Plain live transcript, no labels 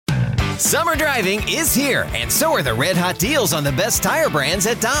Summer driving is here, and so are the red-hot deals on the best tire brands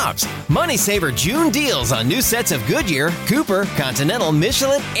at Dobbs. Money Saver June deals on new sets of Goodyear, Cooper, Continental,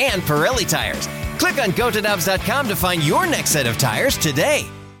 Michelin, and Pirelli tires. Click on GoToDobbs.com to find your next set of tires today.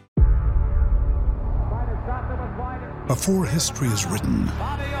 Before history is written,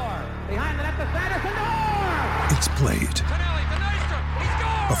 it's played.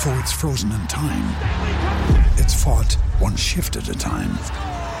 Before it's frozen in time, it's fought one shift at a time.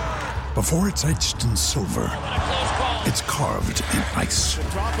 Before it's etched in silver, it's carved in ice.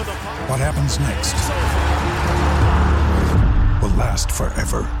 What happens next will last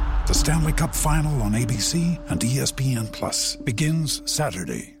forever. The Stanley Cup Final on ABC and ESPN Plus begins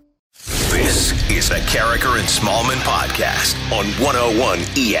Saturday. This is the Carricker and Smallman podcast on 101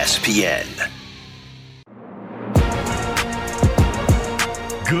 ESPN.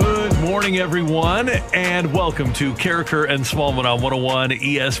 Good morning, everyone, and welcome to Carricker and Smallman on 101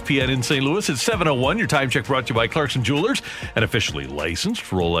 ESPN in St. Louis. It's 7:01. Your time check brought to you by Clarkson Jewelers, an officially licensed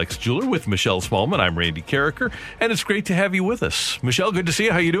Rolex jeweler with Michelle Smallman. I'm Randy Carricker, and it's great to have you with us. Michelle, good to see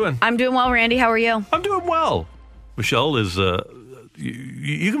you. How you doing? I'm doing well, Randy. How are you? I'm doing well. Michelle is...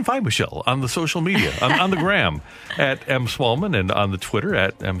 You can find Michelle on the social media, on the gram at M. Smallman and on the Twitter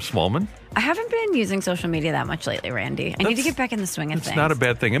at M. Smallman. I haven't been using social media that much lately, Randy. I need to get back in the swing of things. It's not a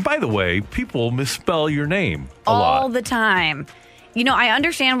bad thing. And by the way, people misspell your name a lot. All the time. You know, I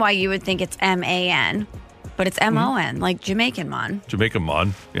understand why you would think it's M-A-N, but it's M-O-N, like Jamaican Mon. Jamaican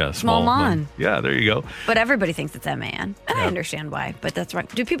Mon. Yeah, Small Mon. Yeah, there you go. But everybody thinks it's M-A-N. And I understand why, but that's right.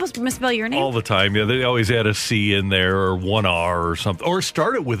 Do people misspell your name? All the time. Yeah, they always add a C in there or one R or something. Or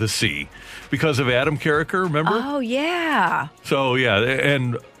start it with a C because of Adam Carricker, remember? Oh, yeah. So, yeah,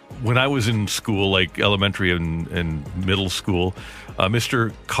 and when I was in school, like elementary and middle school,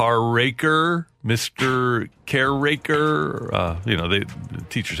 Mr. Carraker, Mr. Carraker, the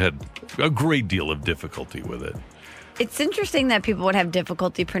teachers had a great deal of difficulty with it. It's interesting that people would have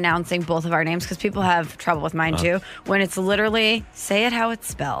difficulty pronouncing both of our names because people have trouble with mine too, when it's literally, say it how it's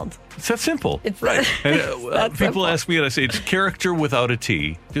spelled. It's that simple. It's right. And, people simple. ask me, and I say, it's character without a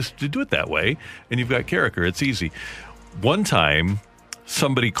T. Just do it that way, and you've got character. It's easy. One time,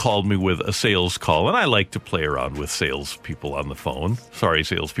 somebody called me with a sales call, and I like to play around with salespeople on the phone. Sorry,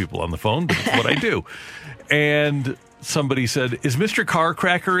 salespeople on the phone, but it's what I do. And somebody said, "Is Mr.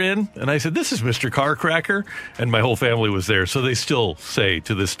 Carcracker in?" And I said, "This is Mr. Carcracker." And my whole family was there, so they still say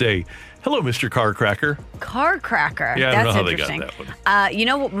to this day, "Hello, Mr. Carcracker." Carcracker. Yeah, I That's don't know how interesting. they got that one. You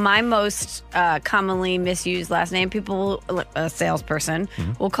know, my most commonly misused last name, people, a salesperson,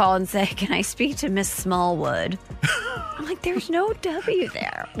 will call and say, "Can I speak to Miss Smallwood?" I'm like, there's no W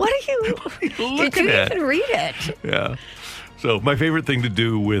there. What are you looking did at? You even read it? Yeah. So my favorite thing to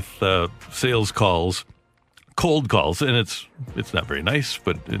do with sales calls, cold calls, and it's not very nice,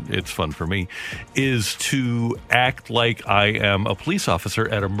 but it's fun for me, is to act like I am a police officer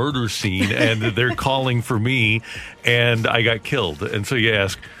at a murder scene and they're calling for me and I got killed. And so you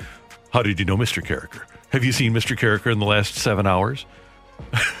ask, "How did you know Mr. Carricker? Have you seen Mr. Carricker in the last 7 hours?"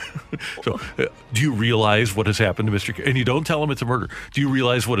 So, do you realize what has happened to Mr. And you don't tell him it's a murder. Do you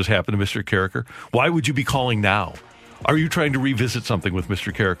realize what has happened to Mr. Carricker? Why would you be calling now? Are you trying to revisit something with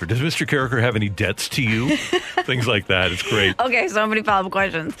Mr. Carricker? Does Mr. Carricker have any debts to you? Things like that. It's great. Okay, so many follow-up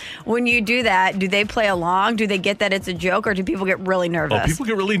questions. When you do that, do they play along? Do they get that it's a joke, or do people get really nervous? Oh, people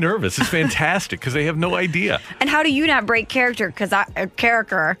get really nervous. It's fantastic because they have no idea. And how do you not break character? Because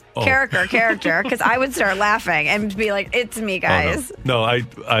character, because I would start laughing and be like, "It's me, guys." Oh, no,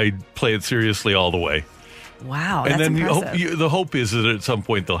 I play it seriously all the way. Wow, and that's then impressive. the hope is that at some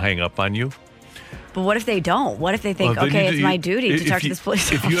point they'll hang up on you. But what if they don't? What if they think, okay, it's my duty to talk to this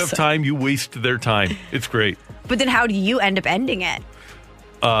police officer? If you have time, you waste their time. It's great. But then how do you end up ending it?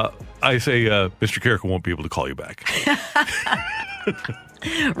 I say, Mr. Carricker won't be able to call you back.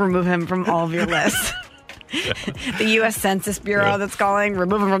 Remove him from all of your lists. The U.S. Census Bureau that's calling,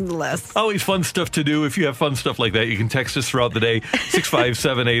 remove him from the list. Always fun stuff to do. If you have fun stuff like that, you can text us throughout the day,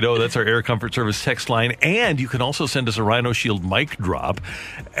 65780. That's our Air Comfort Service text line. And you can also send us a Rhino Shield mic drop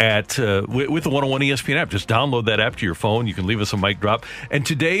at with the 101 ESPN app. Just download that app to your phone. You can leave us a mic drop. And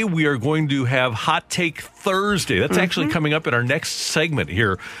today we are going to have Hot Take Thursday. That's actually coming up in our next segment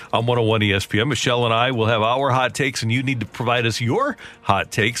here on 101 ESPN. Michelle and I will have our hot takes, and you need to provide us your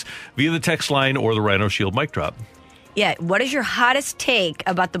hot takes via the text line or the Rhino Shield mic drop. Yeah, what is your hottest take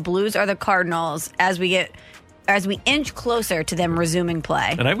about the Blues or the Cardinals as we get as we inch closer to them resuming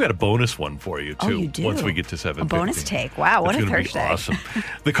play. And I've got a bonus one for you, too. Oh, you do? Once we get to 7:50. A bonus take. Wow, what That's a gonna Thursday. Be awesome.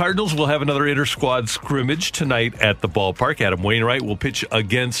 The Cardinals will have another inter-squad scrimmage tonight at the ballpark. Adam Wainwright will pitch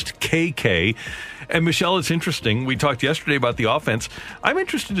against KK. And, Michelle, it's interesting. We talked yesterday about the offense. I'm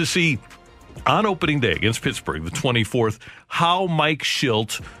interested to see on opening day against Pittsburgh, the 24th, how Mike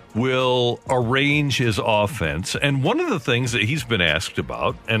Shildt will arrange his offense. And one of the things that he's been asked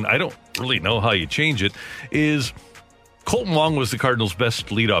about, and I don't really know how you change it, is Colton Wong was the Cardinals' best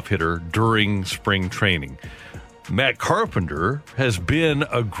leadoff hitter during spring training. Matt Carpenter has been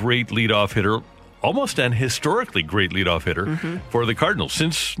a great leadoff hitter, almost an historically great leadoff hitter for the Cardinals.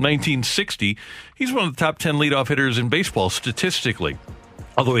 Since 1960, he's one of the top 10 leadoff hitters in baseball statistically,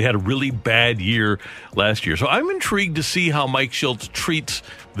 although he had a really bad year last year. So I'm intrigued to see how Mike Shildt treats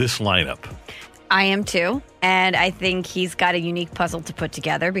this lineup. I am too. And I think he's got a unique puzzle to put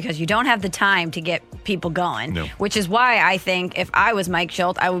together because you don't have the time to get people going, which is why I think if I was Mike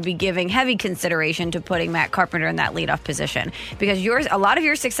Shildt, I would be giving heavy consideration to putting Matt Carpenter in that leadoff position because a lot of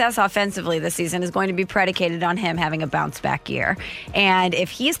your success offensively this season is going to be predicated on him having a bounce back year. And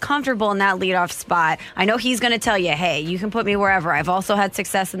if he's comfortable in that leadoff spot, I know he's going to tell you, hey, you can put me wherever. I've also had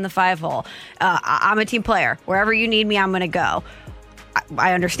success in the 5-hole. I'm a team player. Wherever you need me, I'm going to go.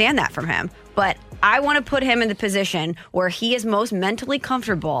 I understand that from him, but I want to put him in the position where he is most mentally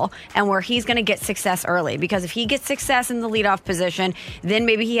comfortable and where he's going to get success early. Because if he gets success in the leadoff position, then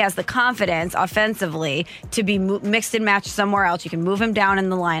maybe he has the confidence offensively to be mixed and matched somewhere else. You can move him down in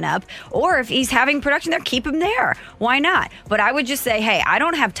the lineup. Or if he's having production there, keep him there. Why not? But I would just say, hey, I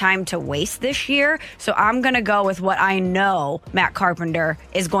don't have time to waste this year, so I'm going to go with what I know Matt Carpenter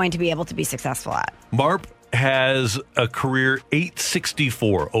is going to be able to be successful at. Marp has a career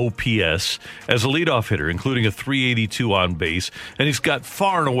 864 OPS as a leadoff hitter, including a 382 on base, and he's got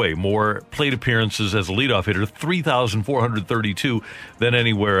far and away more plate appearances as a leadoff hitter, 3,432 than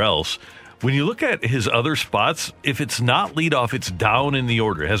anywhere else. When you look at his other spots, if it's not leadoff, it's down in the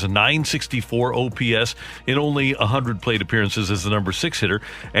order. It has a 964 OPS in only 100 plate appearances as the number 6 hitter,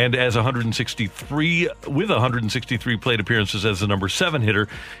 and as 163 plate appearances as the number 7 hitter,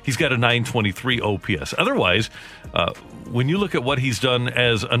 he's got a 923 OPS. Otherwise, when you look at what he's done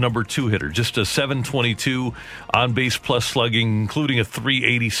as a number 2 hitter, just a 722 on base plus slugging, including a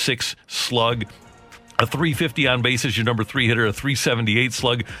 386 slug. A 350 on base as your number 3 hitter, a 378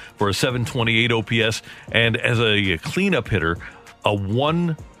 slug for a 728 OPS, and as a cleanup hitter, I'll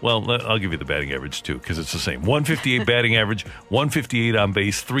give you the batting average too, because it's the same. 158 batting average, 158 on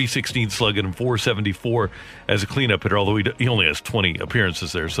base, 316 slugging, and 474 as a cleanup hitter, although he only has 20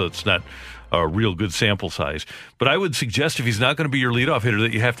 appearances there, so it's not a real good sample size. But I would suggest if he's not going to be your leadoff hitter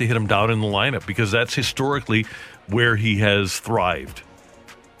that you have to hit him down in the lineup, because that's historically where he has thrived.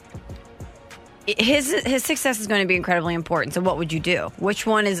 His success is going to be incredibly important. So what would you do? Which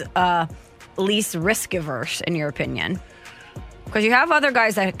one is least risk averse in your opinion? Because you have other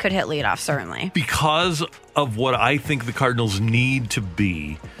guys that could hit leadoff, certainly. Because of what I think the Cardinals need to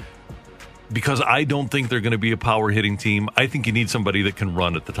be, because I don't think they're going to be a power hitting team, I think you need somebody that can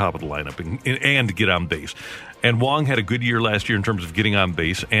run at the top of the lineup and get on base. And Wong had a good year last year in terms of getting on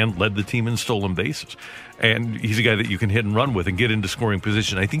base and led the team in stolen bases. And he's a guy that you can hit and run with and get into scoring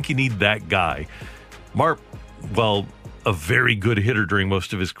position. I think you need that guy. Marp, well, a very good hitter during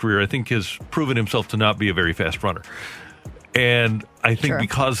most of his career, I think has proven himself to not be a very fast runner. And I think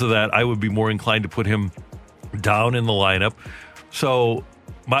because of that, I would be more inclined to put him down in the lineup. So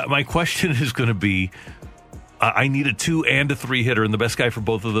my question is going to be, I need a 2 and a 3 hitter, and the best guy for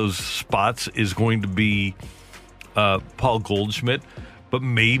both of those spots is going to be Paul Goldschmidt. But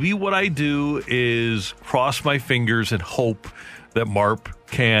maybe what I do is cross my fingers and hope that Marp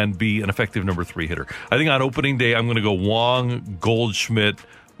can be an effective number 3 hitter. I think on opening day, I'm going to go Wong, Goldschmidt,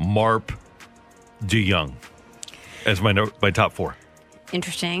 Marp, DeYoung as my top 4.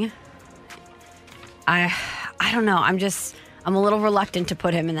 Interesting. I don't know. I'm a little reluctant to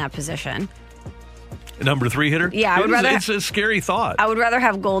put him in that position. Number 3 hitter? Yeah, it's a scary thought. I would rather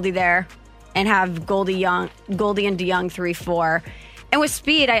have Goldie there and have Goldie and DeYoung 3-4. And with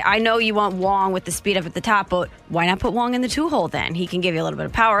speed, I know you want Wong with the speed up at the top, but why not put Wong in the 2-hole then? He can give you a little bit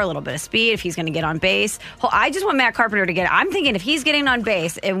of power, a little bit of speed if he's going to get on base. I just want Matt Carpenter to I'm thinking if he's getting on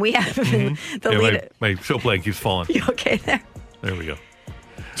base and we have the lead. My soap blank keeps falling. You okay there? There we go.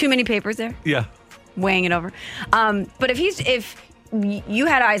 Too many papers there? Yeah. Weighing it over. But if you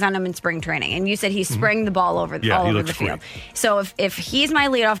had eyes on him in spring training, and you said he sprang the ball all over the field. Great. So if he's my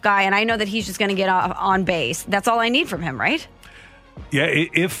leadoff guy, and I know that he's just going to get on base, that's all I need from him, right? Yeah,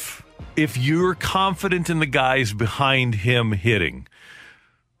 if you're confident in the guys behind him hitting,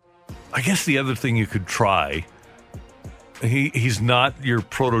 I guess the other thing you could try, he's not your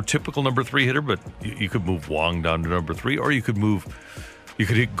prototypical number 3 hitter, but you could move Wong down to number 3, or you could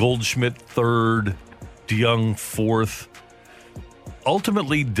hit Goldschmidt 3rd, DeYoung 4th.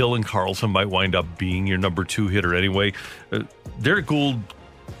 Ultimately, Dylan Carlson might wind up being your number 2 hitter anyway. Derek Gould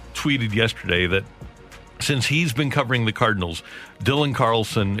tweeted yesterday that since he's been covering the Cardinals, Dylan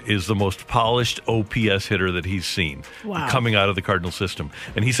Carlson is the most polished OPS hitter that he's seen coming out of the Cardinal system.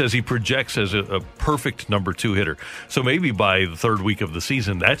 And he says he projects as a perfect number 2 hitter. So maybe by the 3rd week of the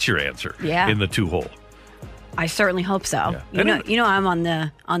season, that's your answer in the 2-hole. I certainly hope so. Yeah. You know, I'm on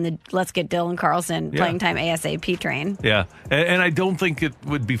the let's get Dylan Carlson playing time ASAP train. Yeah, and I don't think it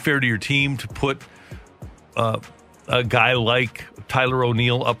would be fair to your team to put a guy like Tyler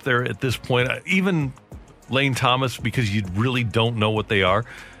O'Neill up there at this point. Even Lane Thomas, because you really don't know what they are.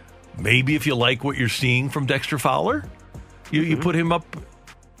 Maybe if you like what you're seeing from Dexter Fowler, you put him up.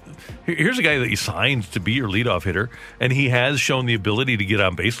 Here's a guy that you signed to be your leadoff hitter, and he has shown the ability to get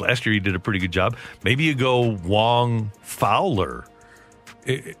on base. Last year, he did a pretty good job. Maybe you go Wong Fowler,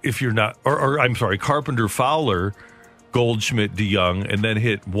 if you're not, or I'm sorry, Carpenter Fowler, Goldschmidt DeYoung, and then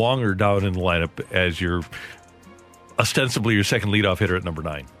hit Wonger down in the lineup as your ostensibly your second leadoff hitter at number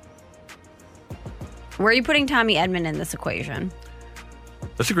 9. Where are you putting Tommy Edman in this equation?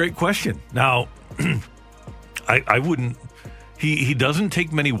 That's a great question. Now, I wouldn't. He doesn't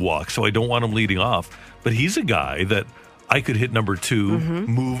take many walks, so I don't want him leading off. But he's a guy that I could hit number 2,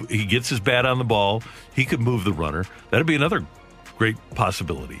 move. He gets his bat on the ball. He could move the runner. That'd be another great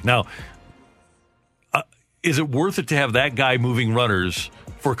possibility. Now, is it worth it to have that guy moving runners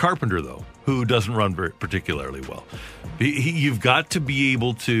for Carpenter, though, who doesn't run particularly well? You've got to be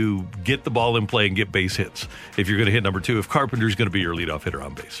able to get the ball in play and get base hits if you're going to hit number 2, if Carpenter's going to be your leadoff hitter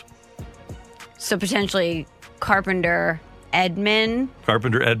on base. So potentially Carpenter, Edman,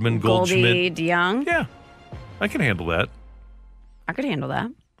 Goldschmidt. Goldie, DeYoung. Yeah, I can handle that. I could handle that.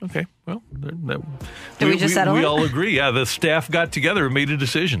 Okay, well, Did we just settle it? We all agree. Yeah, the staff got together and made a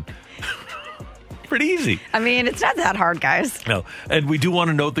decision. Pretty easy. I mean, it's not that hard, guys. No, and we do want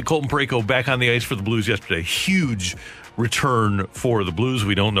to note that Colton Parayko back on the ice for the Blues yesterday. Huge return for the Blues.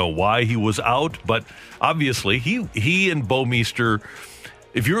 We don't know why he was out, but obviously he and Bouwmeester,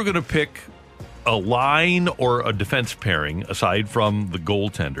 if you were going to pick a line or a defense pairing aside from the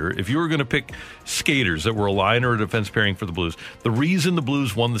goaltender, if you were going to pick skaters that were a line or a defense pairing for the Blues, the reason the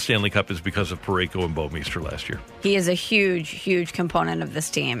Blues won the Stanley Cup is because of Parayko and Bouwmeester last year. He is a huge component of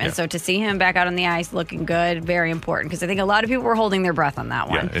this team. And so to see him back out on the ice looking good, very important, because I think a lot of people were holding their breath on that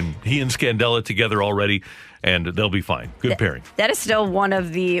one. Yeah, and he and Scandella together already, and they'll be fine. Good pairing. That is still one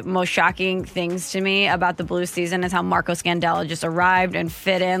of the most shocking things to me about the Blues season is how Marco Scandella just arrived and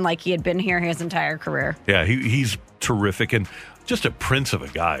fit in like he had been here his entire career. Yeah, he's terrific and just a prince of a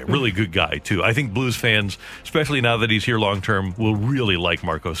guy. Really good guy, too. I think Blues fans, especially now that he's here long-term, will really like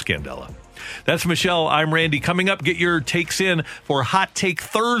Marco Scandella. That's Michelle. I'm Randy. Coming up, get your takes in for Hot Take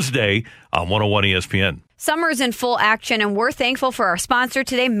Thursday on 101 ESPN. Summer's in full action, and we're thankful for our sponsor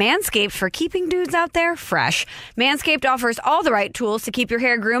today, Manscaped, for keeping dudes out there fresh. Manscaped offers all the right tools to keep your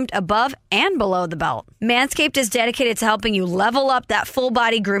hair groomed above and below the belt. Manscaped is dedicated to helping you level up that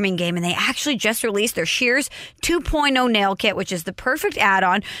full-body grooming game, and they actually just released their Shears 2.0 nail kit, which is the perfect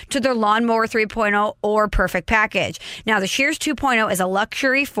add-on to their Lawnmower 3.0 or Perfect Package. Now, the Shears 2.0 is a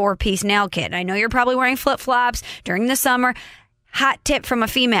luxury 4-piece nail kit, and I know you're probably wearing flip-flops during the summer. Hot tip from a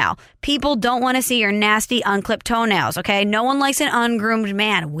female. People don't want to see your nasty, unclipped toenails, okay? No one likes an ungroomed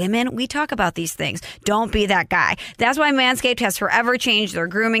man. Women, we talk about these things. Don't be that guy. That's why Manscaped has forever changed their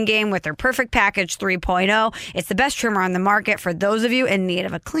grooming game with their Perfect Package 3.0. It's the best trimmer on the market for those of you in need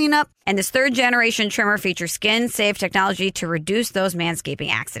of a cleanup. And this third-generation trimmer features skin-safe technology to reduce those manscaping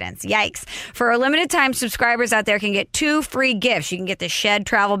accidents. Yikes. For a limited time, subscribers out there can get 2 free gifts. You can get the Shed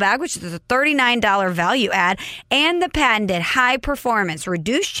Travel Bag, which is a $39 value add, and the patented high-performance,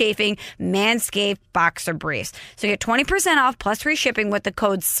 reduced chafing Manscaped Boxer Briefs. So get 20% off plus free shipping with the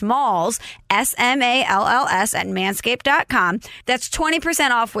code SMALLS, SMALLS, at manscaped.com. That's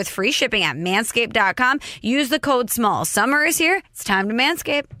 20% off with free shipping at manscaped.com. Use the code SMALLS. Summer is here. It's time to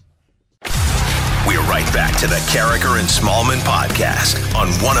manscape. We're right back to the Carragher and Smallman podcast on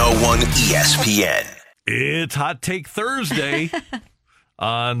 101 ESPN. It's Hot Take Thursday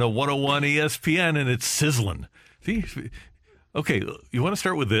on the 101 ESPN, and it's sizzling. See? Okay, you want to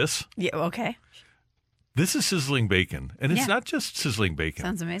start with this? Yeah, okay. This is sizzling bacon, and it's not just sizzling bacon.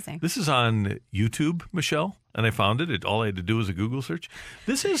 Sounds amazing. This is on YouTube, Michelle, and I found it. All I had to do was a Google search.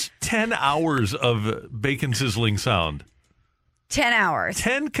 This is 10 hours of bacon sizzling sound. 10 hours.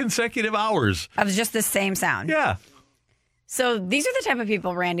 10 consecutive hours. Of just the same sound. Yeah. So these are the type of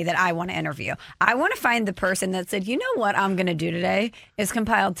people, Randy, that I want to interview. I want to find the person that said, you know what I'm going to do today is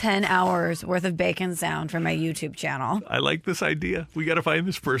compile 10 hours worth of bacon sound for my YouTube channel. I like this idea. We got to find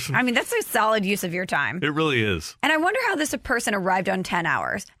this person. I mean, that's a solid use of your time. It really is. And I wonder how this person arrived on 10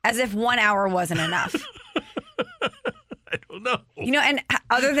 hours, as if 1 hour wasn't enough. I don't know. You know, and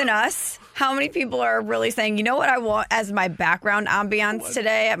other than us, how many people are really saying, you know what I want as my background ambiance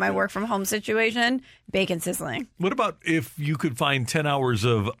today at my work from home situation? Bacon sizzling. What about if you could find 10 hours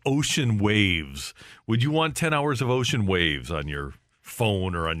of ocean waves? Would you want 10 hours of ocean waves on your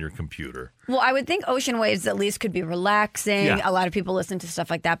phone or on your computer? Well, I would think ocean waves at least could be relaxing. Yeah. A lot of people listen to stuff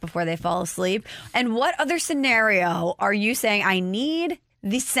like that before they fall asleep. And what other scenario are you saying I need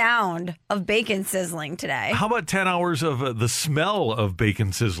the sound of bacon sizzling today? How about 10 hours of the smell of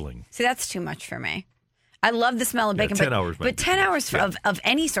bacon sizzling? See, that's too much for me. I love the smell of bacon, 10 hours might but be 10 too hours much. of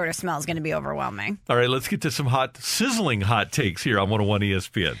any sort of smell is going to be overwhelming. All right, let's get to some sizzling hot takes here on 101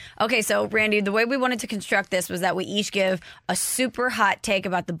 ESPN. Okay, so Randy, the way we wanted to construct this was that we each give a super hot take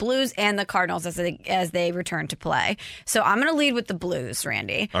about the Blues and the Cardinals as they return to play. So I'm going to lead with the Blues,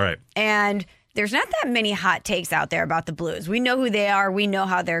 Randy. All right. And there's not that many hot takes out there about the Blues. We know who they are. We know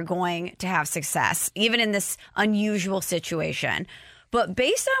how they're going to have success, even in this unusual situation. But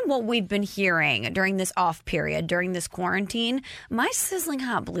based on what we've been hearing during this off period, during this quarantine, my sizzling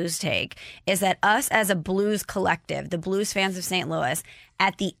hot Blues take is that us as a Blues collective, the Blues fans of St. Louis,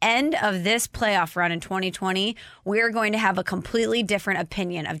 at the end of this playoff run in 2020, we're going to have a completely different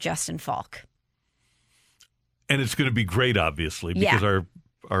opinion of Justin Falk. And it's going to be great, obviously, because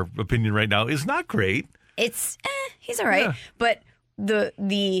our opinion right now is not great. It's, he's all right. Yeah. But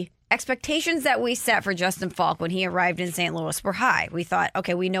the expectations that we set for Justin Falk when he arrived in St. Louis were high. We thought,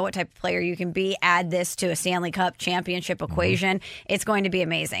 okay, we know what type of player you can be. Add this to a Stanley Cup championship equation. It's going to be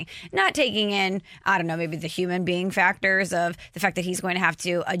amazing. Not taking in, I don't know, maybe the human being factors of the fact that he's going to have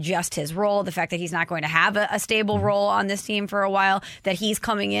to adjust his role, the fact that he's not going to have a stable role on this team for a while, that he's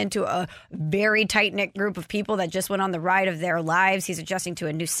coming into a very tight-knit group of people that just went on the ride of their lives. He's adjusting to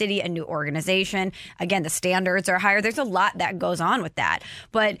a new city, a new organization. Again, the standards are higher. There's a lot that goes on with that.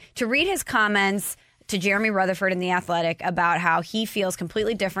 But to read his comments to Jeremy Rutherford in The Athletic about how he feels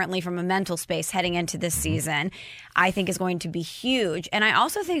completely differently from a mental space heading into this season, I think is going to be huge. And I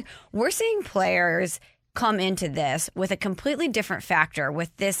also think we're seeing players come into this with a completely different factor, with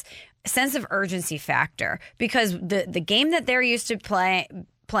this sense of urgency factor, because the game that they're used to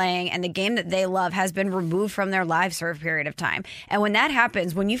playing and the game that they love has been removed from their lives for a period of time. And when that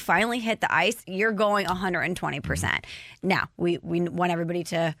happens, when you finally hit the ice, you're going 120%. Now, we want everybody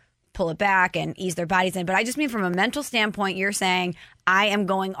to pull it back and ease their bodies in. But I just mean from a mental standpoint, you're saying, I am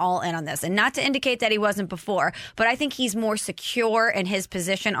going all in on this. And not to indicate that he wasn't before, but I think he's more secure in his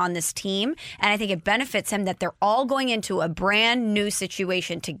position on this team. And I think it benefits him that they're all going into a brand new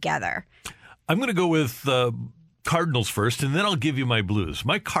situation together. I'm going to go with Cardinals first, and then I'll give you my Blues.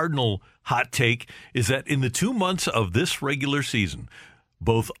 My Cardinal hot take is that in the 2 months of this regular season,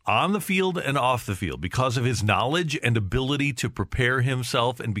 both on the field and off the field, because of his knowledge and ability to prepare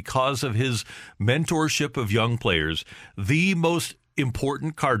himself and because of his mentorship of young players, the most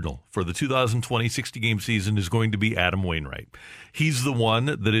important Cardinal for the 2020 60-game season is going to be Adam Wainwright. He's the one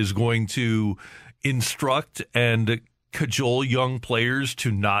that is going to instruct and cajole young players to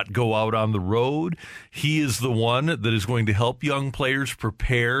not go out on the road. He is the one that is going to help young players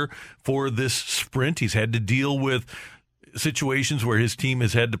prepare for this sprint. He's had to deal with situations where his team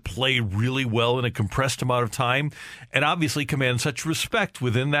has had to play really well in a compressed amount of time and obviously command such respect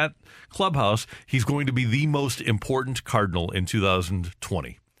within that clubhouse. He's going to be the most important Cardinal in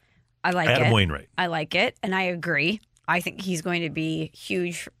 2020. I like it. Adam Wainwright. I like it, and I agree. I think he's going to be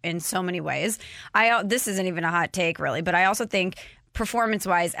huge in so many ways. This isn't even a hot take, really, but I also think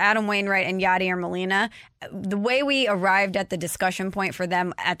performance-wise, Adam Wainwright and Yadier Molina, the way we arrived at the discussion point for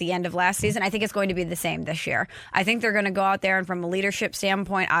them at the end of last season, I think it's going to be the same this year. I think they're going to go out there and from a leadership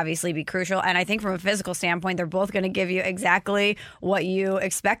standpoint, obviously be crucial. And I think from a physical standpoint, they're both going to give you exactly what you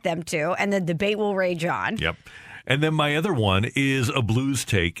expect them to. And the debate will rage on. Yep. And then my other one is a Blues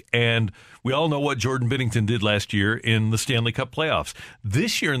take, and we all know what Jordan Binnington did last year in the Stanley Cup playoffs.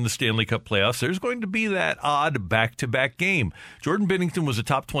 This year in the Stanley Cup playoffs, there's going to be that odd back-to-back game. Jordan Binnington was a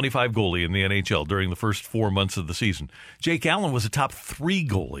top 25 goalie in the NHL during the first 4 months of the season. Jake Allen was a top 3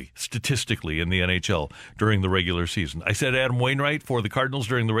 goalie statistically in the NHL during the regular season. I said Adam Wainwright for the Cardinals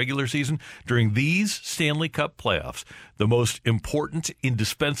during the regular season. During these Stanley Cup playoffs, the most important,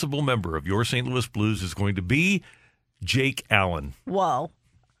 indispensable member of your St. Louis Blues is going to be Jake Allen. Whoa.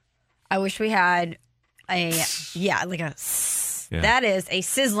 I wish we had that is a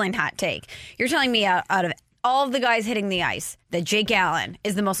sizzling hot take. You're telling me out of all of the guys hitting the ice, that Jake Allen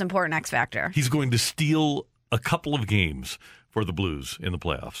is the most important X factor. He's going to steal a couple of games for the Blues in the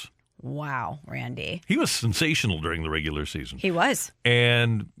playoffs. Wow, Randy. He was sensational during the regular season. He was.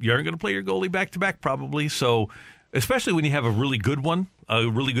 And you aren't going to play your goalie back-to-back probably, so especially when you have a really good one, a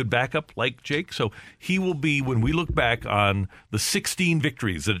really good backup like Jake. So he will be, when we look back on the 16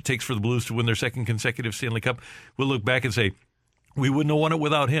 victories that it takes for the Blues to win their second consecutive Stanley Cup, we'll look back and say, we wouldn't have won it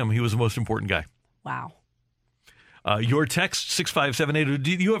without him. He was the most important guy. Wow. Your text,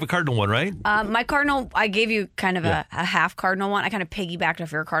 65780. You have a Cardinal one, right? My Cardinal, I gave you kind of a half Cardinal one. I kind of piggybacked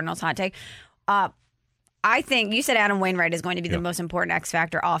off your Cardinals hot take. I think you said Adam Wainwright is going to be the most important X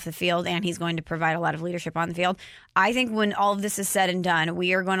factor off the field, and he's going to provide a lot of leadership on the field. I think when all of this is said and done,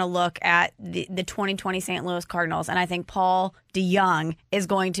 we are going to look at the 2020 St. Louis Cardinals, and I think Paul DeJong is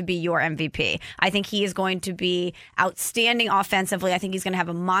going to be your MVP. I think he is going to be outstanding offensively. I think he's going to have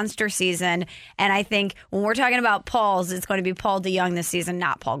a monster season, and I think when we're talking about Pauls, it's going to be Paul DeJong this season,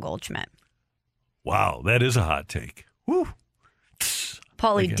 not Paul Goldschmidt. Wow, that is a hot take. Woo.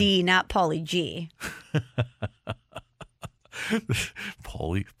 Paulie D, not Paulie G.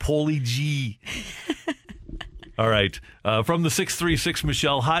 Paulie G. All right. From the 636,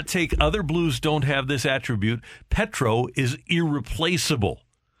 Michelle, hot take. Other Blues don't have this attribute. Petro is irreplaceable.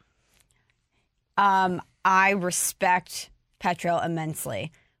 I respect Petro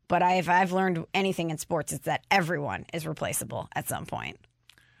immensely, but if I've learned anything in sports, it's that everyone is replaceable at some point.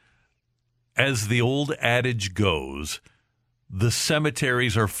 As the old adage goes, the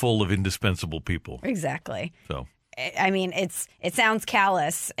cemeteries are full of indispensable people. Exactly. So, I mean, it sounds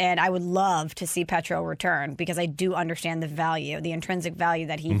callous, and I would love to see Petro return because I do understand the value, the intrinsic value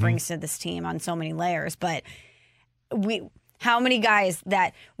that he brings to this team on so many layers. But how many guys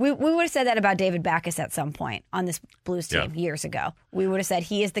that we would have said that about David Backes at some point on this Blues team years ago. We would have said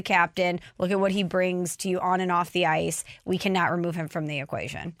he is the captain. Look at what he brings to you on and off the ice. We cannot remove him from the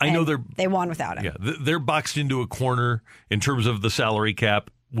equation. I know they won without him. Yeah, they're boxed into a corner in terms of the salary cap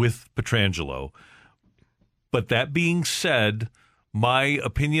with Pietrangelo. But that being said, my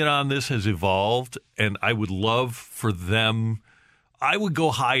opinion on this has evolved, and I would love for them. I would go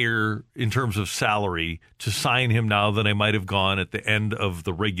higher in terms of salary to sign him now than I might have gone at the end of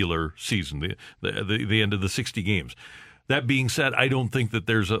the regular season, the end of the 60 games. That being said, I don't think that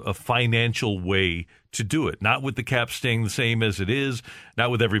there's a financial way to do it. Not with the cap staying the same as it is,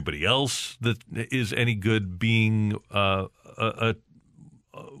 not with everybody else that is any good being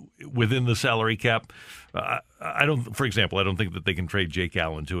within the salary cap. For example, I don't think that they can trade Jake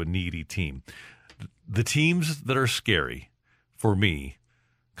Allen to a needy team. The teams that are scary for me,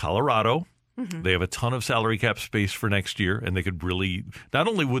 Colorado, they have a ton of salary cap space for next year, and they could really, not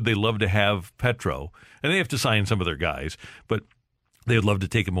only would they love to have Petro, and they have to sign some of their guys, but they'd love to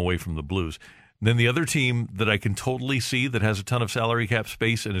take him away from the Blues. And then the other team that I can totally see that has a ton of salary cap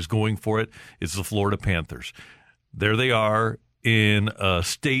space and is going for it is the Florida Panthers. There they are in a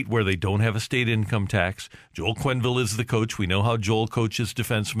state where they don't have a state income tax. Joel Quenneville is the coach. We know how Joel coaches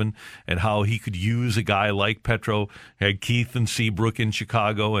defensemen and how he could use a guy like Petro. Had Keith and Seabrook in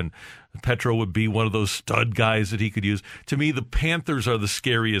Chicago, and Petro would be one of those stud guys that he could use. To me, the Panthers are the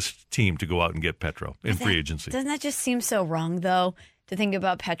scariest team to go out and get Petro in free agency. Doesn't that just seem so wrong, though, to think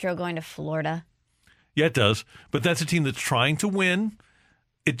about Petro going to Florida? Yeah, it does. But that's a team that's trying to win.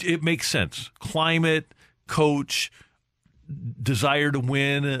 It makes sense. Climate, coach, desire to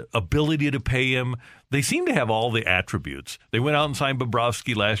win, ability to pay him. They seem to have all the attributes. They went out and signed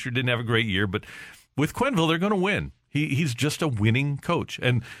Bobrovsky last year, didn't have a great year, but with Quenneville, they're going to win. He's just a winning coach.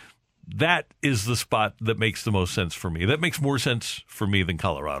 And that is the spot that makes the most sense for me. That makes more sense for me than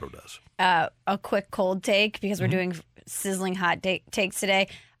Colorado does. A quick cold take, because we're doing sizzling hot takes today.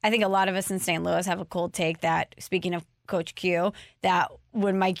 I think a lot of us in St. Louis have a cold take that, speaking of Coach Q, that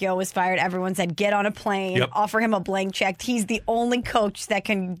when Mike Yeo was fired, everyone said, get on a plane, offer him a blank check. He's the only coach that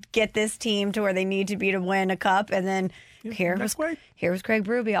can get this team to where they need to be to win a cup. And then here was Craig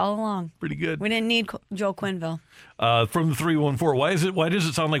Berube all along. Pretty good. We didn't need Joel Quenneville. From the 314, why does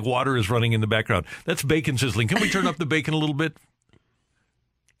it sound like water is running in the background? That's bacon sizzling. Can we turn up the bacon a little bit?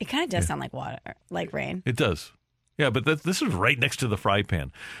 It kind of does sound like water, like rain. It does. Yeah, but this is right next to the fry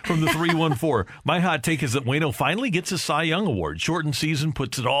pan. From the 314, my hot take is that Waino finally gets a Cy Young award. Shortened season,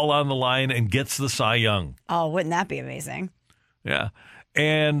 puts it all on the line, and gets the Cy Young. Oh, wouldn't that be amazing? Yeah.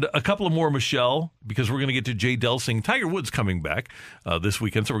 And a couple of more, Michelle, because we're going to get to Jay Delsing. Tiger Woods coming back this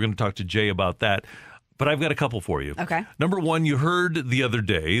weekend, so we're going to talk to Jay about that. But I've got a couple for you. Okay. Number one, you heard the other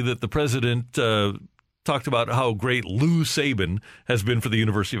day that the president talked about how great Lou Saban has been for the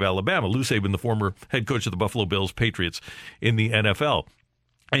University of Alabama. Lou Saban, the former head coach of the Buffalo Bills Patriots in the NFL.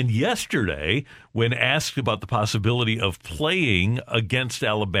 And yesterday, when asked about the possibility of playing against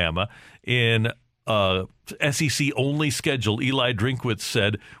Alabama in SEC-only schedule, Eli Drinkwitz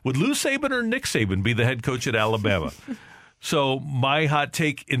said, would Lou Saban or Nick Saban be the head coach at Alabama? So my hot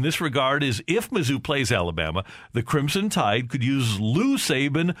take in this regard is if Mizzou plays Alabama, the Crimson Tide could use Lou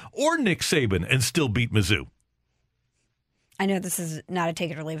Saban or Nick Saban and still beat Mizzou. I know this is not a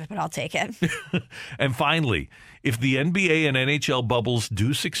take it or leave it, but I'll take it. And finally, if the NBA and NHL bubbles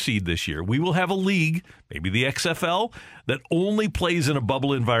do succeed this year, we will have a league, maybe the XFL, that only plays in a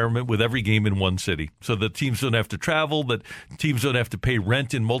bubble environment with every game in one city. So that teams don't have to travel, that teams don't have to pay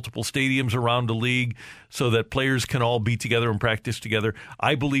rent in multiple stadiums around the league, so that players can all be together and practice together.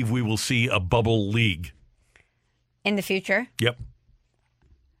 I believe we will see a bubble league. In the future? Yep.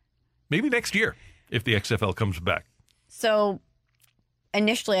 Maybe next year, if the XFL comes back. So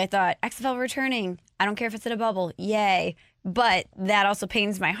initially I thought, XFL returning. I don't care if it's in a bubble. Yay. But that also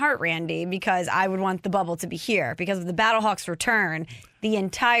pains my heart, Randy, because I would want the bubble to be here. Because of the Battlehawks return, the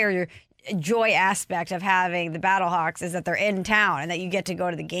entire joy aspect of having the Battlehawks is that they're in town and that you get to go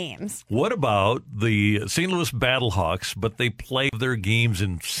to the games. What about the St. Louis Battlehawks, but they play their games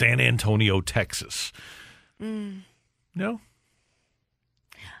in San Antonio, Texas? No?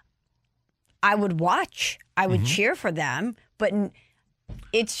 I would watch. I would cheer for them, but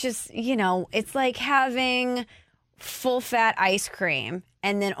it's just, it's like having full-fat ice cream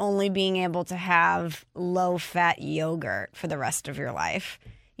and then only being able to have low-fat yogurt for the rest of your life.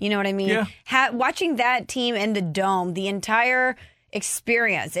 You know what I mean? Yeah. Watching that team in the Dome, the entire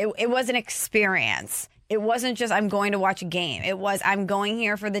experience, it was an experience. It wasn't just I'm going to watch a game. It was I'm going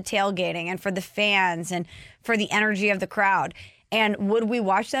here for the tailgating and for the fans and for the energy of the crowd. And would we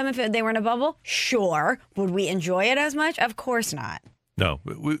watch them if they were in a bubble? Sure. Would we enjoy it as much? Of course not. No,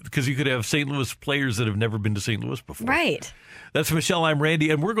 because you could have St. Louis players that have never been to St. Louis before. Right. That's Michelle. I'm Randy,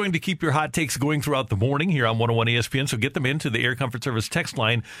 and we're going to keep your hot takes going throughout the morning here on 101 ESPN. So get them into the Air Comfort Service text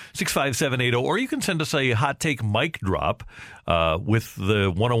line 65780, or you can send us a hot take mic drop with the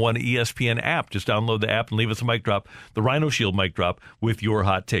 101 ESPN app. Just download the app and leave us a mic drop, the Rhino Shield mic drop with your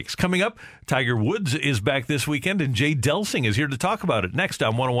hot takes. Coming up, Tiger Woods is back this weekend, and Jay Delsing is here to talk about it next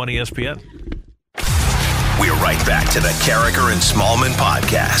on 101 ESPN. We're right back to the Carragher and Smallman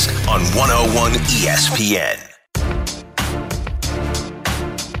podcast on 101 ESPN.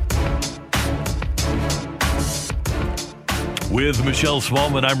 With Michelle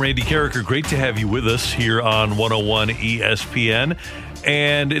Smallman, I'm Randy Carragher. Great to have you with us here on 101 ESPN.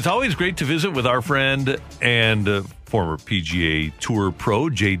 And it's always great to visit with our friend and former PGA Tour pro,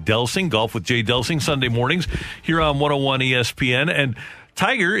 Jay Delsing. Golf with Jay Delsing, Sunday mornings here on 101 ESPN. And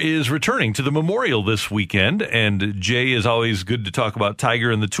Tiger is returning to the Memorial this weekend. And Jay is always good to talk about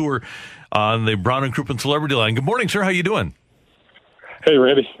Tiger and the tour on the Brown and Crouppen Celebrity Line. Good morning, sir. How you doing? Hey,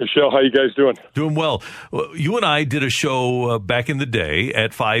 Randy. Michelle, how you guys doing? Doing well. You and I did a show back in the day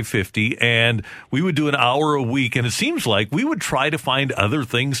at 550, and we would do an hour a week, and it seems like we would try to find other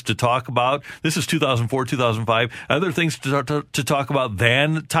things to talk about. This is 2004, 2005, other things to talk about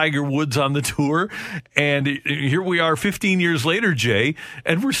than Tiger Woods on the tour. And here we are 15 years later, Jay,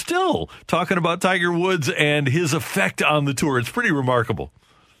 and we're still talking about Tiger Woods and his effect on the tour. It's pretty remarkable.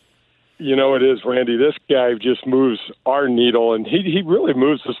 You know, it is, Randy. This guy just moves our needle, and he really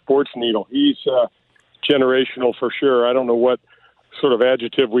moves the sports needle. He's generational for sure. I don't know what sort of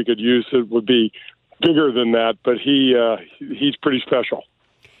adjective we could use that would be bigger than that, but he's pretty special.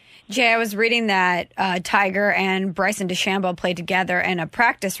 Jay, I was reading that Tiger and Bryson DeChambeau played together in a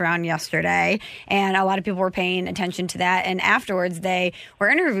practice round yesterday, and a lot of people were paying attention to that. And afterwards, they were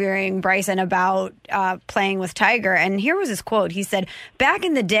interviewing Bryson about playing with Tiger, and here was his quote. He said, "Back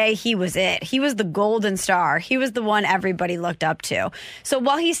in the day, he was it. He was the golden star. He was the one everybody looked up to." So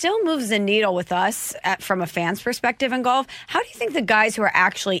while he still moves the needle with us from a fan's perspective in golf, how do you think the guys who are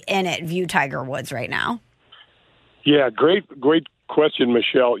actually in it view Tiger Woods right now? Yeah, great question,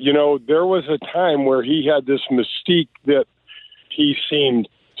 Michelle. You know, there was a time where he had this mystique that he seemed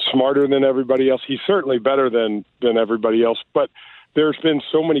smarter than everybody else. He's certainly better than everybody else, but there's been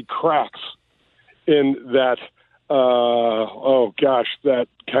so many cracks in that, that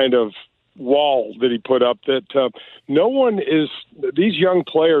kind of wall that he put up that these young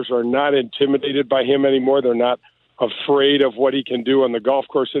players are not intimidated by him anymore. They're not afraid of what he can do on the golf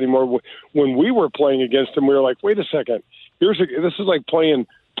course anymore. When we were playing against him, we were like, wait a second. This is like playing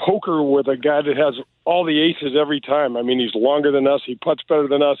poker with a guy that has all the aces every time. I mean, he's longer than us. He putts better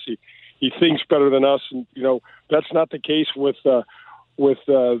than us. He thinks better than us. And, that's not the case with the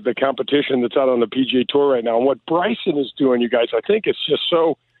competition that's out on the PGA Tour right now. And what Bryson is doing, you guys, I think it's just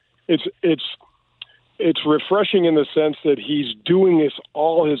so it's it's refreshing in the sense that he's doing this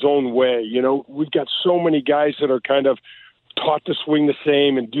all his own way. You know, we've got so many guys that are kind of taught to swing the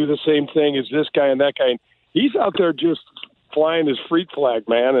same and do the same thing as this guy and that guy. And he's out there just flying his freak flag,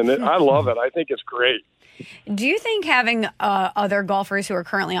 man, and I love it. I think it's great. Do you think having other golfers who are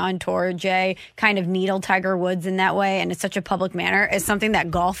currently on tour, Jay, kind of needle Tiger Woods in that way, and it's such a public manner, is something that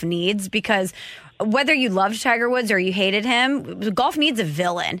golf needs? Because whether you loved Tiger Woods or you hated him, golf needs a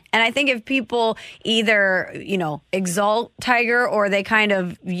villain. And I think if people either, you know, exalt Tiger or they kind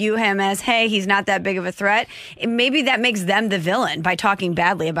of view him as, hey, he's not that big of a threat, maybe that makes them the villain by talking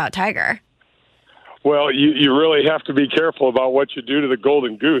badly about Tiger. Well, you really have to be careful about what you do to the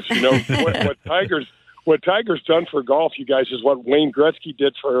golden goose. You know, what Tiger's done for golf, you guys, is what Wayne Gretzky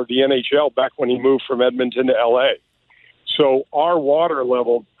did for the NHL back when he moved from Edmonton to L.A. So our water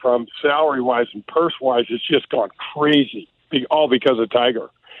level from salary-wise and purse-wise has just gone crazy, all because of Tiger.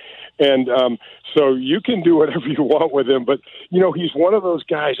 And so you can do whatever you want with him. But, you know, he's one of those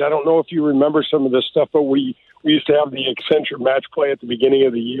guys. I don't know if you remember some of this stuff, but we used to have the Accenture match play at the beginning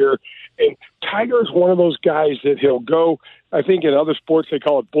of the year. And Tiger's one of those guys that he'll go, I think in other sports they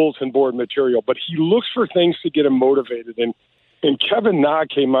call it bulletin board material, but he looks for things to get him motivated. And Kevin Na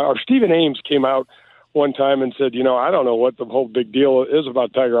came out, or Stephen Ames came out one time and said, you know, I don't know what the whole big deal is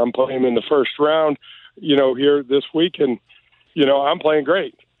about Tiger. I'm playing him in the first round, you know, here this week, and, you know, I'm playing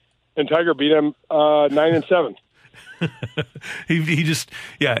great. And Tiger beat him 9-7. he just,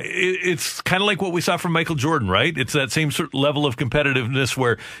 yeah, it's kind of like what we saw from Michael Jordan, right? It's that same sort of level of competitiveness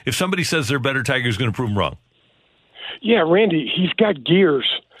where if somebody says they're better, Tiger's going to prove them wrong. Yeah, Randy, he's got gears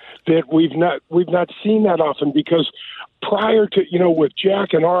that we've not seen that often, because prior to, you know, with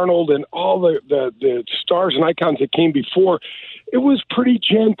Jack and Arnold and all the stars and icons that came before, it was pretty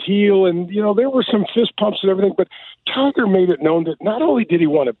genteel, and, you know, there were some fist pumps and everything, but Tiger made it known that not only did he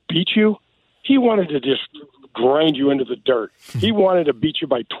want to beat you, he wanted to just grind you into the dirt. He wanted to beat you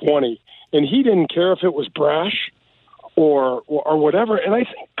by 20, and he didn't care if it was brash or whatever. And I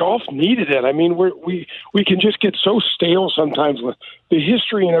think golf needed it. I mean, we can just get so stale sometimes. With the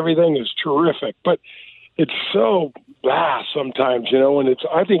history and everything is terrific, but it's so blah sometimes, you know. And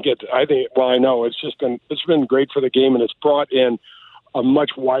I think it's been great for the game, and it's brought in a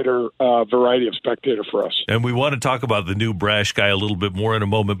much wider variety of spectator for us. And we want to talk about the new brash guy a little bit more in a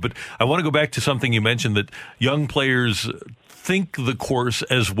moment, but I want to go back to something you mentioned, that young players think the course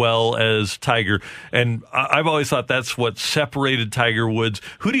as well as Tiger. And I've always thought that's what separated Tiger Woods.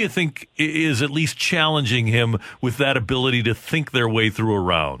 Who do you think is at least challenging him with that ability to think their way through a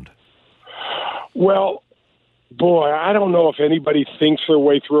round? Well, boy, I don't know if anybody thinks their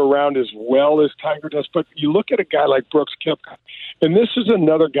way through a round as well as Tiger does, but you look at a guy like Brooks Koepka, and this is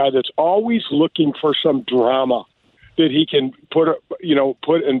another guy that's always looking for some drama that he can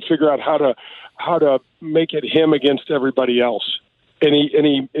put and figure out how to make it him against everybody else. And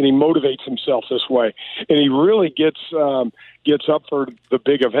he motivates himself this way. And he really gets up for the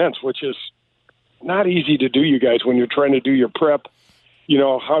big events, which is not easy to do, you guys, when you're trying to do your prep. You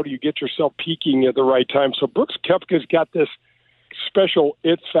know, how do you get yourself peaking at the right time? So Brooks Koepka's got this special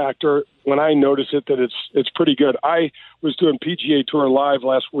it factor. When I notice it, that it's pretty good. I was doing PGA Tour Live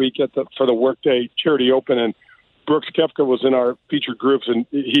last week for the Workday Charity Open, and Brooks Koepka was in our featured groups, and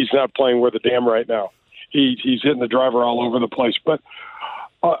he's not playing worth a damn right now. He's hitting the driver all over the place. But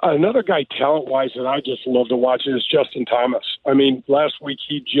another guy talent-wise that I just love to watch is Justin Thomas. I mean, last week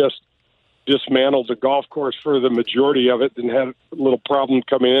he just dismantled the golf course for the majority of it and had a little problem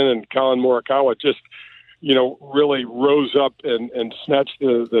coming in, and Colin Morikawa just, you know, really rose up and snatched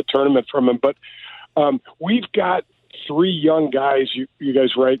the tournament from him. But we've got three young guys, you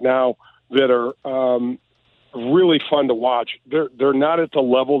guys right now, that are really fun to watch. They're not at the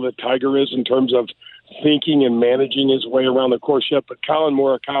level that Tiger is in terms of thinking and managing his way around the course yet, but Colin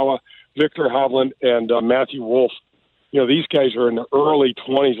Morikawa, Victor Hovland, and Matthew Wolff, you know, these guys are in the early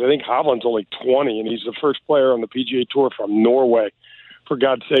 20s. I think Hovland's only 20, and he's the first player on the PGA Tour from Norway. For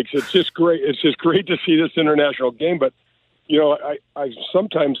God's sakes, it's just great. It's just great to see this international game. But, you know, I've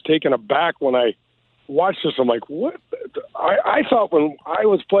sometimes taken aback when I watch this. I'm like, what? I thought when I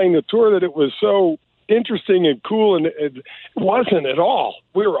was playing the tour that it was so interesting and cool, and it wasn't at all.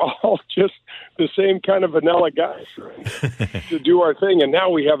 We were all just the same kind of vanilla guys to do our thing. And now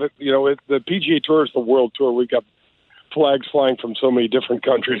we have it, you know, the PGA Tour is the world tour. We got flags flying from so many different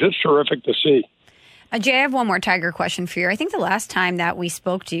countries. It's terrific to see. Jay, I have one more Tiger question for you. I think the last time that we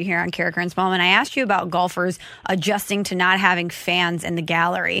spoke to you here on Carricker and Smallman, I asked you about golfers adjusting to not having fans in the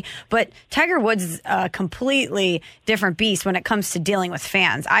gallery. But Tiger Woods is a completely different beast when it comes to dealing with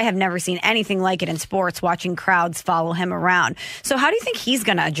fans. I have never seen anything like it in sports, watching crowds follow him around. So how do you think he's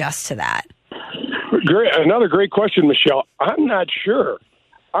going to adjust to that? Another great question, Michelle. I'm not sure.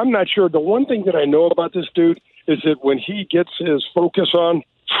 The one thing that I know about this dude is that when he gets his focus on,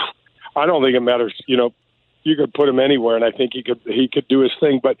 I don't think it matters. You could put him anywhere, and I think he could do his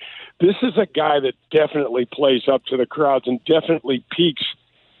thing. But this is a guy that definitely plays up to the crowds and definitely peaks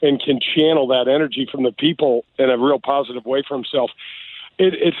and can channel that energy from the people in a real positive way for himself.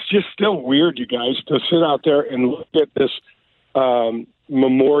 It's just still weird, you guys, to sit out there and look at this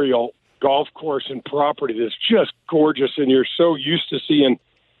memorial golf course and property that's just gorgeous, and you're so used to seeing,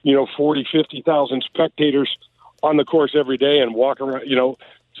 40, 50,000 spectators on the course every day and walk around,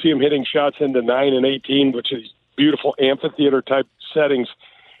 see them hitting shots into 9 and 18, which is beautiful amphitheater-type settings,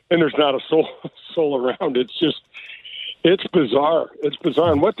 and there's not a soul around. It's bizarre. It's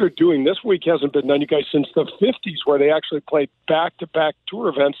bizarre. And what they're doing this week hasn't been done, you guys, since the 50s, where they actually played back-to-back tour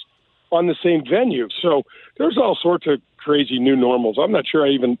events on the same venue. So there's all sorts of crazy new normals. I'm not sure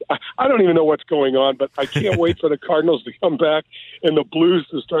I don't even know what's going on, but I can't wait for the Cardinals to come back and the Blues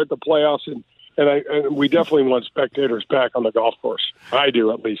to start the playoffs. And we definitely want spectators back on the golf course. I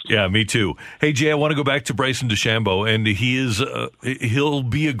do, at least. Yeah, me too. Hey, Jay, I want to go back to Bryson DeChambeau, and he'll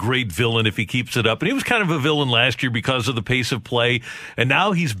be a great villain if he keeps it up. And he was kind of a villain last year because of the pace of play, and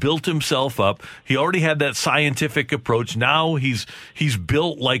now he's built himself up. He already had that scientific approach. Now he's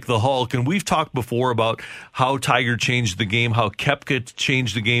built like the Hulk, and we've talked before about how Tiger changed the game, how Koepka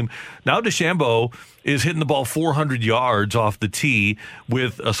changed the game. Now DeChambeau is hitting the ball 400 yards off the tee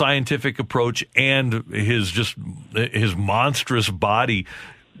with a scientific approach and his monstrous body.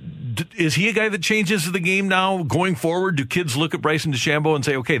 Is he a guy that changes the game now going forward? Do kids look at Bryson DeChambeau and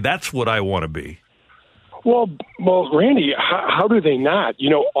say, okay, that's what I want to be? Well, Randy, how do they not?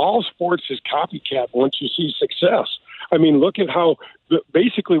 All sports is copycat once you see success. I mean, look at how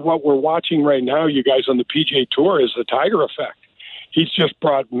basically what we're watching right now, you guys, on the PGA Tour is the Tiger effect. He's just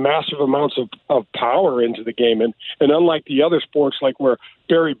brought massive amounts of power into the game. And unlike the other sports, like where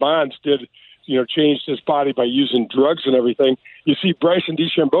Barry Bonds did, changed his body by using drugs and everything, you see Bryson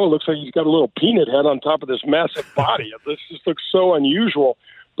DeChambeau looks like he's got a little peanut head on top of this massive body. This just looks so unusual,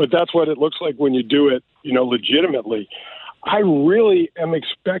 but that's what it looks like when you do it, legitimately. I really am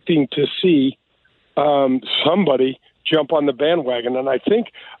expecting to see somebody jump on the bandwagon. And I think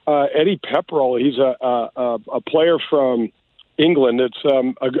Eddie Pepperell, he's a player from England. It's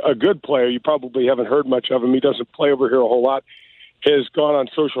a good player. You probably haven't heard much of him. He doesn't play over here a whole lot. Has gone on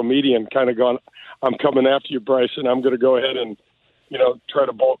social media and kind of gone, I'm coming after you, Bryson. I'm going to go ahead and, try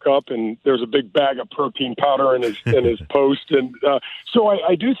to bulk up. And there's a big bag of protein powder in his post. And so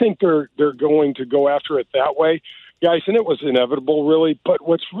I do think they're going to go after it that way, guys. And it was inevitable, really. But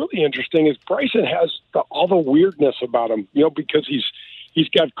what's really interesting is Bryson has all the weirdness about him, because he's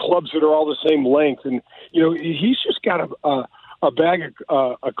got clubs that are all the same length. And, he's just got a bag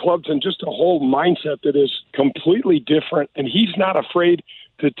of clubs and just a whole mindset that is completely different. And he's not afraid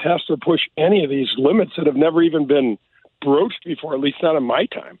to test or push any of these limits that have never even been broached before, at least not in my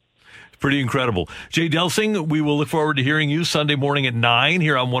time. Pretty incredible. Jay Delsing, we will look forward to hearing you Sunday morning at 9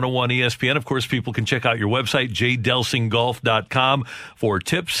 here on 101 ESPN. Of course, people can check out your website, jdelsinggolf.com, for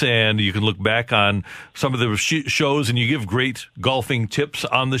tips, and you can look back on some of the shows, and you give great golfing tips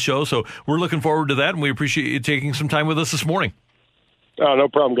on the show. So we're looking forward to that, and we appreciate you taking some time with us this morning. Oh, no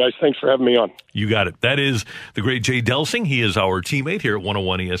problem, guys. Thanks for having me on. You got it. That is the great Jay Delsing. He is our teammate here at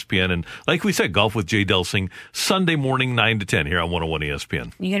 101 ESPN. And like we said, Golf with Jay Delsing, Sunday morning, 9 to 10 here on 101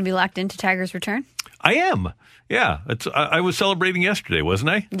 ESPN. You going to be locked into Tiger's return? I am. Yeah. I was celebrating yesterday, wasn't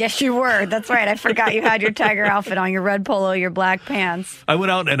I? Yes, you were. That's right. I forgot you had your Tiger outfit on, your red polo, your black pants. I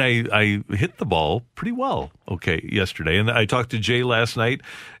went out and I hit the ball pretty well, yesterday. And I talked to Jay last night,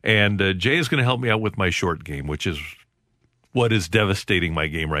 and Jay is going to help me out with my short game, which is what is devastating my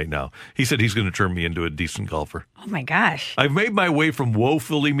game right now. He said he's going to turn me into a decent golfer. Oh, my gosh. I've made my way from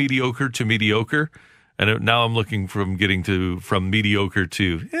woefully mediocre to mediocre, and now I'm looking from mediocre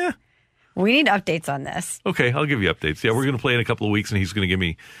to, We need updates on this. Okay, I'll give you updates. Yeah, we're going to play in a couple of weeks, and he's going to give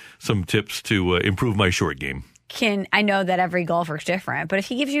me some tips to improve my short game. I know that every golfer is different, but if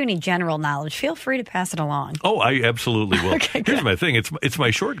he gives you any general knowledge, feel free to pass it along. Oh, I absolutely will. Okay, here's my thing. It's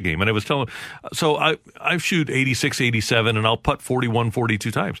my short game. And I was telling him, so I shoot 86, 87, and I'll putt 41, 42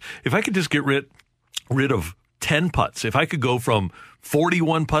 times. If I could just get rid of 10 putts, if I could go from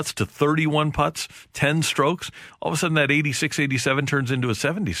 41 putts to 31 putts, 10 strokes, all of a sudden that 86, 87 turns into a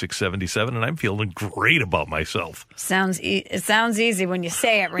 76, 77, and I'm feeling great about myself. It sounds easy when you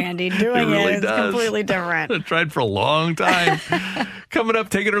say it, Randy. Doing it really is does. Completely different. I tried for a long time. Coming up,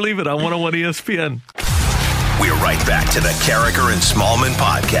 take it or leave it on 101 ESPN. We're right back to the Carragher and Smallman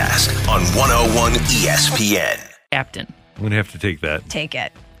podcast on 101 ESPN. Captain. I'm going to have to take that. Take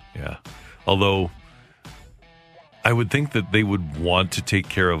it. Yeah. Although I would think that they would want to take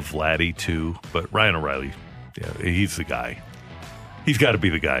care of Vladdy too, but Ryan O'Reilly, yeah, he's the guy. He's got to be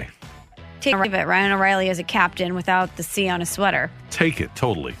the guy. Take it. Ryan O'Reilly is a captain without the C on his sweater. Take it,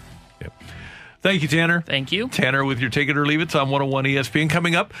 totally. Yep. Thank you, Tanner. Thank you. Tanner with your Take It or Leave It on 101 ESPN.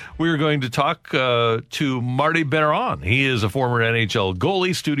 Coming up, we're going to talk to Marty Biron. He is a former NHL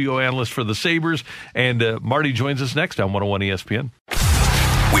goalie, studio analyst for the Sabres, and Marty joins us next on 101 ESPN.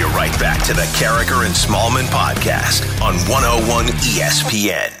 We're right back to the Carricker and Smallman podcast on 101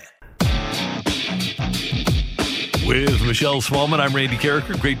 ESPN. With Michelle Smallman, I'm Randy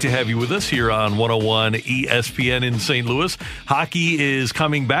Carricker. Great to have you with us here on 101 ESPN in St. Louis. Hockey is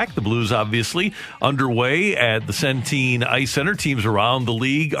coming back. The Blues, obviously, underway at the Centene Ice Center. Teams around the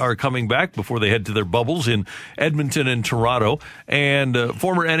league are coming back before they head to their bubbles in Edmonton and Toronto. And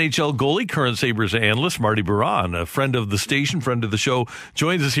former NHL goalie, current Sabres analyst, Marty Biron, a friend of the station, friend of the show,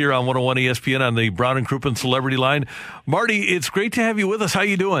 joins us here on 101 ESPN on the Brown and Crouppen Celebrity Line. Marty, it's great to have you with us. How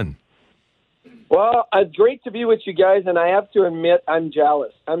you doing? Well, it's great to be with you guys, and I have to admit I'm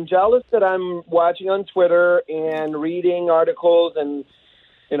jealous. I'm jealous that I'm watching on Twitter and reading articles and,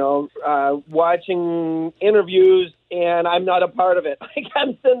 watching interviews, and I'm not a part of it. Like,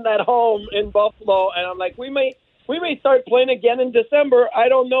 I'm sitting at home in Buffalo, and I'm like, we may start playing again in December. I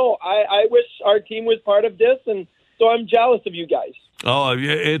don't know. I wish our team was part of this, and so I'm jealous of you guys. Oh,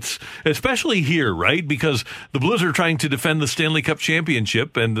 it's especially here, right? Because the Blues are trying to defend the Stanley Cup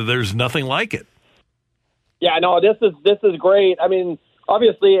championship, and there's nothing like it. Yeah, no, this is great. I mean,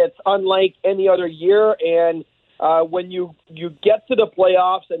 obviously, it's unlike any other year, and when you get to the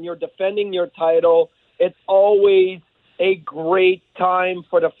playoffs and you're defending your title, it's always a great time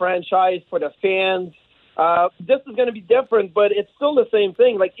for the franchise, for the fans. This is going to be different, but it's still the same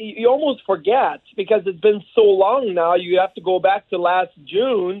thing. Like, you almost forget, because it's been so long now. You have to go back to last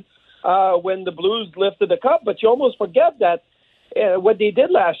June when the Blues lifted the cup, but you almost forget that what they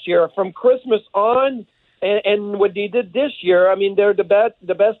did last year from Christmas on. And what they did this year, I mean, they're the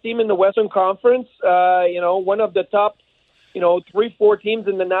best team in the Western Conference. One of the top, 3-4 teams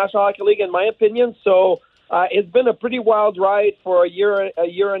in the National Hockey League, in my opinion. So it's been a pretty wild ride for a year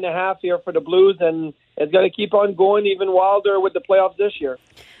and a half here for the Blues, and it's going to keep on going even wilder with the playoffs this year.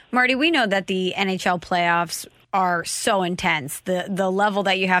 Marty, we know that the NHL playoffs are so intense. The level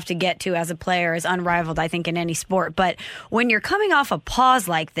that you have to get to as a player is unrivaled, I think, in any sport. But when you're coming off a pause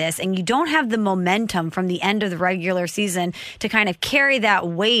like this and you don't have the momentum from the end of the regular season to kind of carry that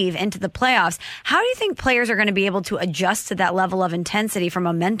wave into the playoffs, how do you think players are going to be able to adjust to that level of intensity from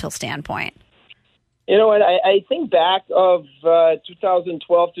a mental standpoint? You know what? I think back of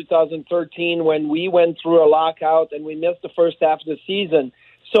 2012, 2013, when we went through a lockout and we missed the first half of the season.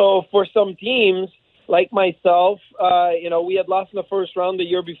 So for some teams, like myself, we had lost in the first round the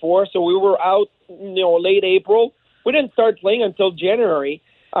year before, so we were out, late April. We didn't start playing until January.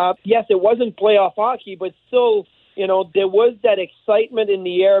 Yes, it wasn't playoff hockey, but still, there was that excitement in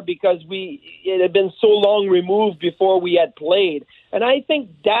the air because it had been so long removed before we had played. And I think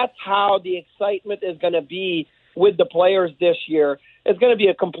that's how the excitement is going to be with the players this year. It's going to be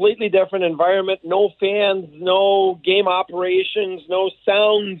a completely different environment. No fans, no game operations, no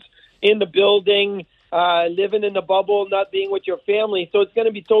sounds in the building, living in the bubble, not being with your family. So it's going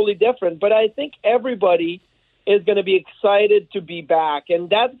to be totally different. But I think everybody is going to be excited to be back. And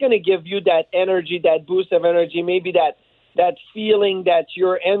that's going to give you that energy, that boost of energy, maybe that feeling that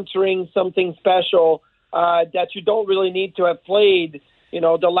you're entering something special that you don't really need to have played,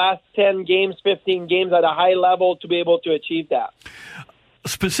 the last 10 games, 15 games at a high level to be able to achieve that.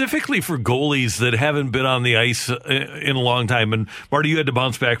 Specifically for goalies that haven't been on the ice in a long time, and Marty, you had to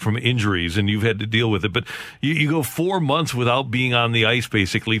bounce back from injuries and you've had to deal with it, but you go 4 months without being on the ice,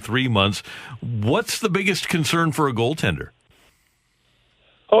 basically 3 months. What's the biggest concern for a goaltender?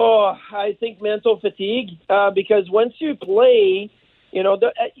 Oh, I think mental fatigue, because once you play,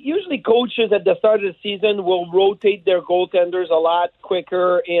 usually coaches at the start of the season will rotate their goaltenders a lot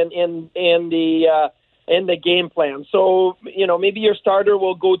quicker in the game plan. So, maybe your starter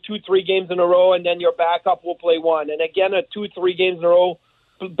will go 2-3 games in a row and then your backup will play one. And again, 2-3 games in a row,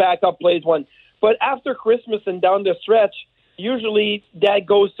 backup plays one. But after Christmas and down the stretch, usually that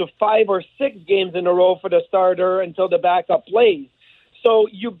goes to 5 or 6 games in a row for the starter until the backup plays. So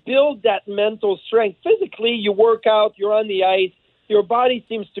you build that mental strength. Physically, you work out, you're on the ice, your body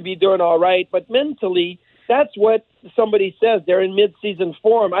seems to be doing all right, but mentally, that's what somebody says. They're in mid-season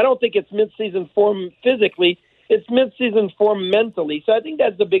form. I don't think it's mid-season form physically. It's mid-season form mentally. So I think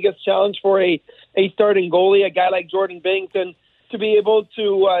that's the biggest challenge for a starting goalie, a guy like Jordan Binnington, to be able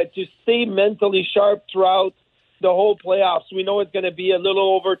to stay mentally sharp throughout the whole playoffs. We know it's going to be a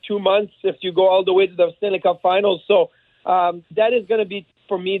little over 2 months if you go all the way to the Stanley Cup Finals. So that is going to be,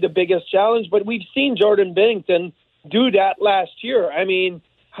 for me, the biggest challenge. But we've seen Jordan Binnington do that last year. I mean,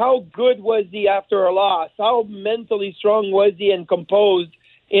 how good was he after a loss? How mentally strong was he and composed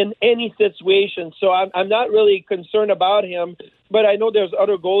in any situation? So I'm not really concerned about him, but I know there's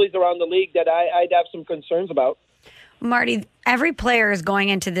other goalies around the league that I'd have some concerns about. Marty, every player is going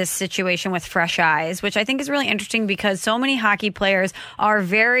into this situation with fresh eyes, which I think is really interesting because so many hockey players are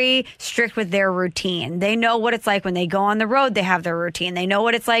very strict with their routine. They know what it's like when they go on the road, they have their routine. They know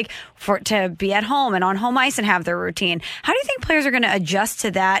what it's like to be at home and on home ice and have their routine. How do you think players are going to adjust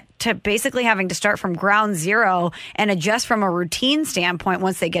to that, to basically having to start from ground zero and adjust from a routine standpoint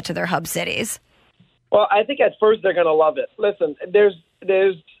once they get to their hub cities? Well, I think at first they're going to love it. Listen, there's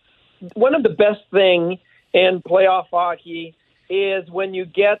one of the best things in playoff hockey is when you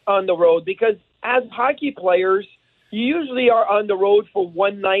get on the road, because as hockey players, you usually are on the road for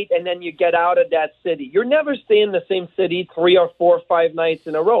one night and then you get out of that city. You're never staying in the same city 3 or 4 or 5 nights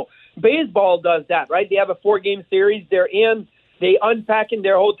in a row. Baseball does that, right? They have a 4-game series. They unpack in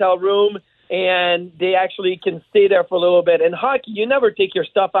their hotel room, and they actually can stay there for a little bit. In hockey, you never take your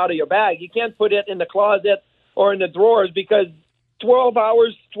stuff out of your bag. You can't put it in the closet or in the drawers because 12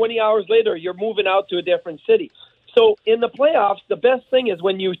 hours, 20 hours later, you're moving out to a different city. So in the playoffs, the best thing is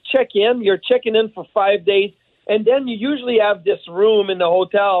when you check in, you're checking in for 5 days, and then you usually have this room in the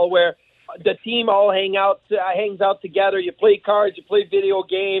hotel where the team all hangs out together. You play cards, you play video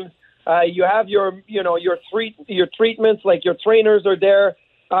games, you have your treatments, like your trainers are there,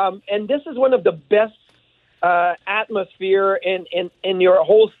 and this is one of the best atmosphere in your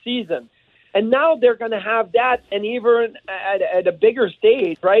whole season. And now they're going to have that, and even at a bigger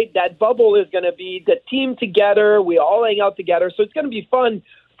stage, right? That bubble is going to be the team together. We all hang out together. So it's going to be fun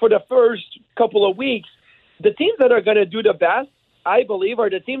for the first couple of weeks. The teams that are going to do the best, I believe, are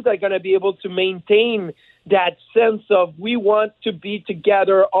the teams that are going to be able to maintain that sense of we want to be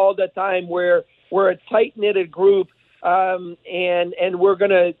together all the time. We're a tight-knitted group, and we're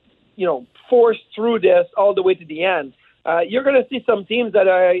going to, force through this all the way to the end. You're going to see some teams that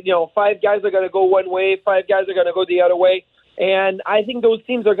are, 5 guys are going to go one way, 5 guys are going to go the other way. And I think those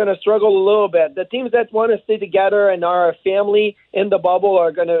teams are going to struggle a little bit. The teams that want to stay together and are a family in the bubble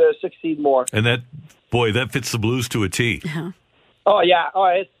are going to succeed more. And that fits the Blues to a T. Uh-huh. Oh, yeah. All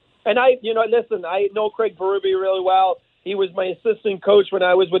right. And listen, I know Craig Berube really well. He was my assistant coach when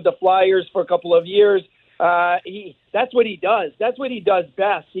I was with the Flyers for a couple of years. That's what he does. That's what he does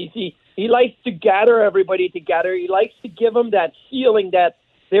best. He likes to gather everybody together. He likes to give them that feeling that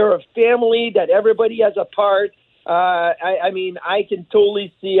they're a family, that everybody has a part. I can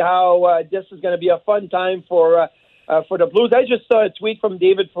totally see how this is going to be a fun time for the Blues. I just saw a tweet from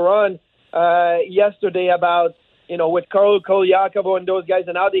David Perron yesterday about, with Carlo Koliakovo and those guys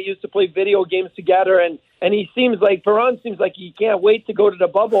and how they used to play video games together. And Perron seems like he can't wait to go to the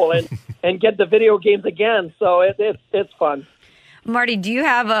bubble and get the video games again. So it's fun. Marty, do you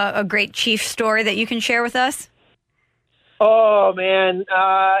have a great Chief story that you can share with us? Oh, man.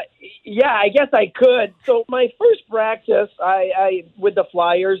 Yeah, I guess I could. So my first practice, I with the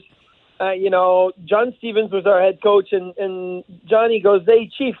Flyers, John Stevens was our head coach, and Johnny goes, "Hey,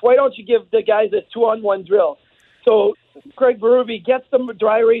 Chief, why don't you give the guys a 2-on-1 drill?" So Craig Berube gets the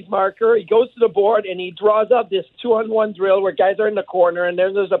dry erase marker, he goes to the board, and he draws up this 2-on-1 drill where guys are in the corner, and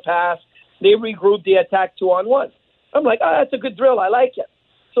then there's a pass. They regroup, they attack 2-on-1. I'm like, that's a good drill. I like it.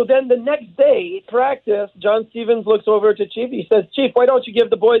 So then the next day, practice, John Stevens looks over to Chief. He says, "Chief, why don't you give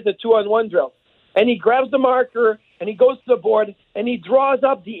the boys a 2-on-1 drill?" And he grabs the marker, and he goes to the board, and he draws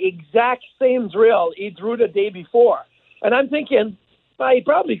up the exact same drill he drew the day before. And I'm thinking, he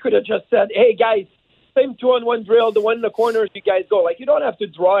probably could have just said, "Hey, guys, same 2-on-1 drill, the one in the corners, you guys go." Like, you don't have to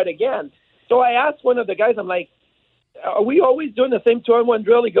draw it again. So I asked one of the guys, I'm like, "Are we always doing the same 2-on-1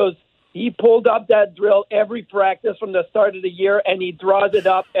 drill?" He goes, he pulled up that drill every practice from the start of the year, and he draws it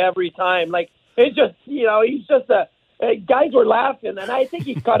up every time. Like, it's just, he's just guys were laughing, and I think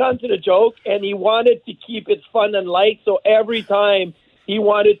he caught on to the joke, and he wanted to keep it fun and light, so every time he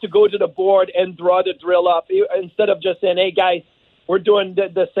wanted to go to the board and draw the drill up instead of just saying, "Hey, guys, we're doing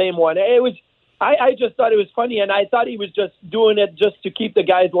the same one." It was, I just thought it was funny, and I thought he was just doing it just to keep the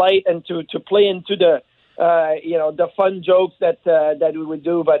guys light and to play into the fun jokes that we would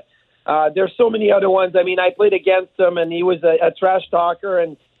do, but there's so many other ones. I mean, I played against him, and he was a trash talker,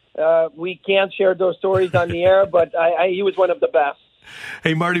 and we can't share those stories on the air, but he was one of the best.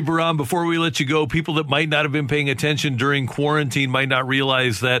 Hey, Marty Baron, before we let you go, people that might not have been paying attention during quarantine might not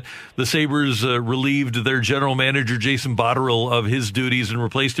realize that the Sabres relieved their general manager, Jason Botterill, of his duties and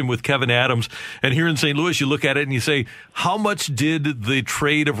replaced him with Kevin Adams. And here in St. Louis, you look at it and you say, how much did the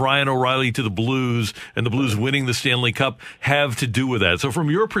trade of Ryan O'Reilly to the Blues and the Blues winning the Stanley Cup have to do with that? So from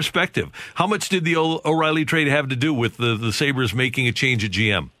your perspective, how much did the O'Reilly trade have to do with the Sabres making a change at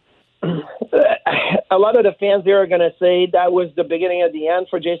GM? A lot of the fans there are going to say that was the beginning of the end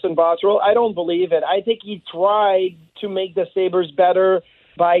for Jason Botterill. I don't believe it. I think he tried to make the Sabres better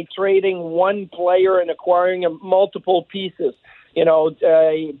by trading one player and acquiring multiple pieces. You know,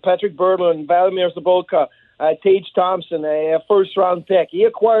 Patrick Berglund, Vladimir Sobotka, Tage Thompson, a first-round pick. He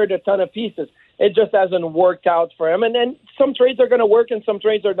acquired a ton of pieces. It just hasn't worked out for him. And then some trades are going to work and some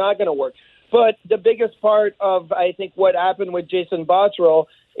trades are not going to work. But the biggest part of, I think, what happened with Jason Botterill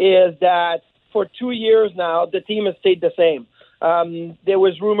is that for 2 years now, the team has stayed the same. There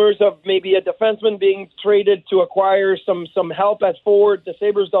was rumors of maybe a defenseman being traded to acquire some help at forward. The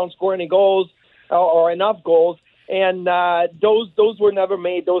Sabres don't score any goals or enough goals, and those were never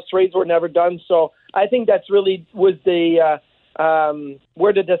made. Those trades were never done. So I think that's really was the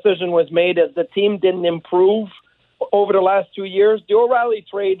where the decision was made, as the team didn't improve over the last 2 years. The O'Reilly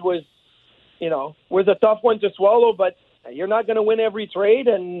trade was a tough one to swallow, but you're not going to win every trade.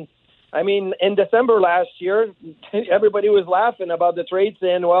 And I mean, in December last year, everybody was laughing about the trade,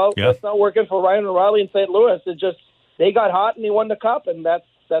 saying, well, It's not working for Ryan O'Reilly in St. Louis. It just, they got hot and he won the cup, and that's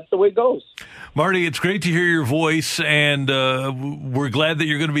the way it goes. Marty, it's great to hear your voice, and we're glad that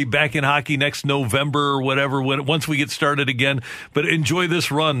you're going to be back in hockey next November or whatever, once we get started again. But enjoy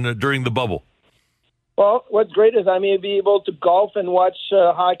this run during the bubble. Well, what's great is I may be able to golf and watch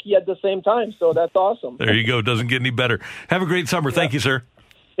hockey at the same time, so that's awesome. There you go. Doesn't get any better. Have a great summer. Yeah. Thank you, sir.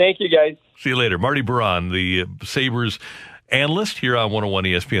 Thank you, guys. See you later. Marty Baron, the Sabres analyst here on 101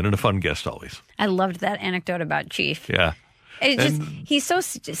 ESPN, and a fun guest always. I loved that anecdote about Chief. Yeah. He's so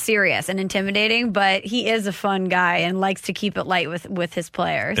serious and intimidating, but he is a fun guy and likes to keep it light with his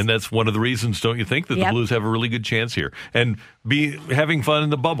players. And that's one of the reasons, don't you think, that the Blues have a really good chance here and be having fun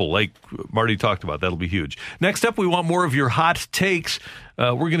in the bubble, like Marty talked about. That'll be huge. Next up, we want more of your hot takes.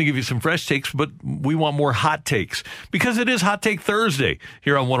 We're going to give you some fresh takes, but we want more hot takes because it is Hot Take Thursday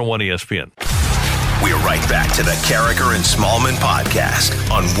here on 101 ESPN. We're right back to the Carragher and Smallman podcast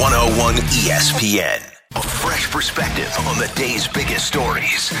on 101 ESPN. A fresh perspective on the day's biggest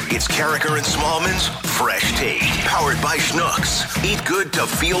stories. It's Carragher and Smallman's Fresh Take, powered by Schnucks. Eat good to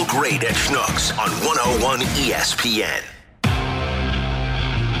feel great at Schnucks on 101 ESPN.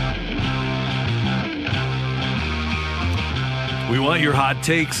 We want your hot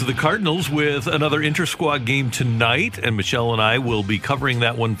takes. The Cardinals with another inter-squad game tonight, and Michelle and I will be covering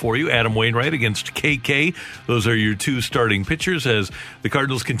that one for you. Adam Wainwright against KK. Those are your two starting pitchers as the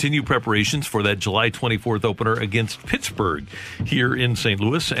Cardinals continue preparations for that July 24th opener against Pittsburgh here in St.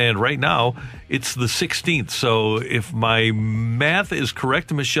 Louis. And right now, it's the 16th. So if my math is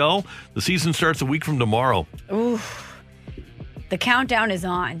correct, Michelle, the season starts a week from tomorrow. Ooh. The countdown is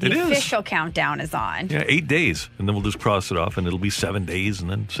on. The official countdown is on. Yeah, 8 days. And then we'll just cross it off, and it'll be 7 days and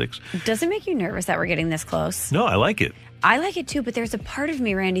then 6. Does it make you nervous that we're getting this close? No, I like it. I like it too, but there's a part of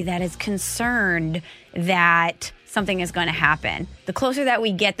me, Randy, that is concerned that something is going to happen. The closer that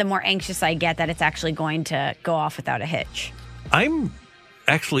we get, the more anxious I get that it's actually going to go off without a hitch. I'm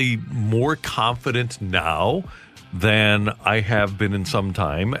actually more confident now than I have been in some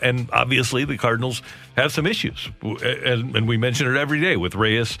time. And obviously the Cardinals have some issues. And we mention it every day with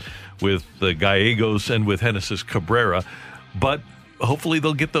Reyes, with Gallegos, and with Genesis Cabrera. But hopefully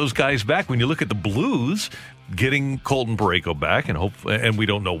they'll get those guys back. When you look at the Blues getting Colton Parayko back, and we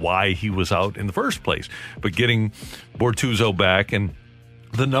don't know why he was out in the first place, but getting Bortuzzo back and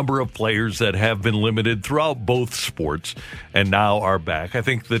the number of players that have been limited throughout both sports and now are back, I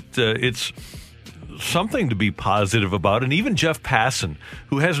think that it's something to be positive about. And even Jeff Passan,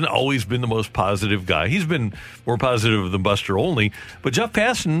 who hasn't always been the most positive guy, he's been more positive than Buster Olney, but Jeff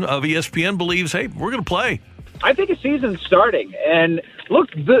Passan of ESPN believes, hey, we're going to play. I think a season's starting. And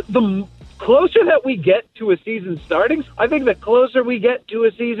look, the closer that we get to a season starting, I think the closer we get to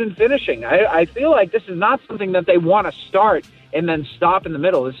a season finishing. I feel like this is not something that they want to start and then stop in the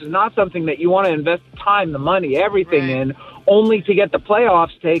middle. This is not something that you want to invest time, the money, everything in, only to get the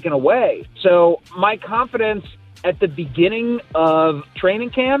playoffs taken away. So my confidence at the beginning of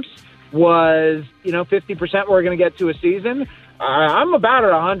training camps was, 50% we're going to get to a season. I'm about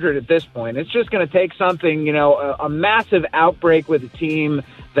at 100 at this point. It's just going to take something, a massive outbreak with a team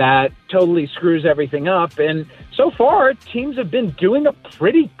that totally screws everything up. And so far, teams have been doing a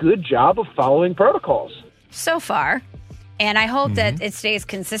pretty good job of following protocols. So far. And I hope that it stays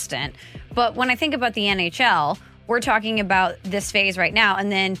consistent. But when I think about the NHL, we're talking about this phase right now,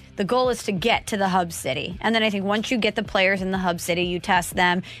 and then the goal is to get to the hub city. And then I think once you get the players in the hub city, you test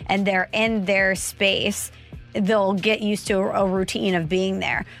them, and they're in their space, they'll get used to a routine of being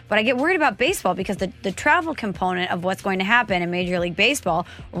there. But I get worried about baseball because the travel component of what's going to happen in Major League Baseball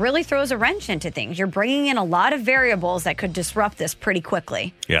really throws a wrench into things. You're bringing in a lot of variables that could disrupt this pretty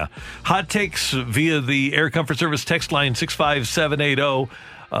quickly. Yeah. Hot takes via the Air Comfort Service text line 65780.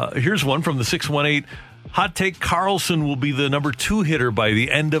 Here's one from the 618. Hot take, Carlson will be the number 2 hitter by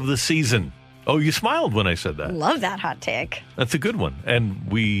the end of the season. Oh, you smiled when I said that. Love that hot take. That's a good one. And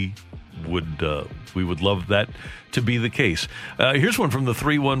we would love that to be the case. Here's one from the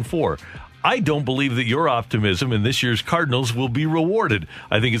 314. I don't believe that your optimism in this year's Cardinals will be rewarded.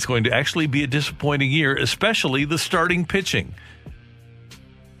 I think it's going to actually be a disappointing year, especially the starting pitching.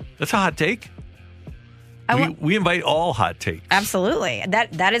 That's a hot take. We invite all hot takes. Absolutely.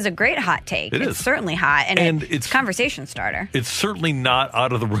 That is a great hot take. It's certainly hot, and it's a conversation starter. It's certainly not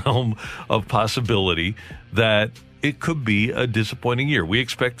out of the realm of possibility that it could be a disappointing year. We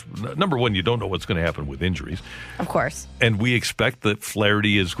expect, number one, you don't know what's going to happen with injuries. Of course. And we expect that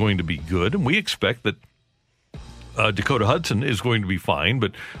Flaherty is going to be good, and we expect that Dakota Hudson is going to be fine,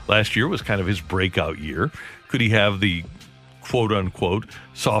 but last year was kind of his breakout year. Could he have the quote-unquote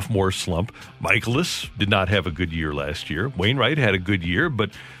sophomore slump? Michaelis did not have a good year last year. Wainwright had a good year, but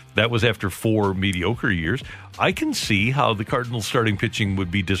that was after 4 mediocre years. I can see how the Cardinals starting pitching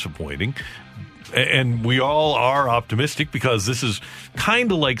would be disappointing. And we all are optimistic because this is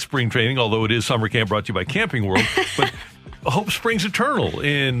kind of like spring training, although it is summer camp brought to you by Camping World. But hope springs eternal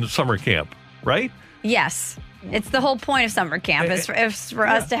in summer camp, right? Yes. It's the whole point of summer camp is for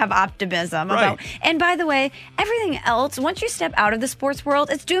us to have optimism about. And by the way, everything else, once you step out of the sports world,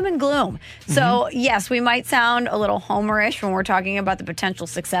 it's doom and gloom. So, yes, we might sound a little homerish when we're talking about the potential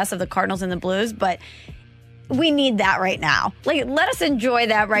success of the Cardinals and the Blues, but we need that right now. Like, let us enjoy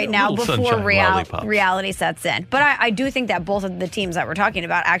that right now before reality sets in. But I do think that both of the teams that we're talking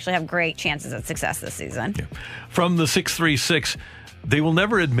about actually have great chances at success this season. Yeah. From the 636, they will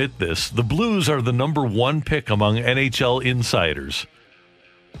never admit this. The Blues are the number 1 pick among NHL insiders.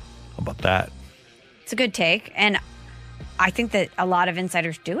 How about that? It's a good take. And I think that a lot of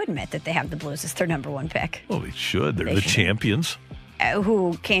insiders do admit that they have the Blues as their number 1 pick. Well, they should. They're the champions.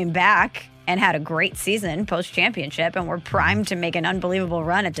 Who came back and had a great season post-championship and were primed to make an unbelievable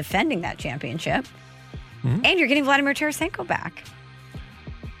run at defending that championship. And you're getting Vladimir Tarasenko back.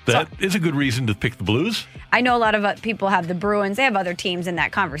 That is a good reason to pick the Blues. I know a lot of people have the Bruins. They have other teams in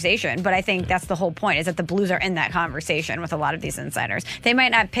that conversation, but I think that's the whole point, is that the Blues are in that conversation with a lot of these insiders. They might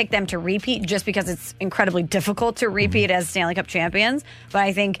not pick them to repeat just because it's incredibly difficult to repeat as Stanley Cup champions, but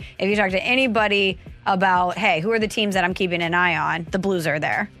I think if you talk to anybody about, hey, who are the teams that I'm keeping an eye on, the Blues are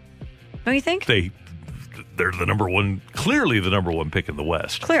there. Don't you think? They're the number 1, clearly the number 1 pick in the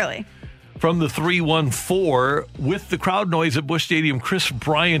West. Clearly. From the 314, with the crowd noise at Busch Stadium, Chris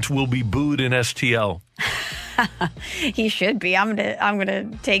Bryant will be booed in STL. He should be. I'm gonna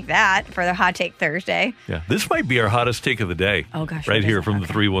take that for the Hot Take Thursday. Yeah, this might be our hottest take of the day. Oh gosh, right here from the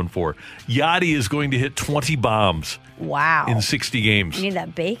 314. Yachty is going to hit 20 bombs. Wow. In 60 games. You need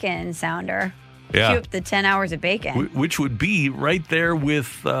that bacon sounder. Yeah. Cue up the 10 hours of bacon. Which would be right there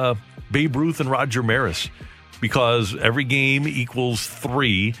with Babe Ruth and Roger Maris. Because every game equals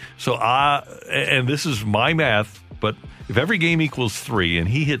 3. So, and this is my math, but if every game equals 3 and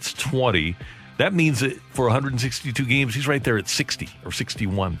he hits 20, that means that for 162 games, he's right there at 60 or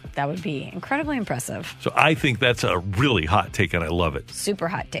 61. That would be incredibly impressive. So I think that's a really hot take, and I love it. Super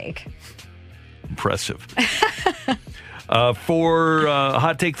hot take. Impressive. For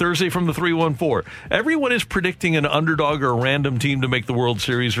Hot Take Thursday from the 314. Everyone is predicting an underdog or a random team to make the World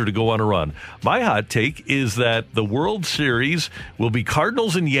Series or to go on a run. My hot take is that the World Series will be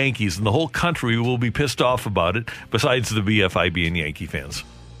Cardinals and Yankees, and the whole country will be pissed off about it, besides the BFIB and Yankee fans.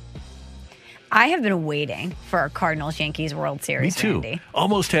 I have been waiting for a Cardinals-Yankees World Series. Me too. Randy.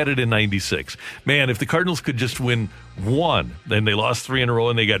 Almost had it in 96. Man, if the Cardinals could just win 1, then they lost 3 in a row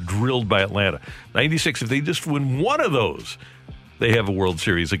and they got drilled by Atlanta. 96, if they just win 1 of those, they have a World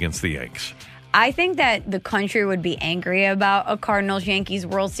Series against the Yanks. I think that the country would be angry about a Cardinals-Yankees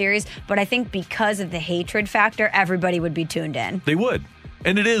World Series, but I think because of the hatred factor, everybody would be tuned in. They would.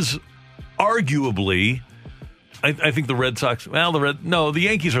 And it is arguably... I think the Red Sox, the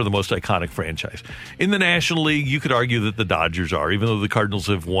Yankees are the most iconic franchise. In the National League, you could argue that the Dodgers are, even though the Cardinals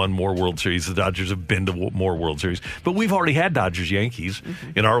have won more World Series, the Dodgers have been to more World Series. But we've already had Dodgers-Yankees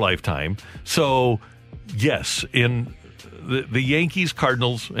in our lifetime. So, yes, in the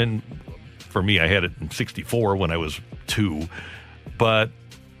Yankees-Cardinals, and for me, I had it in 64 when I was two. But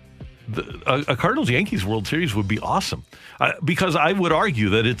a Cardinals-Yankees World Series would be awesome. Because I would argue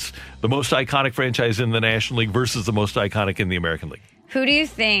that it's the most iconic franchise in the National League versus the most iconic in the American League. Who do you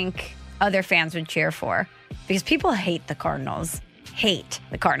think other fans would cheer for? Because people hate the Cardinals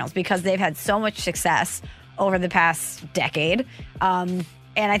because they've had so much success over the past decade. And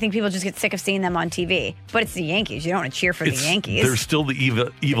I think people just get sick of seeing them on TV. But it's the Yankees. You don't want to cheer for the Yankees. They're still the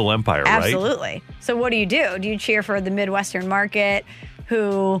evil empire, right? Absolutely. So what do you do? Do you cheer for the Midwestern market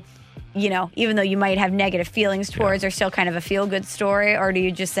who, even though you might have negative feelings towards, are still kind of a feel-good story? Or do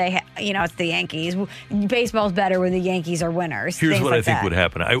you just say, it's the Yankees? Baseball's better when the Yankees are winners. Here's what I think that would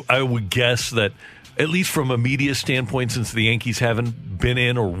happen. I would guess that, at least from a media standpoint, since the Yankees haven't been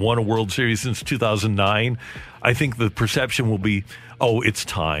in or won a World Series since 2009, I think the perception will be, it's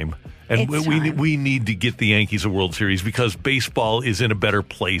time. And we need to get the Yankees a World Series because baseball is in a better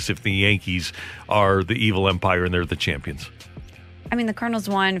place if the Yankees are the evil empire and they're the champions. I mean, the Cardinals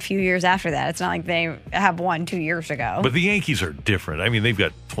won a few years after that. It's not like they have won 2 years ago. But the Yankees are different. I mean, they've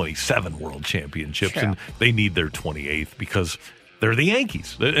got 27 world championships, and they need their 28th because they're the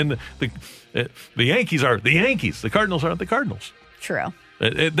Yankees. And the Yankees are the Yankees. The Cardinals aren't the Cardinals. True.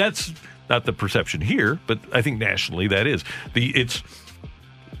 That's not the perception here, but I think nationally that is. It's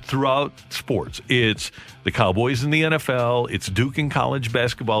throughout sports. It's the Cowboys in the NFL. It's Duke in college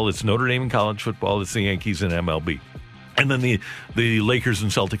basketball. It's Notre Dame in college football. It's the Yankees in MLB. And then the Lakers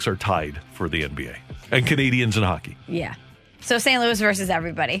and Celtics are tied for the NBA. And Canadians in hockey. Yeah. So St. Louis versus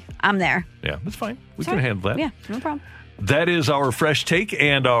everybody. I'm there. Yeah, that's fine. We can handle that. Yeah, no problem. That is our fresh take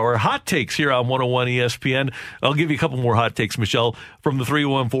and our hot takes here on 101 ESPN. I'll give you a couple more hot takes, Michelle. From the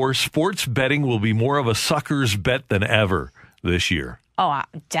 314, sports betting will be more of a sucker's bet than ever this year. Oh,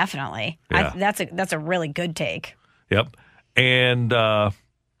 definitely. Yeah. That's a really good take. Yep. And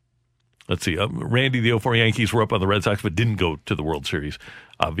let's see. Randy, the 04 Yankees were up on the Red Sox, but didn't go to the World Series,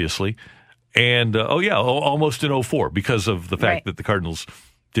 obviously. And, almost in 04 because of the fact that the Cardinals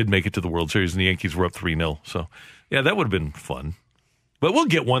did make it to the World Series and the Yankees were up 3-0. So, yeah, that would have been fun. But we'll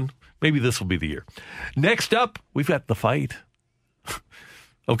get one. Maybe this will be the year. Next up, we've got the fight.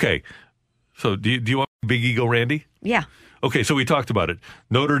 Okay. So do you want Big Ego Randy? Yeah. Okay, so we talked about it.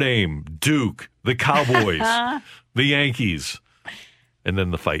 Notre Dame, Duke, the Cowboys, the Yankees, and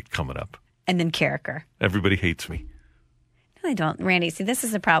then the fight coming up. And then Carricker. Everybody hates me. No, they don't. Randy, see, this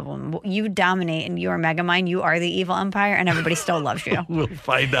is the problem. You dominate in your Megamind. You are the evil empire, and everybody still loves you. We'll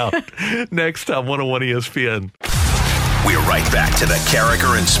find out next on 101 ESPN. We're right back to the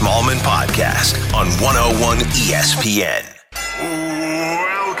Carricker and Smallman podcast on 101 ESPN.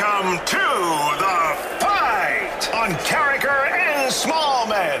 Welcome to the fight on Carricker and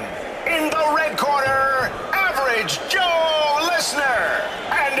Smallman. In the red corner, Average Joe Listener.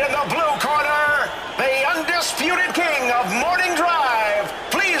 And in the blue corner, the undisputed king of morning drive.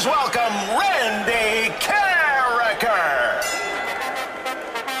 Please welcome Randy Carricker.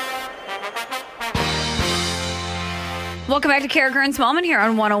 Welcome back to Carricker and Smallman here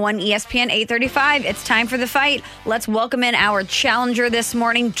on 101 ESPN 835. It's time for the fight. Let's welcome in our challenger this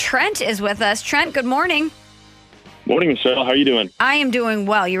morning. Trent is with us. Trent, good morning. Morning, Michelle. How are you doing? I am doing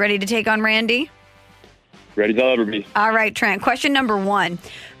well. You ready to take on Randy? Ready as I'll ever be. All right, Trent. Question number 1.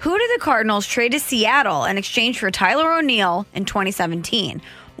 Who did the Cardinals trade to Seattle in exchange for Tyler O'Neill in 2017?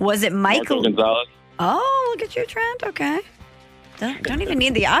 Was it Michael Gonzalez? Oh, look at you, Trent. Okay. Don't even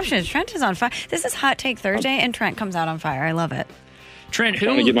need the options. Trent is on fire. This is Hot Take Thursday, and Trent comes out on fire. I love it. Trent,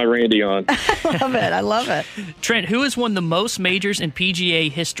 trying to get my Randy on. I love it. Trent, who has won the most majors in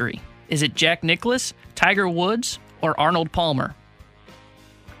PGA history? Is it Jack Nicklaus, Tiger Woods, or Arnold Palmer?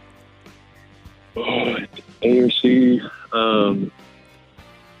 Oh, ARC.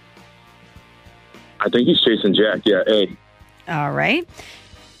 I think he's chasing Jack. Yeah, A. All right.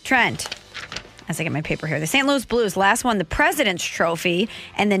 Trent, as I get my paper here, the St. Louis Blues last won the President's Trophy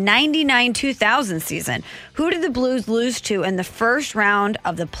in the 99-2000 season. Who did the Blues lose to in the first round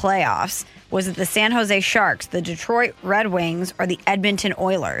of the playoffs? Was it the San Jose Sharks, the Detroit Red Wings, or the Edmonton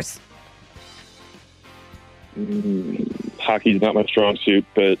Oilers? Hockey's not my strong suit,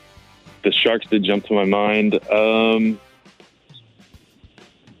 but the Sharks did jump to my mind. Or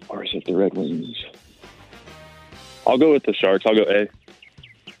is it the Red Wings? I'll go with the Sharks. I'll go A.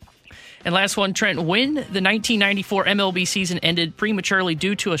 And last one, Trent, when the 1994 MLB season ended prematurely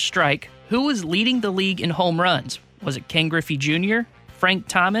due to a strike, who was leading the league in home runs? Was it Ken Griffey Jr., Frank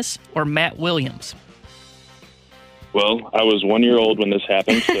Thomas, or Matt Williams? Well, I was 1 year old when this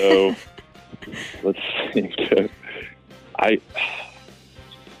happened, so let's think. Do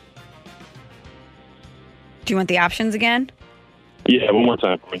you want the options again? Yeah, one more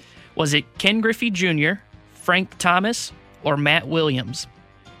time for me. Was it Ken Griffey Jr., Frank Thomas, or Matt Williams?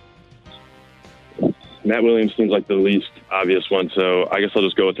 Matt Williams seems like the least obvious one, so I guess I'll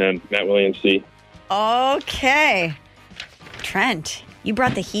just go with him. Matt Williams, C. Okay. Trent, you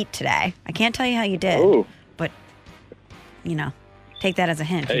brought the heat today. I can't tell you how you did. Oh. But, take that as a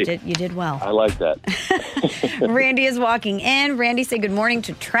hint. Hey, you did well. I like that. Randy is walking in. Randy, say good morning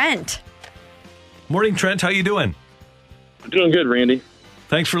to Trent. Morning, Trent. How you doing? I'm doing good, Randy.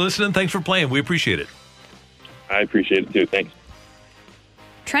 Thanks for listening. Thanks for playing. We appreciate it. I appreciate it, too. Thanks.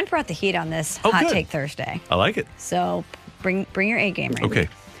 Trent brought the heat on this Oh, Hot good. Take Thursday. I like it. So bring your A game, Randy. Okay.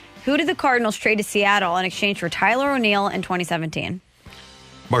 Who did the Cardinals trade to Seattle in exchange for Tyler O'Neill in 2017?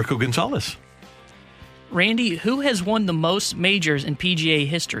 Marco Gonzalez. Randy, who has won the most majors in PGA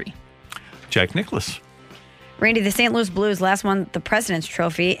history? Jack Nicklaus. Randy, the St. Louis Blues last won the President's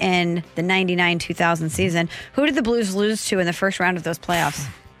Trophy in the 99-2000 season. Who did the Blues lose to in the first round of those playoffs?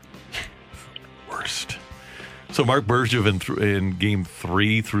 Worst. So Mark Bergevin in Game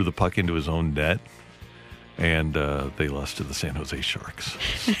 3 threw the puck into his own net, and they lost to the San Jose Sharks.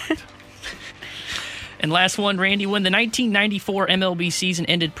 And last one, Randy, when the 1994 MLB season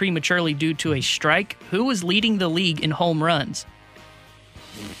ended prematurely due to a strike, who was leading the league in home runs?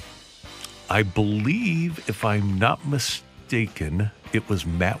 I believe, if I'm not mistaken, it was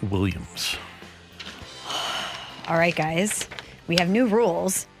Matt Williams. All right, guys. We have new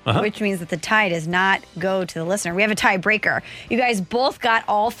rules, which means that the tie does not go to the listener. We have a tiebreaker. You guys both got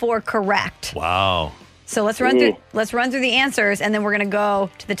all 4 correct. Wow. So let's run through the answers, and then we're going to go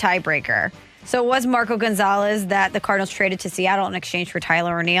to the tiebreaker. So it was Marco Gonzalez that the Cardinals traded to Seattle in exchange for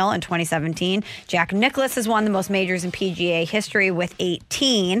Tyler O'Neill in 2017. Jack Nicklaus has won the most majors in PGA history with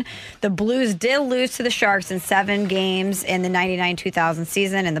 18. The Blues did lose to the Sharks in 7 games in the 99-2000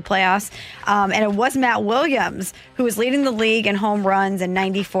 season in the playoffs. And it was Matt Williams who was leading the league in home runs in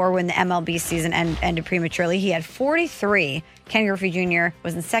 94 when the MLB season ended prematurely. He had 43. Ken Griffey Jr.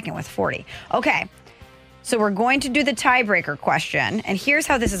 was in second with 40. Okay. So we're going to do the tiebreaker question, and here's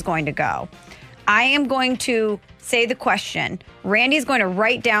how this is going to go. I am going to say the question. Randy's going to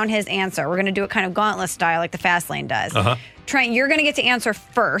write down his answer. We're going to do it kind of gauntlet style like the Fast Lane does. Trent, you're going to get to answer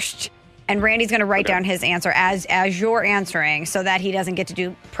first, and Randy's going to write down his answer as you're answering so that he doesn't get to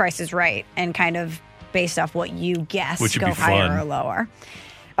do Price is Right and kind of based off what you guess, Which would go be higher fun. or lower.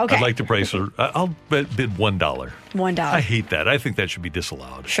 Okay. I'd like to price her. I'll bid $1. $1. I hate that. I think that should be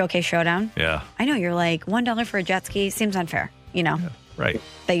disallowed. Showcase Showdown? Yeah. I know, you're like, $1 for a jet ski seems unfair, Right.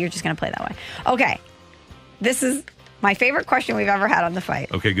 that you're just going to play that way. Okay. This is my favorite question we've ever had on the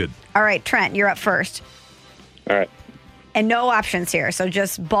fight. Okay, good. All right, Trent, you're up first. All right. And no options here, so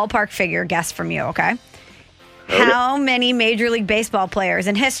just ballpark figure guess from you, okay? How many Major League Baseball players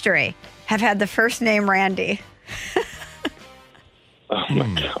in history have had the first name Randy? Oh,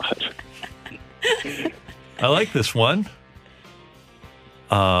 my God. I like this one.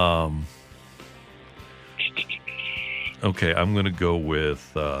 Okay, I'm going to go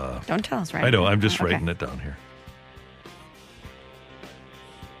with... Don't tell us, right? I know, I'm just Okay. writing it down here.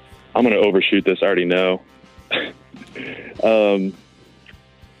 I'm going to overshoot this. I already know.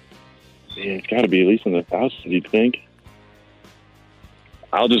 It's got to be at least in the thousands, you'd think.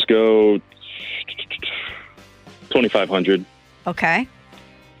 I'll just go 2,500. Okay.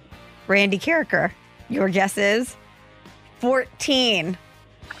 Randy Carricker, your guess is 14.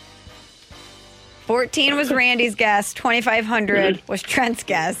 14 was Randy's guess. 2,500 was Trent's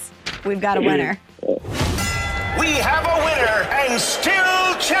guess. We've got a winner. We have a winner and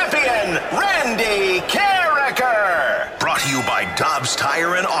still champion, Randy Carricker. Brought to you by Dobbs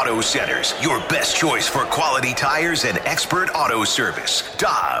Tire and Auto Centers, your best choice for quality tires and expert auto service.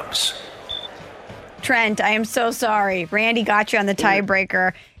 Dobbs. Trent, I am so sorry. Randy got you on the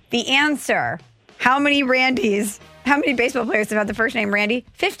tiebreaker. The answer, how many baseball players have had the first name Randy?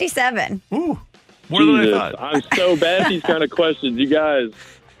 57. Ooh, more than I Jesus, thought. I'm so bad at these kind of questions. You guys,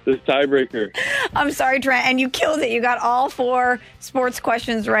 this tiebreaker. I'm sorry, Trent, and you killed it. You got all 4 sports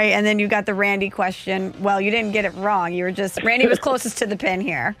questions right, and then you got the Randy question. Well, you didn't get it wrong. Randy was closest to the pin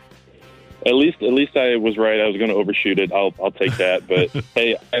here. At least I was right. I was going to overshoot it. I'll take that. But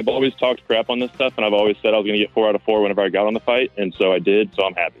hey, I've always talked crap on this stuff, and I've always said I was going to get 4 out of 4 whenever I got on the fight, and so I did. So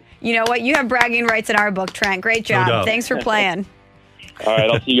I'm happy. You know what? You have bragging rights in our book, Trent. Great job. doubt. Thanks for playing. All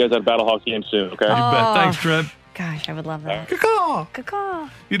right, I'll see you guys at a Battle Hawk game soon. Okay. You bet. Thanks, Trent. Gosh, I would love that. Caw-caw. Caw-caw.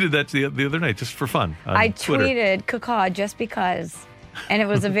 You did that the other night just for fun on I Twitter. tweeted caw just because. And it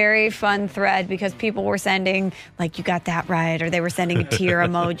was a very fun thread because people were sending, like, you got that right, or they were sending tear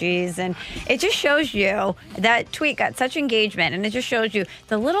emojis. And it just shows you, that tweet got such engagement, and it just shows you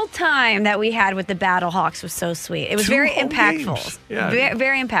the little time that we had with the Battlehawks was so sweet. It was very impactful. Yeah.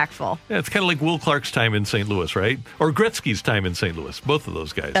 Very impactful. Yeah, it's kind of like Will Clark's time in St. Louis, right? Or Gretzky's time in St. Louis. Both of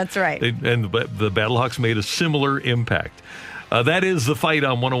those guys. That's right. And the Battlehawks made a similar impact. That is The Fight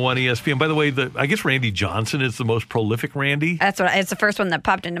on 101 ESPN. By the way, I guess Randy Johnson is the most prolific Randy. It's the first one that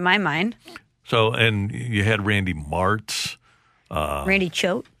popped into my mind. So, and you had Randy Martz. Randy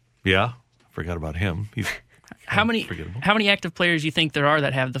Choate. Yeah, forgot about him. He's How many active players do you think there are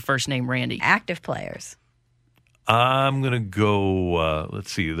that have the first name Randy? Active players. I'm going to go,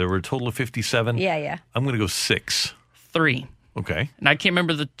 let's see, there were a total of 57. Yeah. I'm going to go 6. 3. Okay. And I can't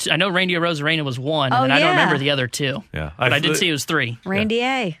remember I know Randy Arozarena was 1, Oh, and I don't yeah. remember the other 2. Yeah. But I did see it was 3. Randy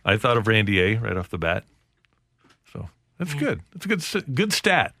A. I thought of Randy A right off the bat. So that's good. That's a good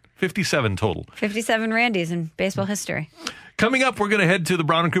stat. 57 total. 57 Randys in baseball history. Coming up, we're going to head to the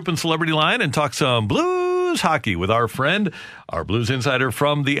Brown and Crouppen Celebrity Line and talk some Blues hockey with our friend, our Blues insider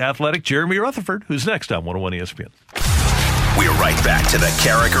from The Athletic, Jeremy Rutherford, who's next on 101 ESPN. We're right back to the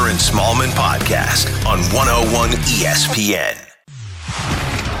Carricker and Smallman podcast on 101 ESPN.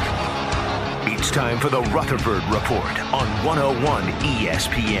 It's time for the Rutherford Report on 101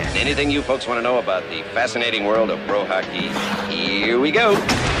 ESPN. Anything you folks want to know about the fascinating world of pro hockey, here we go.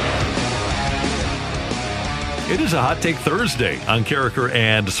 It is a Hot Take Thursday on Carricker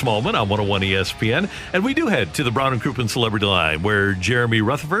and Smallman on 101 ESPN. And we do head to the Brown and Crouppen Celebrity Line, where Jeremy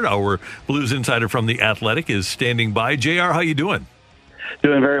Rutherford, our Blues insider from The Athletic, is standing by. JR, how you doing?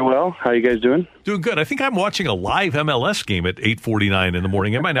 Doing very well. How you guys doing? Doing good. I think I'm watching a live MLS game at 8:49 in the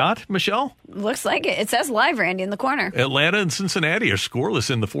morning. Am I not, Michelle? Looks like it. It says live, Randy, in the corner. Atlanta and Cincinnati are scoreless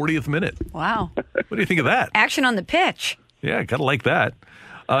in the 40th minute. Wow. What do you think of that? Action on the pitch. Yeah, gotta like that.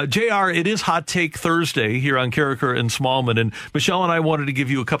 JR, it is Hot Take Thursday here on Carricker and Smallman, and Michelle and I wanted to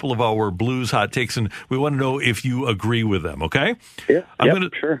give you a couple of our Blues hot takes, and we want to know if you agree with them, okay? Yeah,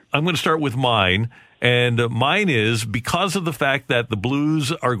 sure. I'm going to start with mine, and mine is because of the fact that the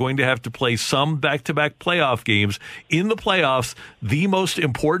Blues are going to have to play some back-to-back playoff games. In the playoffs, the most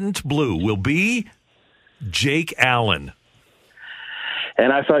important Blue will be Jake Allen.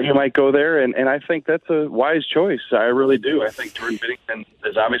 And I thought you might go there, and I think that's a wise choice. I really do. I think Jordan Binnington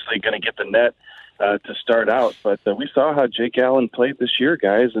is obviously going to get the net to start out, but we saw how Jake Allen played this year,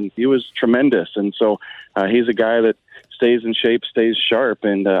 guys, and he was tremendous. And so he's a guy that stays in shape, stays sharp,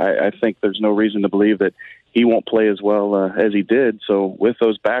 and I think there's no reason to believe that he won't play as well as he did. So with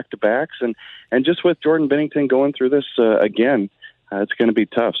those back-to-backs and just with Jordan Binnington going through this again, it's going to be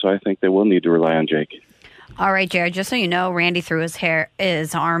tough. So I think they will need to rely on Jake. All right, Jared, just so you know, Randy threw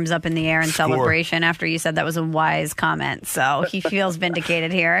his arms up in the air in celebration after you said that was a wise comment. So he feels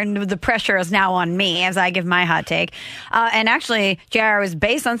vindicated here. And the pressure is now on me as I give my hot take. And actually, JR, was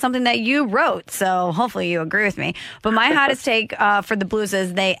based on something that you wrote. So hopefully you agree with me. But my hottest take for the Blues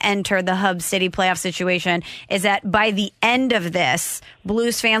as they enter the Hub City playoff situation is that by the end of this,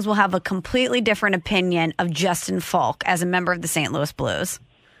 Blues fans will have a completely different opinion of Justin Falk as a member of the St. Louis Blues.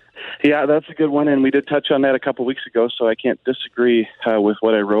 Yeah, that's a good one, and we did touch on that a couple weeks ago, so I can't disagree with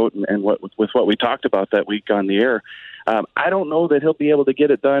what I wrote and with what we talked about that week on the air. I don't know that he'll be able to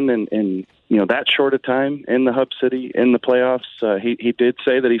get it done in that short a time in the Hub City in the playoffs. He did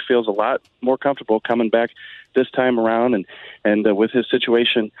say that he feels a lot more comfortable coming back this time around and with his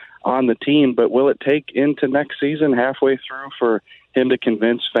situation on the team. But will it take into next season, halfway through, for him to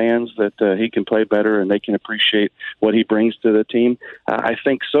convince fans that he can play better and they can appreciate what he brings to the team? I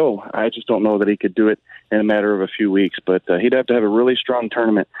think so. I just don't know that he could do it in a matter of a few weeks, but he'd have to have a really strong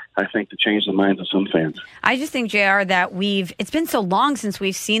tournament, I think, to change the minds of some fans. I just think, JR, that it's been so long since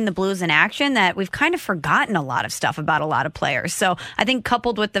we've seen the Blues in action that we've kind of forgotten a lot of stuff about a lot of players. So I think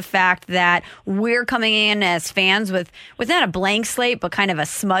coupled with the fact that we're coming in as fans with not a blank slate, but kind of a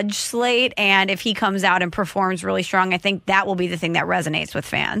smudge slate, and if he comes out and performs really strong, I think that will be the thing that resonates with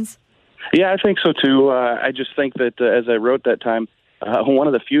fans. Yeah, I think so too. I just think that as I wrote that time, one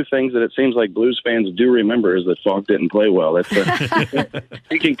of the few things that it seems like Blues fans do remember is that Falk didn't play well.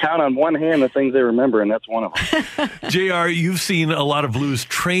 You can count on one hand the things they remember, and that's one of them. JR, you've seen a lot of Blues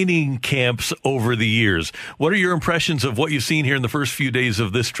training camps over the years. What are your impressions of what you've seen here in the first few days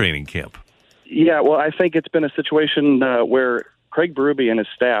of this training camp? Yeah, well, I think it's been a situation where Craig Berube and his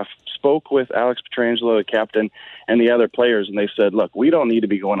staff spoke with Alex Pietrangelo, the captain, and the other players, and they said, look, we don't need to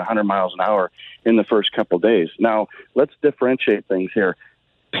be going 100 miles an hour in the first couple of days. Now, let's differentiate things here.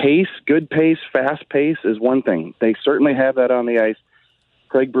 Pace, good pace, fast pace is one thing. They certainly have that on the ice.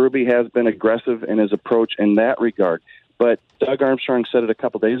 Craig Berube has been aggressive in his approach in that regard. But Doug Armstrong said it a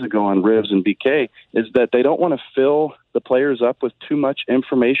couple days ago on Rivs and BK, is that they don't want to fill the players up with too much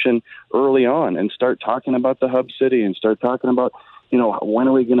information early on and start talking about the hub city and start talking about, when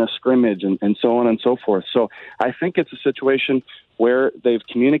are we going to scrimmage and so on and so forth. So I think it's a situation where they've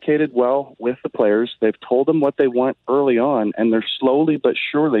communicated well with the players. They've told them what they want early on, and they're slowly but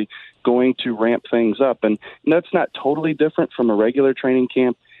surely going to ramp things up. And that's not totally different from a regular training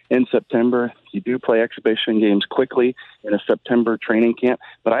camp in September. You do play exhibition games quickly in a September training camp.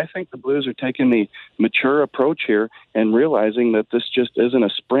 But I think the Blues are taking the mature approach here and realizing that this just isn't a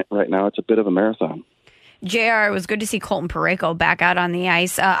sprint right now. It's a bit of a marathon. JR, it was good to see Colton Parayko back out on the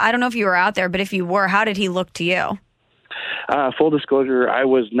ice. I don't know if you were out there, but if you were, how did he look to you? Full disclosure, I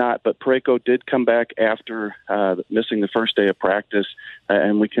was not, but Parayko did come back after missing the first day of practice,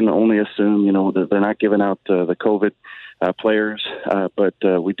 and we can only assume, that they're not giving out the COVID players, but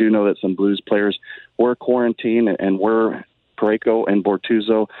we do know that some Blues players were quarantined and were Parayko and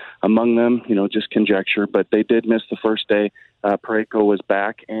Bortuzzo among them, just conjecture, but they did miss the first day. Parayko was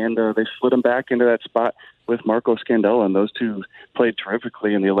back, and they slid him back into that spot with Marco Scandella, and those two played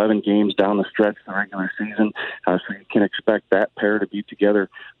terrifically in the 11 games down the stretch of the regular season, so you can expect that pair to be together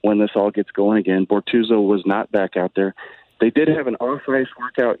when this all gets going again. Bortuzzo was not back out there. They did have an off-ice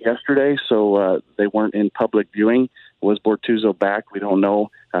workout yesterday, so they weren't in public viewing. Was Bortuzzo back? We don't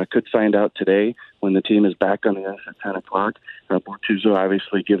know. Could find out today when the team is back on the ice at 10 o'clock. Bortuzzo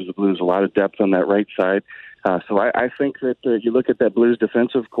obviously gives the Blues a lot of depth on that right side. So I think that you look at that Blues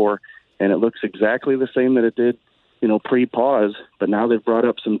defensive core, and it looks exactly the same that it did, pre-pause. But now they've brought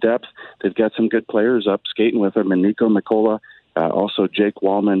up some depth. They've got some good players up skating with them, and Nico Mikola, also Jake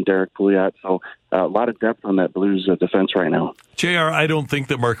Wallman, Derek Pouliot. So a lot of depth on that Blues defense right now. JR, I don't think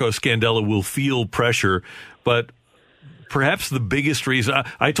that Marco Scandella will feel pressure, but perhaps the biggest reason,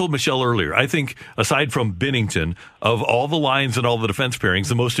 I told Michelle earlier, I think aside from Binnington, of all the lines and all the defense pairings,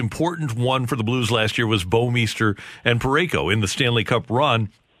 the most important one for the Blues last year was Bouwmeester and Parayko in the Stanley Cup run.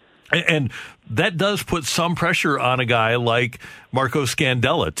 And that does put some pressure on a guy like Marco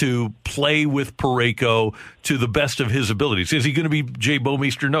Scandella to play with Parayko to the best of his abilities. Is he going to be Jay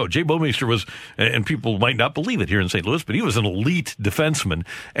Bouwmeester? No. Jay Bouwmeester was, and people might not believe it here in St. Louis, but he was an elite defenseman.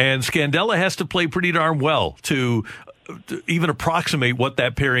 And Scandella has to play pretty darn well to even approximate what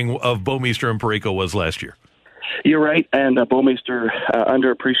that pairing of Bouwmeester and Parayko was last year. You're right, and Bouwmeester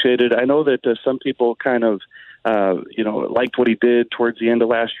underappreciated. I know that some people kind of liked what he did towards the end of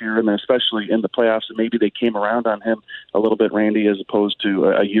last year, and especially in the playoffs, and maybe they came around on him a little bit, Randy, as opposed to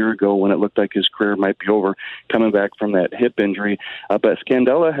a year ago when it looked like his career might be over, coming back from that hip injury. But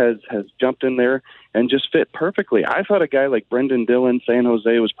Scandella has jumped in there and just fit perfectly. I thought a guy like Brendan Dillon, San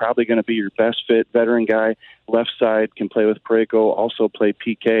Jose, was probably going to be your best fit veteran guy, left side, can play with Parayko, also play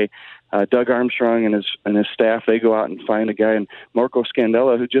PK. Doug Armstrong and his staff, they go out and find a guy, and Marco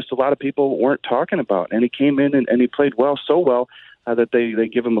Scandella, who just a lot of people weren't talking about. And he came in and he played well, so well, that they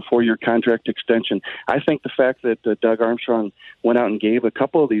give him a 4-year contract extension. I think the fact that Doug Armstrong went out and gave a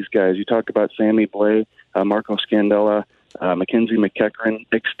couple of these guys, you talk about Sammy Blais, Marco Scandella, Mackenzie McEachern,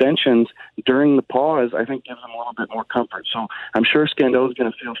 extensions during the pause, I think gives him a little bit more comfort. So I'm sure Scandella is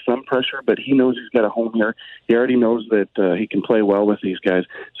going to feel some pressure, but he knows he's got a home here. He already knows that he can play well with these guys.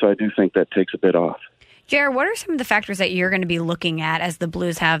 So I do think that takes a bit off. Jared, what are some of the factors that you're going to be looking at as the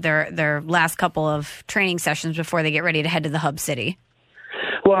Blues have their last couple of training sessions before they get ready to head to the hub city?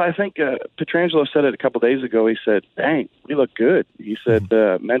 Well, I think Pietrangelo said it a couple days ago. He said, dang, we look good. He said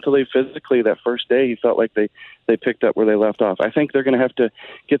mentally, physically, that first day, he felt like they picked up where they left off. I think they're going to have to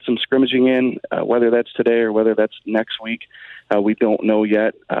get some scrimmaging in, whether that's today or whether that's next week. We don't know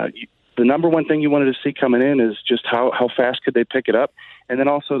yet. The number one thing you wanted to see coming in is just how fast could they pick it up, and then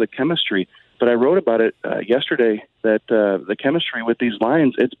also the chemistry. But I wrote about it yesterday that the chemistry with these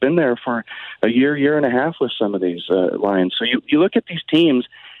lines, it's been there for a year and a half with some of these lines. So you look at these teams,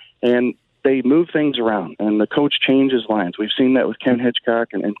 and they move things around, and the coach changes lines. We've seen that with Ken Hitchcock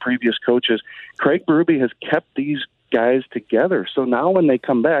and previous coaches. Craig Berube has kept these guys together. So now when they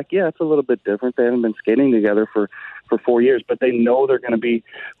come back, yeah, it's a little bit different. They haven't been skating together for 4 years, but they know they're going to be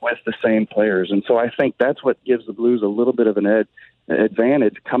with the same players. And so I think that's what gives the Blues a little bit of an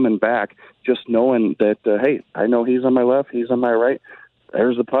advantage coming back, just knowing that, hey, I know he's on my left, he's on my right.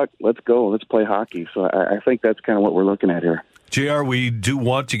 There's the puck. Let's go. Let's play hockey. So I think that's kind of what we're looking at here. JR, we do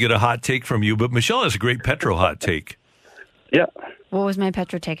want to get a hot take from you, but Michelle has a great Petro hot take. Yeah. What was my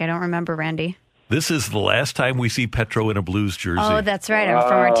Petro take? I don't remember, Randy. This is the last time we see Petro in a Blues jersey. Oh, that's right.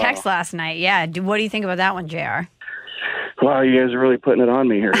 From our text last night. Yeah. What do you think about that one, JR? Wow, you guys are really putting it on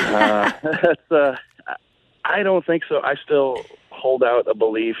me here. I don't think so. I still hold out a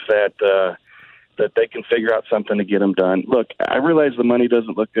belief that that they can figure out something to get him done. Look, I realize the money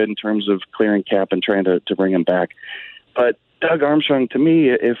doesn't look good in terms of clearing cap and trying to bring him back. But Doug Armstrong, to me,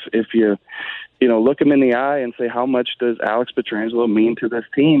 if you look him in the eye and say, how much does Alex Pietrangelo mean to this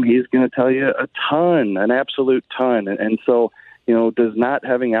team? He's going to tell you a ton, an absolute ton. And so, does not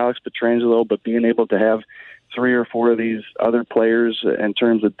having Alex Pietrangelo, but being able to have 3 or 4 of these other players in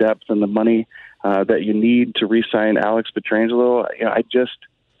terms of depth and the money that you need to re-sign Alex Pietrangelo,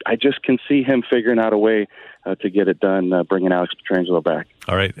 I just can see him figuring out a way to get it done, bringing Alex Pietrangelo back.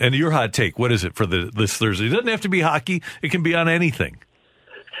 All right. And your hot take, what is it for this Thursday? It doesn't have to be hockey. It can be on anything.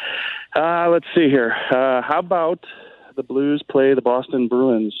 Let's see here. How about the Blues play the Boston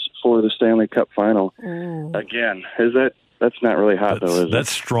Bruins for the Stanley Cup final? Again, that's not really hot, though, is it? That's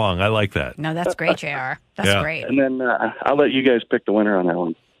strong. I like that. No, that's great, JR. That's great. And then I'll let you guys pick the winner on that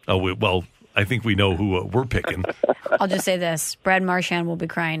one. Oh, well, I think we know who we're picking. I'll just say this. Brad Marchand will be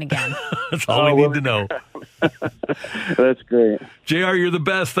crying again. That's all we need to know. That's great. JR, you're the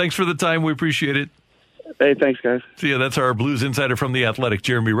best. Thanks for the time. We appreciate it. Hey, thanks, guys. See ya. That's our Blues insider from The Athletic,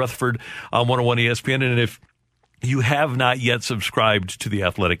 Jeremy Rutherford on 101 ESPN. And if you have not yet subscribed to The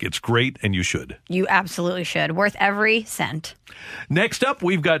Athletic, it's great, and you should. You absolutely should. Worth every cent. Next up,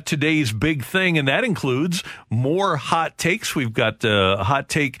 we've got today's big thing, and that includes more hot takes. We've got a hot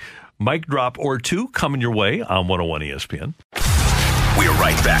take mic drop or two coming your way on 101 ESPN. We're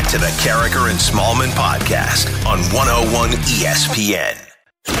right back to the Carragher and Smallman podcast on 101 ESPN.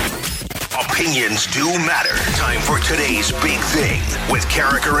 Opinions do matter. Time for today's big thing with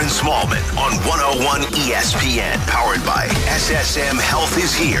Carragher and Smallman on 101 ESPN. Powered by SSM Health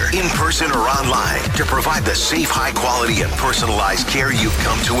is here, in person or online, to provide the safe, high quality, and personalized care you've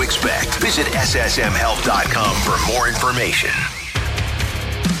come to expect. Visit SSMHealth.com for more information.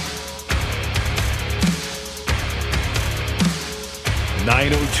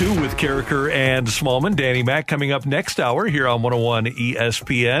 .902 with Carragher and Smallman. Danny Mac coming up next hour here on 101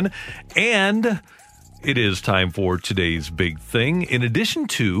 ESPN. And it is time for today's big thing. In addition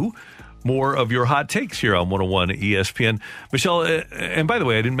to more of your hot takes here on 101 ESPN. Michelle, and by the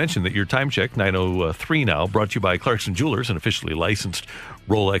way, I didn't mention that your time check, 9:03 now, brought to you by Clarkson Jewelers, an officially licensed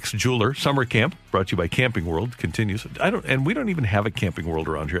Rolex jeweler. Summer camp brought to you by Camping World continues. And we don't even have a Camping World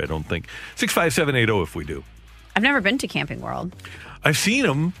around here, I don't think. 65780 if we do. I've never been to Camping World. I've seen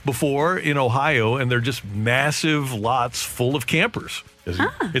them before in Ohio, and they're just massive lots full of campers.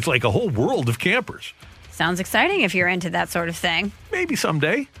 It's like a whole world of campers. Sounds exciting if you're into that sort of thing. Maybe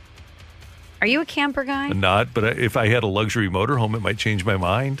someday. Are you a camper guy? Not, but if I had a luxury motorhome, it might change my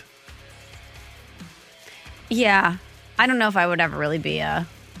mind. Yeah. I don't know if I would ever really be a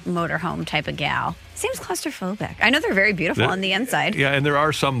motorhome type of gal. Seems claustrophobic. I know they're very beautiful on the inside. Yeah, and there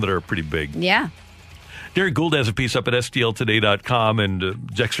are some that are pretty big. Yeah. Derek Gould has a piece up at STLtoday.com, and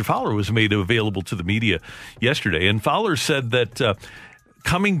Dexter Fowler was made available to the media yesterday. And Fowler said that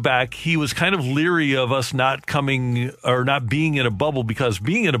coming back, he was kind of leery of us not coming or not being in a bubble, because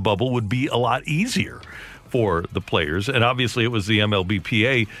being in a bubble would be a lot easier for the players. And obviously it was the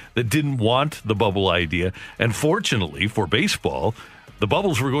MLBPA that didn't want the bubble idea. And fortunately for baseball, the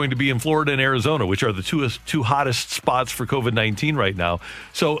bubbles were going to be in Florida and Arizona, which are the two hottest spots for COVID-19 right now.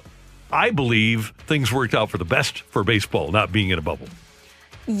 So I believe things worked out for the best for baseball, not being in a bubble.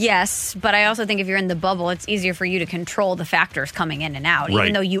 Yes, but I also think if you're in the bubble, it's easier for you to control the factors coming in and out, right,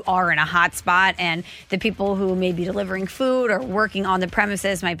 even though you are in a hot spot, and the people who may be delivering food or working on the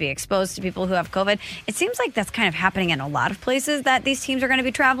premises might be exposed to people who have COVID. It seems like that's kind of happening in a lot of places that these teams are going to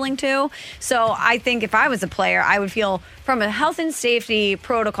be traveling to. So I think if I was a player, I would feel, from a health and safety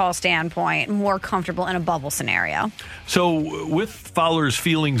protocol standpoint, more comfortable in a bubble scenario. So with Fowler's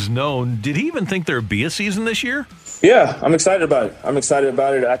feelings known, did he even think there would be a season this year? Yeah, I'm excited about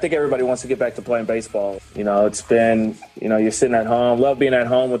it. I think everybody wants to get back to playing baseball. You know, it's been, you're sitting at home, love being at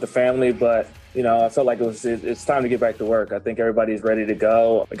home with the family, but, I felt like it's time to get back to work. I think everybody's ready to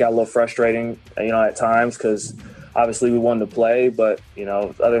go. It got a little frustrating, at times, because obviously we wanted to play, but,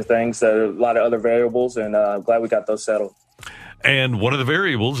 other things, there are a lot of other variables, and I'm glad we got those settled. And one of the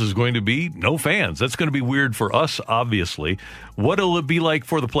variables is going to be no fans. That's going to be weird for us, obviously. What'll it be like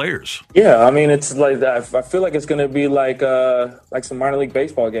for the players? Yeah, I mean, it's like that. I feel like it's going to be like some minor league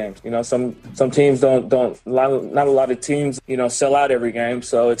baseball games. Some teams not a lot of teams, sell out every game.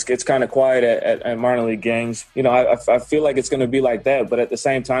 So it's kind of quiet at minor league games. I feel like it's going to be like that. But at the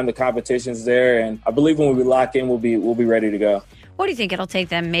same time, the competition's there, and I believe when we lock in, we'll be ready to go. What do you think? It'll take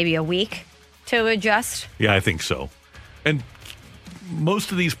them maybe a week to adjust? Yeah, I think so. And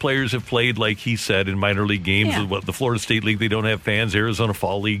most of these players have played, like he said, in minor league games. Yeah. The Florida State League, they don't have fans. Arizona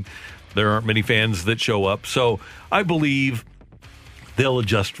Fall League, there aren't many fans that show up. So I believe they'll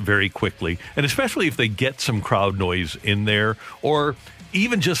adjust very quickly. And especially if they get some crowd noise in there, or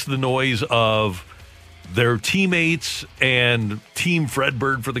even just the noise of their teammates and Team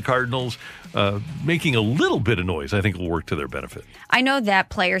Fredbird for the Cardinals making a little bit of noise, I think will work to their benefit. I know that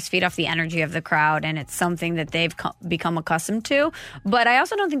players feed off the energy of the crowd, and it's something that they've become accustomed to. But I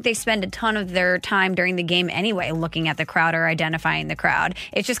also don't think they spend a ton of their time during the game anyway looking at the crowd or identifying the crowd.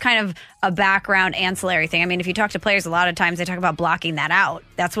 It's just kind of a background ancillary thing. I mean, if you talk to players, a lot of times they talk about blocking that out.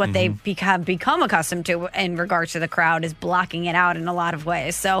 That's what they have become accustomed to in regards to the crowd, is blocking it out in a lot of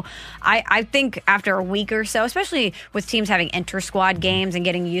ways. So I think after a week or so, especially with teams having inter-squad games and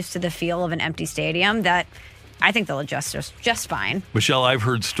getting used to the feel of an empty stadium, that I think they'll adjust just fine. Michelle, I've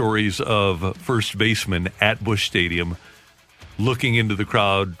heard stories of first basemen at Busch Stadium looking into the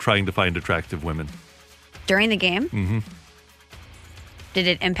crowd, trying to find attractive women. During the game? Mm-hmm. Did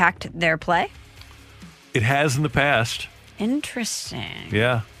it impact their play? It has in the past. Interesting.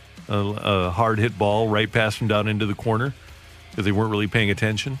 Yeah. A hard hit ball right past them down into the corner because they weren't really paying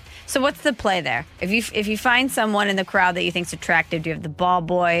attention. So what's the play there? If you find someone in the crowd that you think's attractive, do you have the ball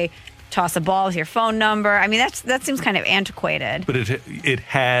boy toss a ball with your phone number? I mean, that seems kind of antiquated. But it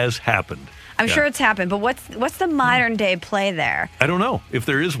has happened. I'm sure it's happened. But what's the modern day play there? I don't know if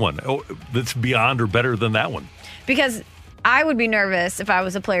there is one that's beyond or better than that one. Because I would be nervous if I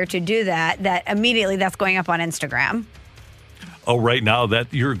was a player to do that immediately that's going up on Instagram. Oh, right now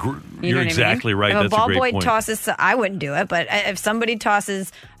that you're exactly right. If That's a ball a great boy point. tosses, I wouldn't do it. But if somebody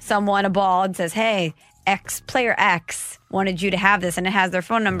tosses someone a ball and says, "Hey, player X wanted you to have this," and it has their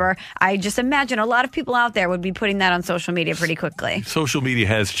phone number, I just imagine a lot of people out there would be putting that on social media pretty quickly. Social media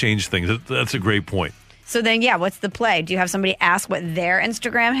has changed things. That's a great point. So then, yeah, what's the play? Do you have somebody ask what their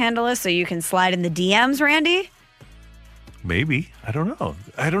Instagram handle is so you can slide in the DMs, Randy? Maybe. I don't know.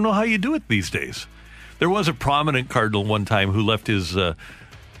 I don't know how you do it these days. There was a prominent Cardinal one time who left his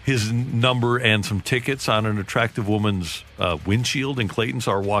number and some tickets on an attractive woman's windshield in Clayton.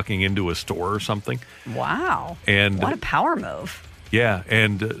 Saw her walking into a store or something. Wow. And what a power move. Yeah.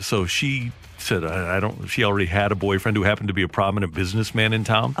 And so she said, she already had a boyfriend who happened to be a prominent businessman in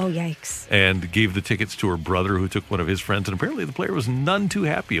town. Oh, yikes. And gave the tickets to her brother, who took one of his friends. And apparently the player was none too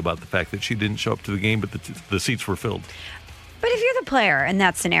happy about the fact that she didn't show up to the game, but the seats were filled. But if you're the player in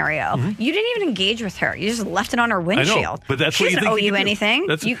that scenario, you didn't even engage with her. You just left it on her windshield. I know, but that's she what you doesn't think owe you you can anything.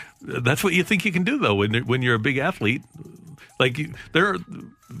 Do. That's what you think you can do, though, when you're a big athlete. Like there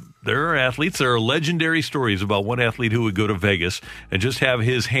are athletes. There are legendary stories about one athlete who would go to Vegas and just have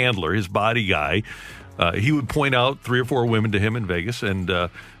his handler, his body guy. He would point out 3 or 4 women to him in Vegas, and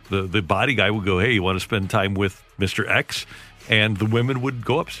the body guy would go, "Hey, you want to spend time with Mr. X?" And the women would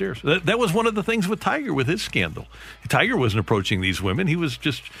go upstairs. That was one of the things with Tiger, with his scandal. Tiger wasn't approaching these women. He was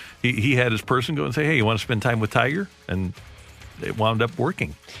just, he had his person go and say, "Hey, you want to spend time with Tiger?" And it wound up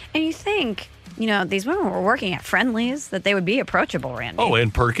working. And you think, these women were working at Friendly's, that they would be approachable, Randy. Oh,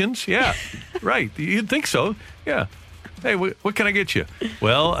 and Perkins? Yeah, right. You'd think so. Yeah. Hey, what can I get you?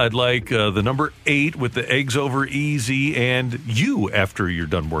 Well, I'd like the number 8 with the eggs over easy and you after you're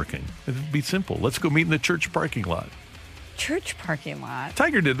done working. It'd be simple. Let's go meet in the church parking lot. Church parking lot?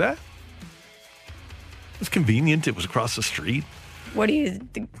 Tiger did that. It was convenient. It was across the street. What do you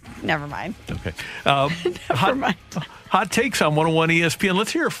think? Never mind. Okay. Never mind. Hot takes on 101 ESPN.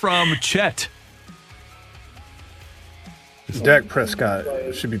 Let's hear from Chet. Dak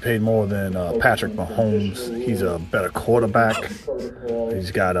Prescott should be paid more than Patrick Mahomes. He's a better quarterback. He's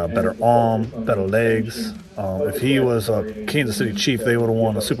got a better arm, better legs. If he was a Kansas City Chief, they would have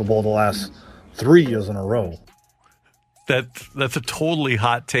won a Super Bowl the last 3 years in a row. That's a totally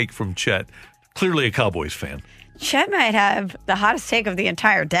hot take from Chet. Clearly a Cowboys fan. Chet might have the hottest take of the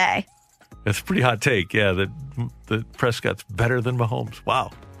entire day. That's a pretty hot take, yeah, that Prescott's better than Mahomes.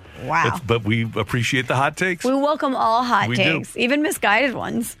 Wow. But we appreciate the hot takes. We welcome all hot takes, even misguided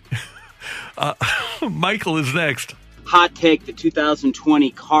ones. Michael is next. Hot take, the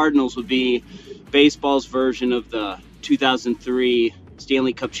 2020 Cardinals would be baseball's version of the 2003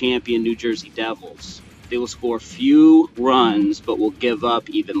 Stanley Cup champion New Jersey Devils. They will score few runs, but will give up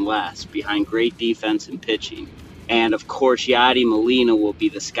even less behind great defense and pitching. And, of course, Yadi Molina will be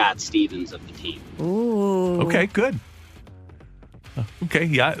the Scott Stevens of the team. Ooh. Okay, good. Okay,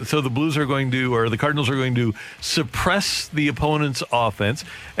 yeah. So the the Cardinals are going to suppress the opponent's offense.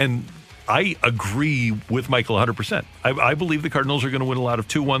 And I agree with Michael 100%. I believe the Cardinals are going to win a lot of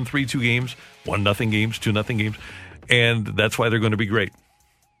 2-1, 3-2 games, 1-0 games, 2-0 games. And that's why they're going to be great.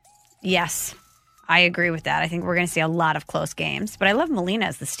 Yes. I agree with that. I think we're going to see a lot of close games. But I love Molina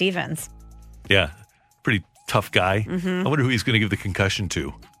as the Stevens. Yeah, pretty tough guy. Mm-hmm. I wonder who he's going to give the concussion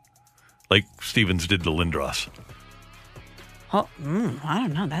to, like Stevens did to Lindros. Oh, I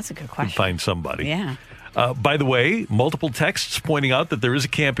don't know. That's a good question. Find somebody. Yeah. By the way, multiple texts pointing out that there is a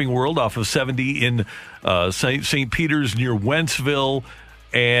Camping World off of 70 in St. Peter's near Wentzville,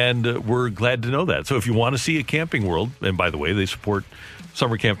 and we're glad to know that. So if you want to see a Camping World, and by the way, they support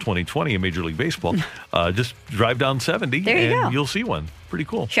Summer Camp 2020 in Major League Baseball, just drive down 70 and you'll see one. Pretty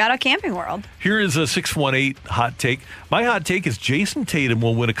cool. Shout out Camping World. Here is a 618 hot take. My hot take is Jason Tatum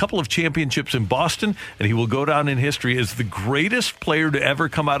will win a couple of championships in Boston, and he will go down in history as the greatest player to ever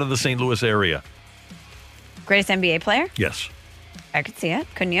come out of the St. Louis area. Greatest NBA player? Yes. I could see it.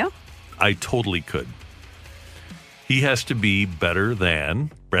 Couldn't you? I totally could. He has to be better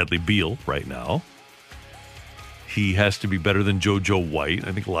than Bradley Beal right now. He has to be better than JoJo White.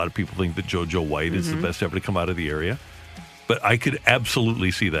 I think a lot of people think that JoJo White is the best ever to come out of the area. But I could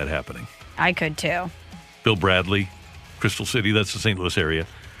absolutely see that happening. I could too. Bill Bradley, Crystal City, that's the St. Louis area.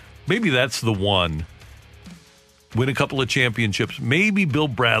 Maybe that's the one. Win a couple of championships. Maybe Bill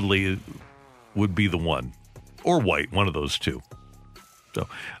Bradley would be the one. Or White, one of those two. So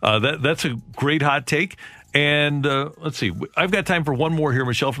that's a great hot take. And let's see. I've got time for one more here,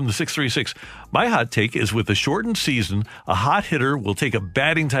 Michelle, from the 636. My hot take is with a shortened season, a hot hitter will take a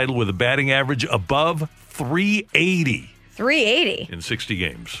batting title with a batting average above 380. 380? In 60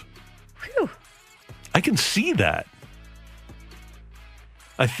 games. Whew. I can see that.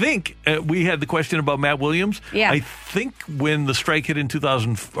 I think we had the question about Matt Williams. Yeah. I think when the strike hit in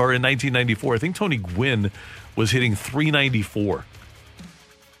 1994, I think Tony Gwynn was hitting 394.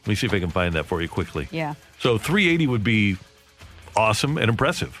 Let me see if I can find that for you quickly. Yeah. So 380 would be awesome and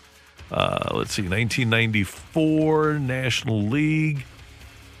impressive. Let's see, 1994 National League.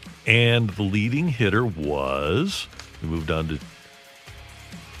 And the leading hitter was, we moved on to,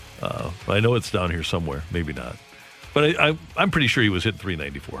 I know it's down here somewhere, maybe not. But I'm pretty sure he was hitting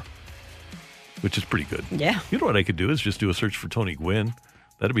 394, which is pretty good. Yeah. You know what I could do is just do a search for Tony Gwynn.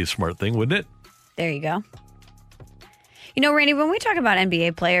 That'd be a smart thing, wouldn't it? There you go. You know, Randy, when we talk about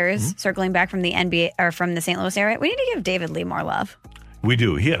NBA players circling back from the NBA or from the St. Louis area, we need to give David Lee more love. We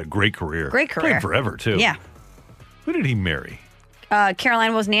do. He had a great career. Great career. Played forever, too. Yeah. Who did he marry?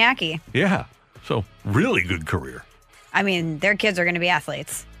 Caroline Wozniacki. Yeah. So, really good career. I mean, their kids are going to be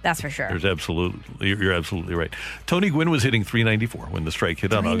athletes. That's for sure. You're absolutely right. Tony Gwynn was hitting 394 when the strike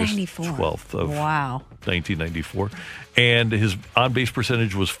hit on August 12th of 1994. And his on-base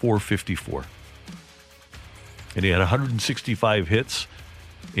percentage was .454. And he had 165 hits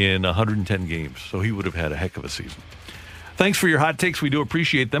in 110 games. So he would have had a heck of a season. Thanks for your hot takes. We do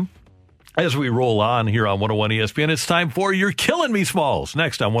appreciate them. As we roll on here on 101 ESPN, it's time for You're Killing Me, Smalls.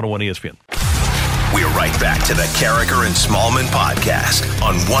 Next on 101 ESPN. We're right back to the Carricker and Smallman podcast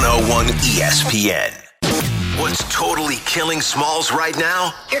on 101 ESPN. What's totally killing Smalls right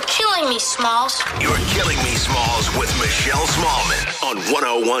now? You're killing me, Smalls. You're Killing Me, Smalls with Michelle Smallman on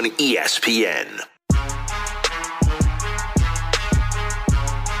 101 ESPN.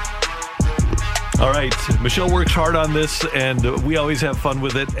 All right. Michelle works hard on this, and we always have fun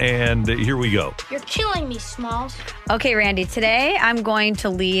with it. And here we go. You're killing me, Smalls. Okay, Randy, today I'm going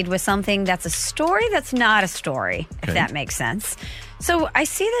to lead with something that's a story that's not a story, if that makes sense. So I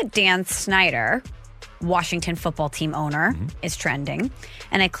see that Dan Snyder, Washington football team owner, is trending.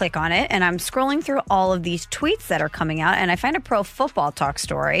 And I click on it, and I'm scrolling through all of these tweets that are coming out, and I find a Pro Football Talk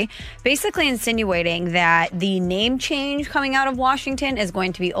story basically insinuating that the name change coming out of Washington is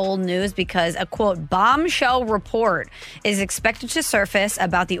going to be old news because a, quote, bombshell report is expected to surface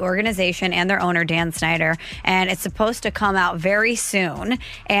about the organization and their owner, Dan Snyder, and it's supposed to come out very soon.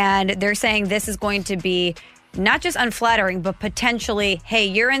 And they're saying this is going to be not just unflattering, but potentially, hey,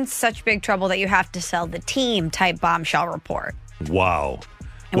 you're in such big trouble that you have to sell the team type bombshell report. Wow.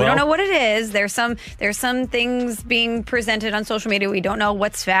 And we don't know what it is. There's some things being presented on social media. We don't know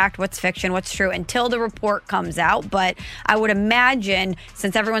what's fact, what's fiction, what's true until the report comes out. But I would imagine,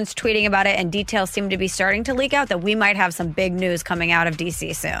 since everyone's tweeting about it and details seem to be starting to leak out, that we might have some big news coming out of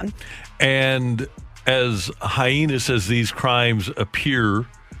D.C. soon. And as heinous as these crimes appear,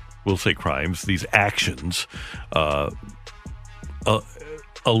 we'll say crimes, these actions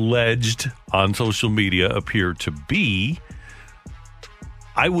alleged on social media appear to be,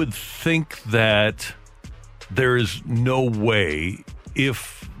 I would think that there is no way,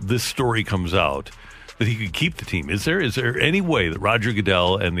 if this story comes out, that he could keep the team. Is there any way that Roger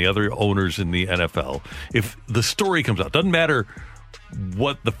Goodell and the other owners in the NFL, if the story comes out, doesn't matter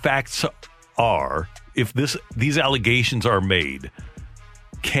what the facts are, if these allegations are made,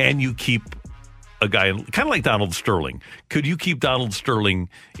 can you keep a guy, kind of like Donald Sterling? Could you keep Donald Sterling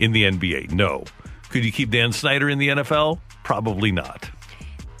in the NBA? No. Could you keep Dan Snyder in the NFL? Probably not.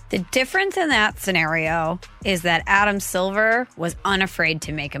 The difference in that scenario is that Adam Silver was unafraid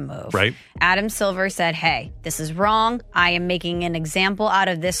to make a move. Right. Adam Silver said, hey, this is wrong. I am making an example out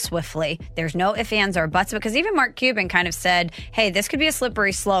of this swiftly. There's no ifs, ands, or buts, because even Mark Cuban kind of said, hey, this could be a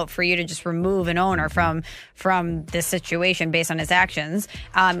slippery slope for you to just remove an owner from this situation based on his actions.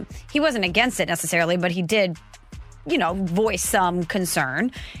 He wasn't against it necessarily, but he did voice some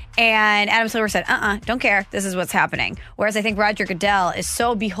concern. And Adam Silver said, don't care. This is what's happening. Whereas I think Roger Goodell is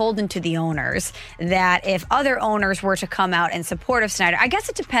so beholden to the owners that if other owners were to come out in support of Snyder, I guess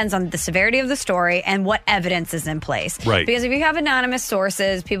it depends on the severity of the story and what evidence is in place. Right. Because if you have anonymous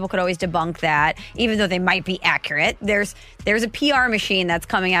sources, people could always debunk that, even though they might be accurate. There's a PR machine that's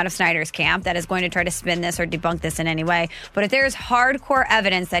coming out of Snyder's camp that is going to try to spin this or debunk this in any way. But if there's hardcore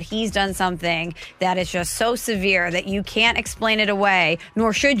evidence that he's done something that is just so severe that you can't explain it away,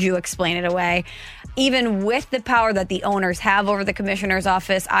 nor should you explain it away, even with the power that the owners have over the commissioner's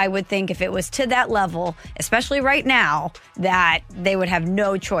office, I would think if it was to that level, especially right now, that they would have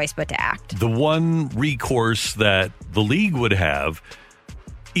no choice but to act. The one recourse that the league would have,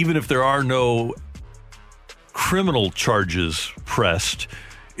 even if there are no criminal charges pressed,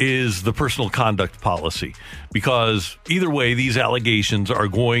 is the personal conduct policy. Because either way, these allegations are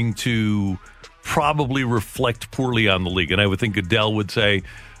going to probably reflect poorly on the league. And I would think Goodell would say,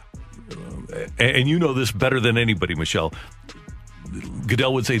 and you know this better than anybody, Michelle,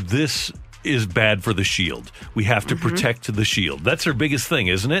 Goodell would say, this is bad for the Shield. We have to protect the Shield. That's their biggest thing,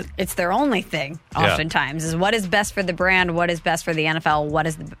 isn't it? It's their only thing, oftentimes, is what is best for the brand, what is best for the NFL,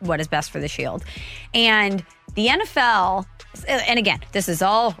 what is best for the Shield. And the NFL, and again, this is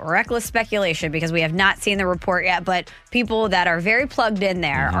all reckless speculation because we have not seen the report yet, but people that are very plugged in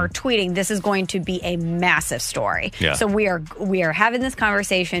there are tweeting this is going to be a massive story. Yeah. So we are having this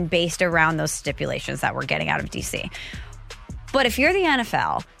conversation based around those stipulations that we're getting out of DC. But if you're the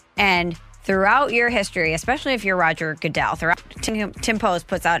NFL and throughout your history, especially if you're Roger Goodell, Tim Post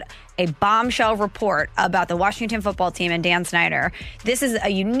puts out a bombshell report about the Washington football team and Dan Snyder. This is a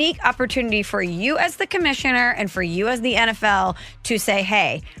unique opportunity for you as the commissioner and for you as the NFL to say,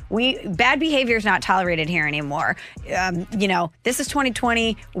 hey, bad behavior is not tolerated here anymore. This is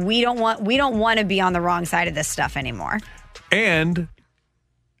 2020. We don't want to be on the wrong side of this stuff anymore. And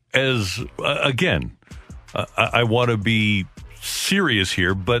as again, I want to be serious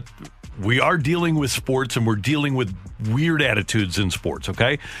here, but we are dealing with sports and we're dealing with weird attitudes in sports,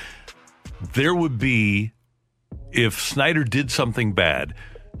 okay? There would be, if Snyder did something bad,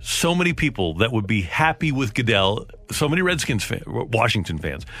 so many people that would be happy with Goodell, so many Redskins fans, Washington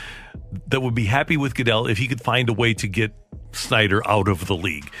fans, that would be happy with Goodell if he could find a way to get Snyder out of the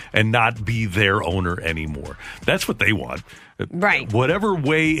league and not be their owner anymore. That's what they want. Right. Whatever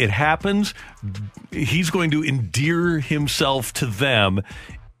way it happens, he's going to endear himself to them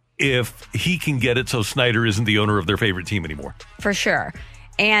if he can get it so Snyder isn't the owner of their favorite team anymore. For sure.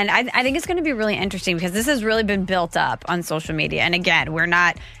 And I think it's going to be really interesting because this has really been built up on social media. And again, we're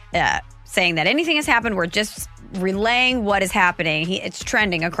not saying that anything has happened. We're just relaying what is happening. It's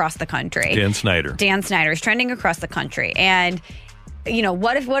trending across the country. Dan Snyder is trending across the country. And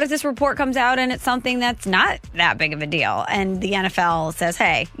what if this report comes out and it's something that's not that big of a deal? And the NFL says,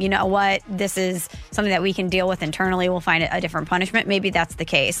 hey, you know what? This is something that we can deal with internally. We'll find a different punishment. Maybe that's the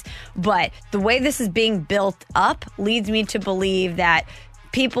case. But the way this is being built up leads me to believe that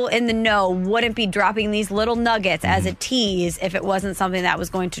people in the know wouldn't be dropping these little nuggets as a tease if it wasn't something that was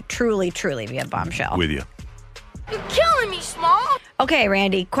going to truly, truly be a bombshell. With you. You're killing me, Small. Okay,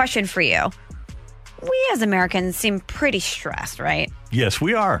 Randy, question for you. We as Americans seem pretty stressed, right? Yes,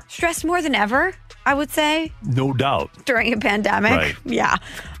 we are. Stressed more than ever, I would say. No doubt. During a pandemic. Right. Yeah.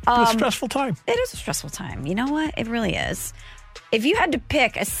 It's a stressful time. It is a stressful time. You know what? It really is. If you had to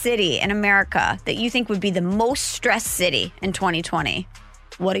pick a city in America that you think would be the most stressed city in 2020,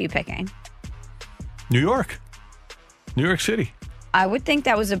 what are you picking? New York. New York City. I would think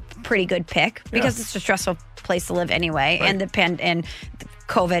that was a pretty good pick because it's a stressful place to live anyway. Right. And the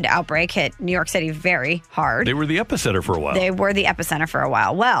COVID outbreak hit New York City very hard. They were the epicenter for a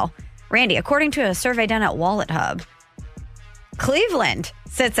while. Well, Randy, according to a survey done at Wallet Hub, Cleveland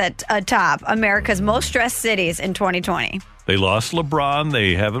sits at atop America's most stressed cities in 2020. They lost LeBron.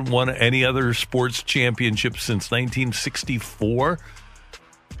 They haven't won any other sports championship since 1964.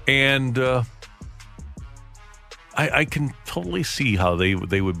 And I can totally see how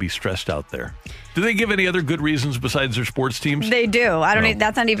they would be stressed out there. Do they give any other good reasons besides their sports teams? They do. I don't.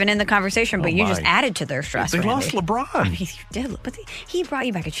 That's not even in the conversation. But you just added to their stress. They Randy. lost LeBron. I mean, you did, but he brought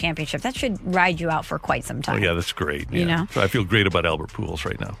you back a championship. That should ride you out for quite some time. Oh, yeah, that's great. You know, so I feel great about Albert Pujols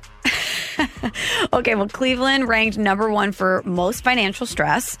right now. Okay, well, Cleveland ranked number 1 for most financial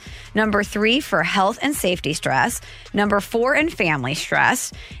stress, number 3 for health and safety stress, number 4 in family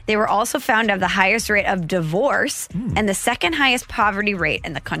stress. They were also found to have the highest rate of divorce and the second highest poverty rate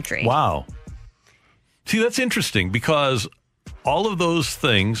in the country. Wow. See, that's interesting because all of those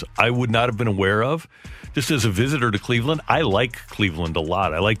things I would not have been aware of. Just as a visitor to Cleveland, I like Cleveland a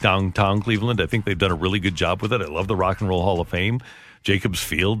lot. I like downtown Cleveland. I think they've done a really good job with it. I love the Rock and Roll Hall of Fame. Jacobs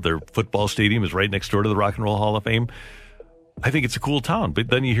Field, their football stadium, is right next door to the Rock and Roll Hall of Fame. I think it's a cool town. But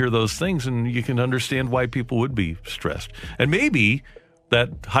then you hear those things and you can understand why people would be stressed. And maybe that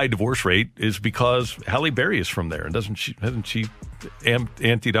high divorce rate is because Halle Berry is from there. And hasn't she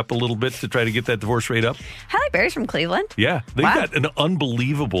anteed up a little bit to try to get that divorce rate up? Halle Berry's from Cleveland? Yeah. They've got an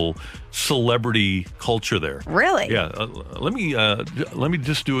unbelievable celebrity culture there. Really? Yeah. Let me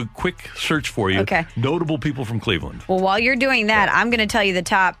just do a quick search for you. Okay. Notable people from Cleveland. Well, while you're doing that, I'm going to tell you the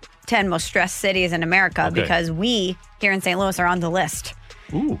top 10 most stressed cities in America because we here in St. Louis are on the list.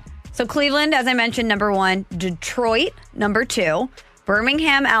 Ooh. So Cleveland, as I mentioned, number 1. Detroit, number 2.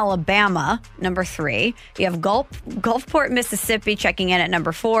 Birmingham, Alabama, number 3. You have Gulfport, Mississippi, checking in at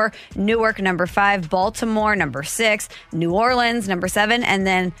number 4. Newark, number 5. Baltimore, number 6. New Orleans, number 7. And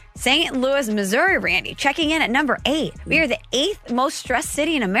then St. Louis, Missouri, Randy, checking in at number 8. We are the 8th most stressed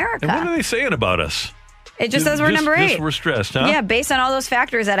city in America. And what are they saying about us? It just says we're number 8. Just we're stressed, huh? Yeah, based on all those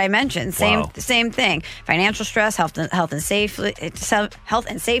factors that I mentioned. Same thing. Financial stress, health and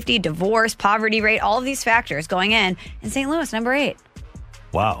safety, divorce, poverty rate, all of these factors going in St. Louis, number 8.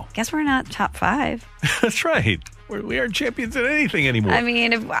 Wow. Guess we're not top 5. That's right. We aren't champions in anything anymore. I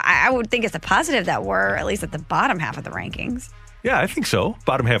mean, I would think it's a positive that we're at least at the bottom half of the rankings. Yeah, I think so.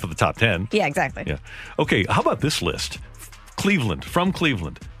 Bottom half of the top 10. Yeah, exactly. Yeah. Okay, how about this list? From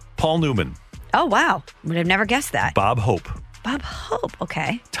Cleveland, Paul Newman. Oh, wow. Would have never guessed that. Bob Hope. Bob Hope,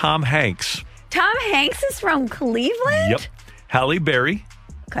 okay. Tom Hanks. Tom Hanks is from Cleveland? Yep. Halle Berry.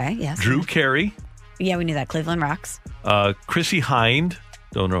 Okay, yes. Drew Carey. Yeah, we knew that. Cleveland rocks. Chrissy Hind.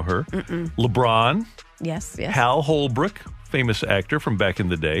 Don't know her. Mm-mm. LeBron. Yes. Hal Holbrook, famous actor from back in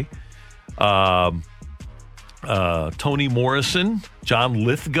the day. Toni Morrison. John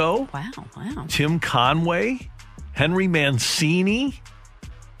Lithgow. Wow. Tim Conway. Henry Mancini.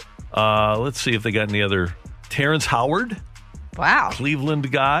 Let's see if they got any other. Terrence Howard. Wow.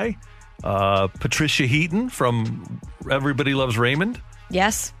 Cleveland guy. Patricia Heaton from Everybody Loves Raymond.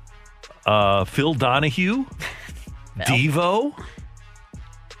 Yes. Phil Donahue. Devo.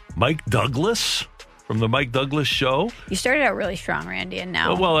 Mike Douglas from the Mike Douglas Show. You started out really strong, Randy, and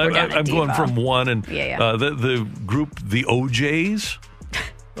now well, I'm going from one. And yeah. The group, the OJs.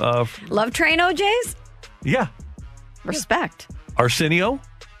 Love Train OJs? Yeah. Respect. Arsenio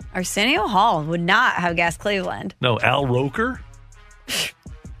Hall would not have guessed Cleveland. No, Al Roker.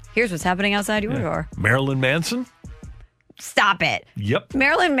 Here's what's happening outside your door. Marilyn Manson. Stop it. Yep.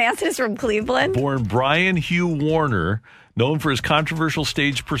 Marilyn Manson is from Cleveland? Born Brian Hugh Warner, known for his controversial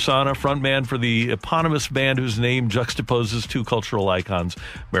stage persona, frontman for the eponymous band whose name juxtaposes two cultural icons,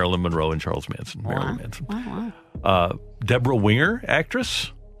 Marilyn Monroe and Charles Manson. Wow. Marilyn Manson. Wow. Deborah Winger,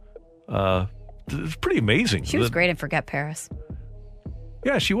 actress. It's pretty amazing. She was great in Forget Paris.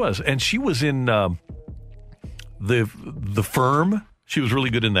 Yeah, she was. And she was in the Firm. She was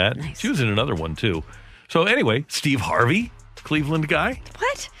really good in that. Nice. She was in another one, too. So anyway, Steve Harvey, Cleveland guy.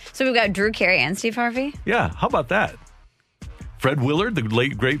 What? So we've got Drew Carey and Steve Harvey? Yeah, how about that? Fred Willard, the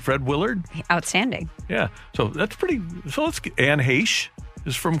late, great Fred Willard. Outstanding. Yeah, so that's pretty... So let's... Anne Heche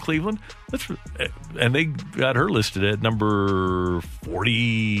is from Cleveland. And they got her listed at number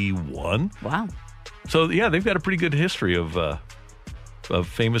 41. Wow. So, yeah, they've got a pretty good history of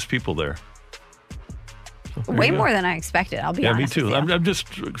famous people there. So way more than I expected, I'll be honest. Yeah, me too. I'm just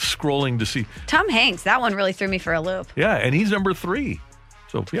scrolling to see. Tom Hanks, that one really threw me for a loop. Yeah, and he's number 3.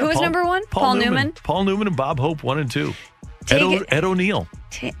 So yeah, who was number 1? Paul Newman. Paul Newman and Bob Hope, 1 and 2. Ed O'Neill.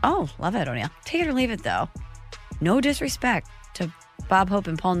 Love Ed O'Neill. Take it or leave it, though. No disrespect to Bob Hope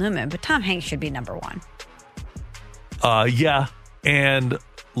and Paul Newman, but Tom Hanks should be number 1. Yeah, and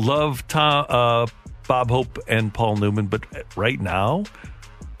love Bob Hope and Paul Newman, but right now,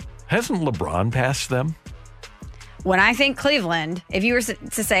 hasn't LeBron passed them? When I think Cleveland, if you were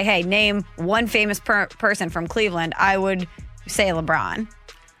to say, hey, name one famous person from Cleveland, I would say LeBron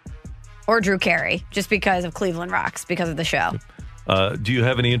or Drew Carey, just because of Cleveland Rocks, because of the show. Do you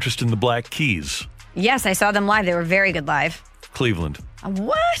have any interest in the Black Keys? Yes, I saw them live. They were very good live. Cleveland.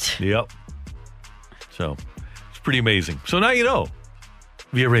 What? Yep. So it's pretty amazing. So now you know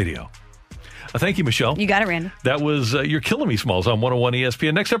via radio. Thank you, Michelle. You got it, Randy. That was You're Killing Me, Smalls, on 101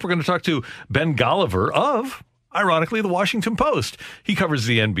 ESPN. Next up, we're going to talk to Ben Golliver of Ironically, the Washington Post. He covers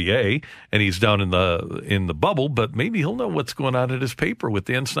the NBA, and he's down in the bubble, but maybe he'll know what's going on at his paper with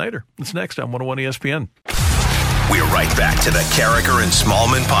Dan Snyder. It's next on 101 ESPN. We're right back to the Carricker and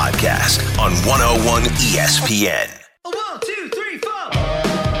Smallman podcast on 101 ESPN. 1, 2, 3, 4.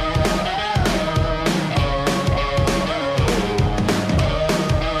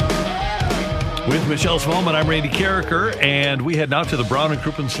 With Michelle Smallman, I'm Randy Carricker, and we head now to the Brown and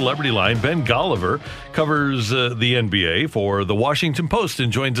Crouppen Celebrity Line. Ben Golliver covers the NBA for the Washington Post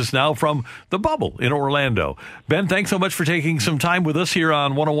and joins us now from the bubble in Orlando. Ben, thanks so much for taking some time with us here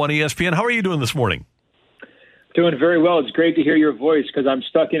on 101 ESPN. How are you doing this morning? Doing very well. It's great to hear your voice because I'm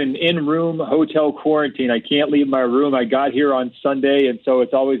stuck in an in-room hotel quarantine. I can't leave my room. I got here on Sunday, and so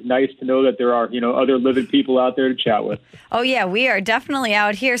it's always nice to know that there are, other living people out there to chat with. Oh, yeah, we are definitely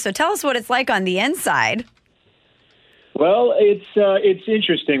out here. So tell us what it's like on the inside. Well, it's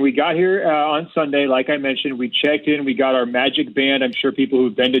interesting. We got here on Sunday, like I mentioned. We checked in. We got our Magic Band. I'm sure people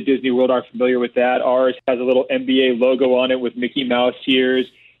who've been to Disney World are familiar with that. Ours has a little NBA logo on it with Mickey Mouse ears.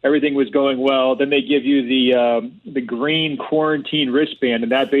 Everything was going well. Then they give you the green quarantine wristband,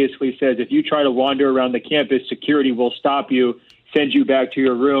 and that basically says if you try to wander around the campus, security will stop you, send you back to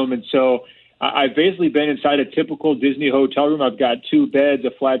your room. And so I've basically been inside a typical Disney hotel room. I've got 2 beds,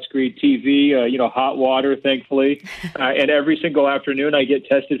 a flat screen TV, hot water, thankfully. And every single afternoon I get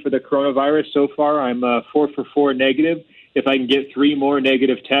tested for the coronavirus. So far I'm 4 for 4 negative. If I can get 3 more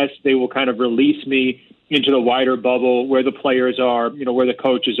negative tests, they will kind of release me into the wider bubble where the players are, where the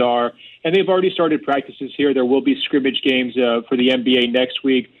coaches are. And they've already started practices here. There will be scrimmage games for the NBA next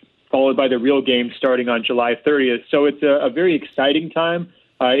week, followed by the real games starting on July 30th. So it's a very exciting time.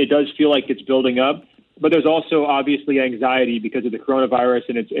 It does feel like it's building up. But there's also obviously anxiety because of the coronavirus,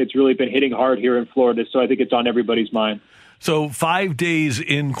 and it's really been hitting hard here in Florida. So I think it's on everybody's mind. So 5 days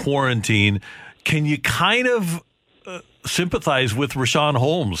in quarantine. Can you kind of sympathize with Rashawn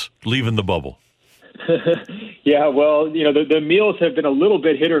Holmes leaving the bubble? Yeah, well, the meals have been a little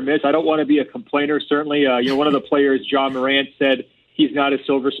bit hit or miss. I don't want to be a complainer, certainly. One of the players, John Morant, said he's not a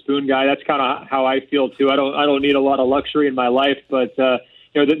silver spoon guy. That's kind of how I feel, too. I don't need a lot of luxury in my life, but,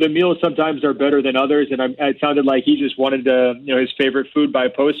 the meals sometimes are better than others, and it sounded like he just wanted his favorite food by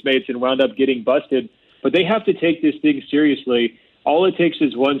Postmates and wound up getting busted. But they have to take this thing seriously. All it takes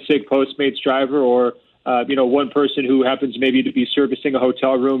is one sick Postmates driver or, one person who happens maybe to be servicing a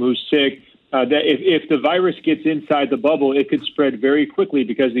hotel room who's sick. That if the virus gets inside the bubble, it could spread very quickly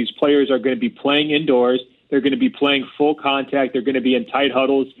because these players are going to be playing indoors. They're going to be playing full contact. They're going to be in tight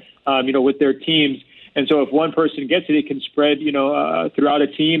huddles, with their teams. And so if one person gets it, it can spread, throughout a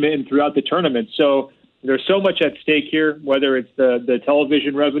team and throughout the tournament. So there's so much at stake here, whether it's the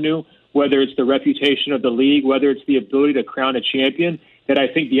television revenue, whether it's the reputation of the league, whether it's the ability to crown a champion, that I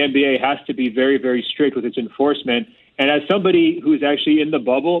think the NBA has to be very, very strict with its enforcement. And as somebody who's actually in the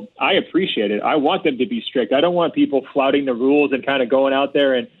bubble, I appreciate it. I want them to be strict. I don't want people flouting the rules and kind of going out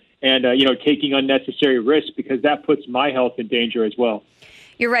there and taking unnecessary risks because that puts my health in danger as well.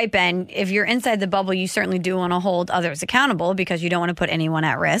 You're right, Ben. If you're inside the bubble, you certainly do want to hold others accountable because you don't want to put anyone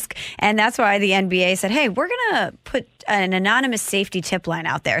at risk. And that's why the NBA said, hey, we're going to put an anonymous safety tip line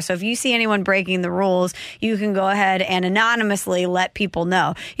out there. So if you see anyone breaking the rules, you can go ahead and anonymously let people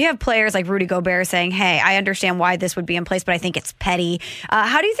know. You have players like Rudy Gobert saying, hey, I understand why this would be in place, but I think it's petty.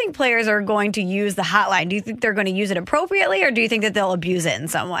 How do you think players are going to use the hotline? Do you think they're going to use it appropriately, or do you think that they'll abuse it in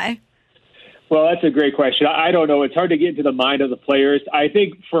some way? Well, that's a great question. I don't know. It's hard to get into the mind of the players. I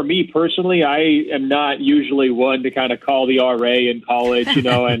think for me personally, I am not usually one to kind of call the RA in college, and,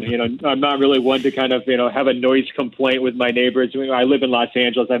 I'm not really one to kind of, have a noise complaint with my neighbors. I live in Los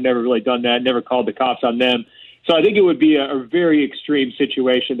Angeles. I've never really done that, never called the cops on them. So I think it would be a very extreme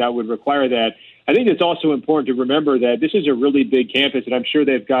situation that would require that. I think it's also important to remember that this is a really big campus, and I'm sure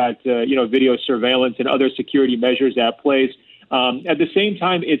they've got, video surveillance and other security measures at place. At the same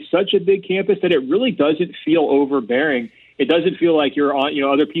time, it's such a big campus that it really doesn't feel overbearing. It doesn't feel like you're on,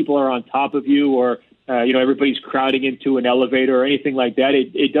 other people are on top of you or, everybody's crowding into an elevator or anything like that.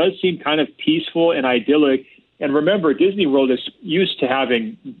 It does seem kind of peaceful and idyllic. And remember, Disney World is used to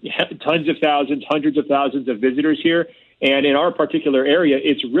having tons of thousands, hundreds of thousands of visitors here. And in our particular area,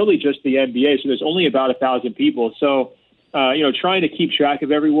 it's really just the NBA. So there's only about 1,000 people. So, trying to keep track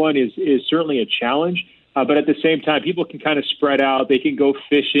of everyone is certainly a challenge. But at the same time, people can kind of spread out. They can go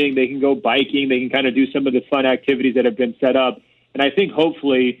fishing. They can go biking. They can kind of do some of the fun activities that have been set up. And I think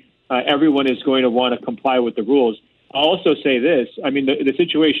hopefully everyone is going to want to comply with the rules. I'll also say this. I mean, the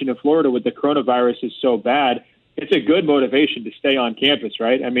situation in Florida with the coronavirus is so bad. It's a good motivation to stay on campus,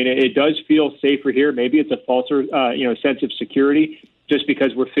 right? I mean, it does feel safer here. Maybe it's a falser, sense of security just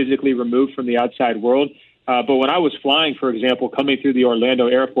because we're physically removed from the outside world. But when I was flying, for example, coming through the Orlando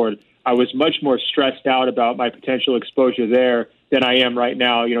airport, I was much more stressed out about my potential exposure there than I am right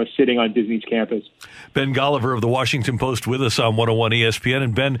now, sitting on Disney's campus. Ben Golliver of the Washington Post with us on 101 ESPN.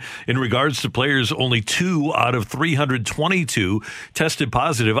 And Ben, in regards to players, only 2 out of 322 tested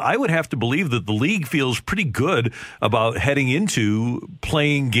positive. I would have to believe that the league feels pretty good about heading into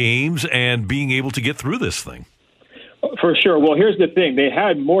playing games and being able to get through this thing. For sure. Well, here's the thing. They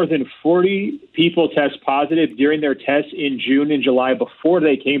had more than 40 people test positive during their tests in June and July before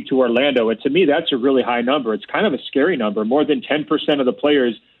they came to Orlando. And to me, that's a really high number. It's kind of a scary number. More than 10% of the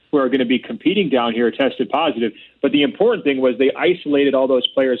players who are going to be competing down here tested positive. But the important thing was they isolated all those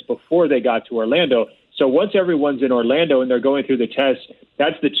players before they got to Orlando. So once everyone's in Orlando and they're going through the tests,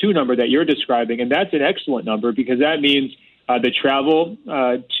 that's the 2 number that you're describing. And that's an excellent number because that means the travel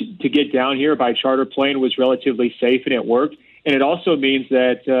to get down here by charter plane was relatively safe and it worked. And it also means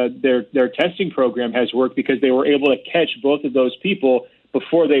that their testing program has worked because they were able to catch both of those people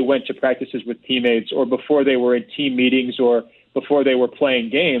before they went to practices with teammates or before they were in team meetings or before they were playing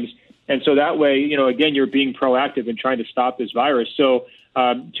games. And so that way, again, you're being proactive in trying to stop this virus. So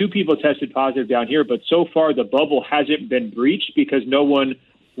 2 people tested positive down here, but so far the bubble hasn't been breached because no one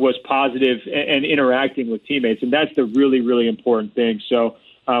was positive and interacting with teammates. And that's the really, really important thing. So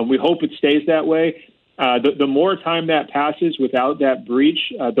we hope it stays that way. The more time that passes without that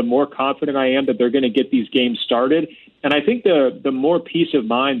breach, the more confident I am that they're going to get these games started. And I think the more peace of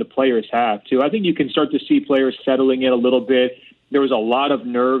mind the players have, too. I think you can start to see players settling in a little bit. There was a lot of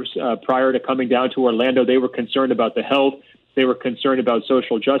nerves prior to coming down to Orlando. They were concerned about the health. They were concerned about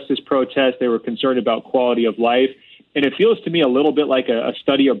social justice protests. They were concerned about quality of life. And it feels to me a little bit like a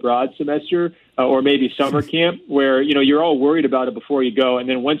study abroad semester or maybe summer camp where, you're all worried about it before you go. And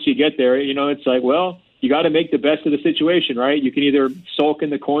then once you get there, it's like, well, you got to make the best of the situation, right? You can either sulk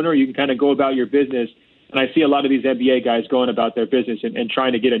in the corner or you can kind of go about your business. And I see a lot of these NBA guys going about their business and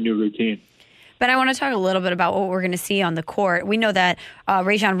trying to get a new routine. But I want to talk a little bit about what we're going to see on the court. We know that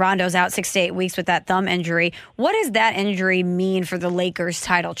Rajon Rondo's out 6 to 8 weeks with that thumb injury. What does that injury mean for the Lakers'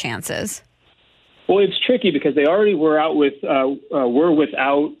 title chances? Well, it's tricky because they already were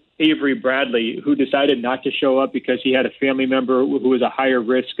without Avery Bradley, who decided not to show up because he had a family member who was a higher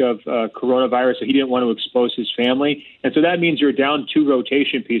risk of coronavirus, so he didn't want to expose his family. And so that means you're down 2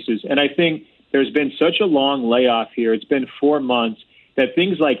 rotation pieces. And I think there's been such a long layoff here. It's been 4 months that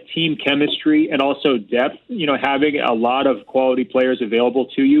things like team chemistry and also depth, having a lot of quality players available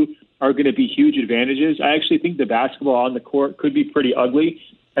to you are going to be huge advantages. I actually think the basketball on the court could be pretty ugly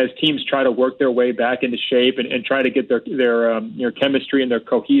as teams try to work their way back into shape and try to get their chemistry and their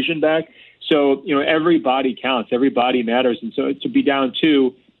cohesion back. So, every body counts, every body matters. And so to be down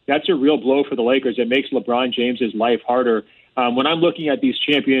 2, that's a real blow for the Lakers. It makes LeBron James's life harder. When I'm looking at these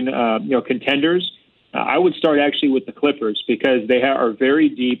champion, contenders, I would start actually with the Clippers because they are very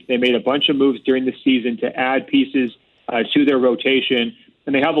deep. They made a bunch of moves during the season to add pieces to their rotation.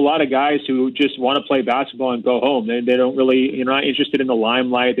 And they have a lot of guys who just want to play basketball and go home. They don't really, not interested in the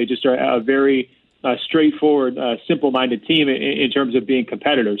limelight. They just are a very straightforward, simple-minded team in terms of being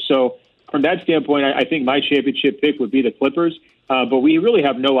competitors. So from that standpoint, I think my championship pick would be the Clippers. But we really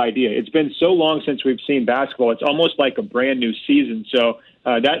have no idea. It's been so long since we've seen basketball. It's almost like a brand new season. So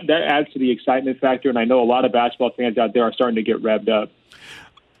that adds to the excitement factor. And I know a lot of basketball fans out there are starting to get revved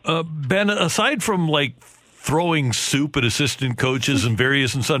up. Ben, aside from throwing soup at assistant coaches and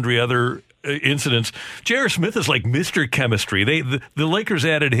various and sundry other incidents, J.R. Smith is like Mr. Chemistry. The Lakers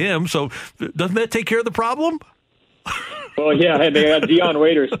added him, so doesn't that take care of the problem? Well, yeah, and they have Dion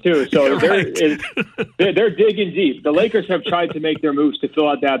Waiters too, so they're digging deep. The Lakers have tried to make their moves to fill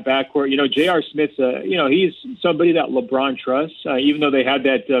out that backcourt. J.R. Smith's, he's somebody that LeBron trusts. Even though they had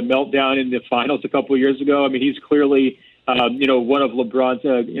that meltdown in the finals a couple of years ago, I mean, he's clearly, one of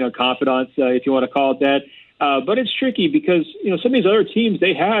LeBron's, confidants, if you want to call it that. But it's tricky because, some of these other teams,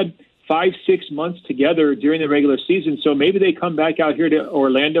 they had 5-6 months together during the regular season. So maybe they come back out here to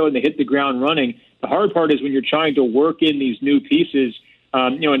Orlando and they hit the ground running. The hard part is when you're trying to work in these new pieces.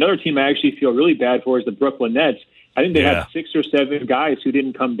 Another team I actually feel really bad for is the Brooklyn Nets. I think they had 6 or 7 guys who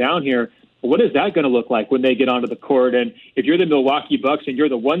didn't come down here. What is that going to look like when they get onto the court? And if you're the Milwaukee Bucks and you're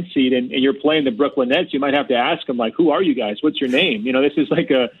the 1 seed and you're playing the Brooklyn Nets, you might have to ask them, who are you guys? What's your name? This is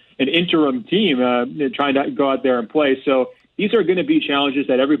like an interim team trying to go out there and play. So these are going to be challenges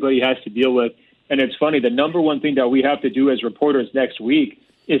that everybody has to deal with. And it's funny, the number one thing that we have to do as reporters next week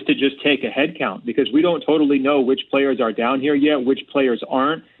is to just take a head count because we don't totally know which players are down here yet, which players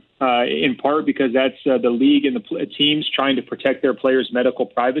aren't. In part because that's the league and the teams trying to protect their players' medical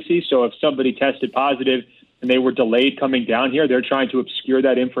privacy. So if somebody tested positive and they were delayed coming down here, they're trying to obscure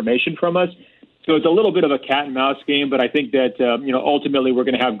that information from us. So it's a little bit of a cat and mouse game, but I think that, ultimately we're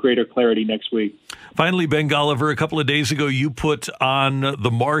going to have greater clarity next week. Finally, Ben Golliver, a couple of days ago, you put on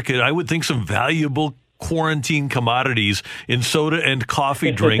the market, I would think, some valuable quarantine commodities in soda and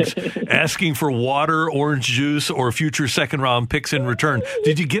coffee drinks, asking for water, orange juice, or future second-round picks in return.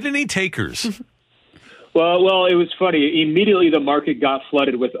 Did you get any takers? Well, it was funny. Immediately the market got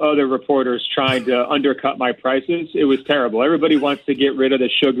flooded with other reporters trying to undercut my prices. It was terrible. Everybody wants to get rid of the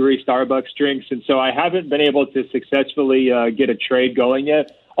sugary Starbucks drinks, and so I haven't been able to successfully get a trade going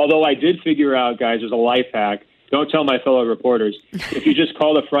yet. Although I did figure out, guys, there's a life hack. Don't tell my fellow reporters. If you just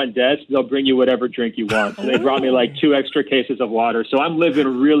call the front desk, they'll bring you whatever drink you want. So they brought me like 2 extra cases of water. So I'm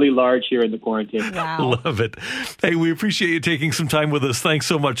living really large here in the quarantine. Wow. Love it. Hey, we appreciate you taking some time with us. Thanks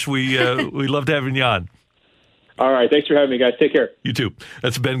so much. We loved having you on. All right. Thanks for having me, guys. Take care. You too.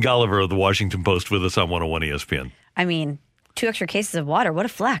 That's Ben Golliver of the Washington Post with us on 101 ESPN. I mean, 2 extra cases of water. What a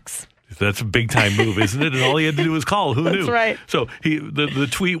flex. That's a big-time move, isn't it? And all he had to do was call. Who knew? That's right. So the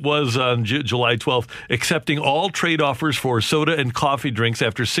tweet was on July 12th, accepting all trade offers for soda and coffee drinks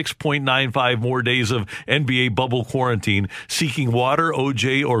after 6.95 more days of NBA bubble quarantine, seeking water,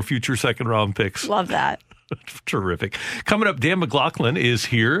 OJ, or future second-round picks. Love that. Terrific. Coming up, Dan McLaughlin is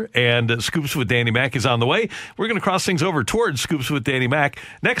here, and Scoops with Danny Mac is on the way. We're going to cross things over towards Scoops with Danny Mac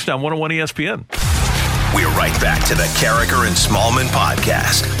next on 101 ESPN. We're right back to the Carricker and Smallman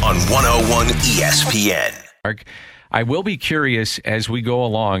podcast on 101 ESPN. Mark, I will be curious as we go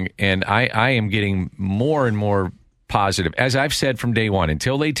along, and I am getting more and more positive. As I've said from day one,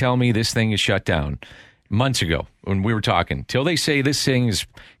 until they tell me this thing is shut down, months ago when we were talking, till they say this thing is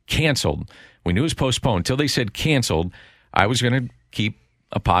canceled, we knew it was postponed, till they said canceled, I was going to keep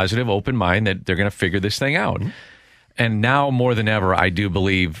a positive, open mind that they're going to figure this thing out. Mm-hmm. And now more than ever, I do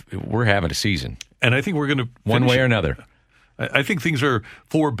believe we're having a season. And I think we're going to one way or another. I think things are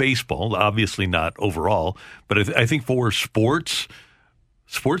for baseball, obviously not overall, but I think for sports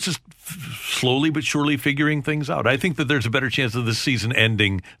is slowly but surely figuring things out. I think that there's a better chance of this season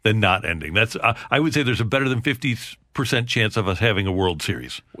ending than not ending. That's I would say there's a better than 50% chance of us having a World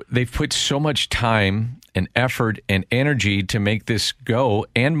Series. They've put so much time and effort and energy to make this go,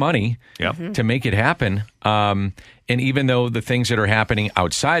 and money to make it happen. And even though the things that are happening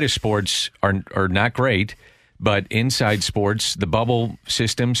outside of sports are not great, but inside sports, the bubble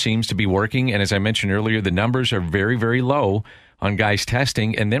system seems to be working. And as I mentioned earlier, the numbers are very, very low on guys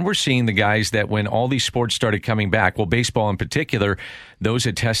testing. And then we're seeing the guys that when all these sports started coming back, well, baseball in particular, those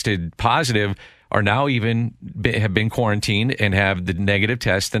that tested positive are now have been quarantined and have the negative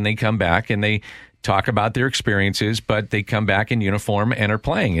test, and they come back and they talk about their experiences, but they come back in uniform and are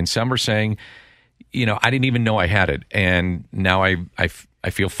playing. And some are saying, I didn't even know I had it, and now I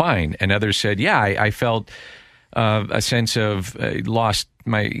feel fine. And others said, I felt a sense of lost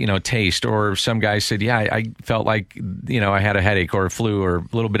my taste. Or some guys said, I felt like I had a headache or a flu or a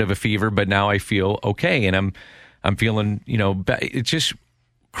little bit of a fever, but now I feel okay, and I'm feeling it's just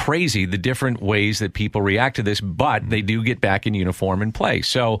crazy the different ways that people react to this, but they do get back in uniform and play.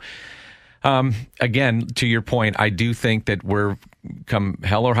 So again, to your point, I do think that we're come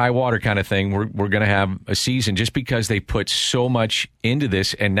hell or high water kind of thing. We're going to have a season just because they put so much into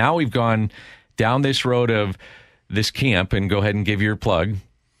this. And now we've gone down this road of this camp, and go ahead and give your plug.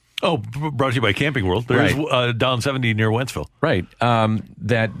 Oh, brought to you by Camping World. There's down 70 near Wentzville. Right.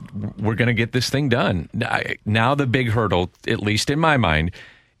 That we're going to get this thing done. Now the big hurdle, at least in my mind,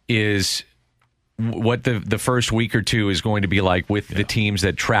 is what the first week or two is going to be like with the teams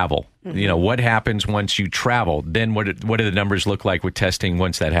that travel. Mm-hmm. What happens once you travel? Then what do the numbers look like with testing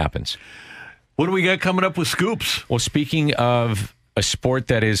once that happens? What do we got coming up with Scoops? Well, speaking of a sport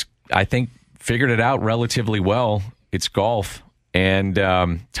that is, I think, figured it out relatively well, it's golf. And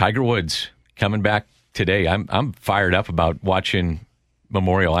Tiger Woods coming back today. I'm fired up about watching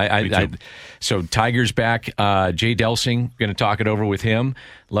Memorial. So Tiger's back. Jay Delsing, going to talk it over with him.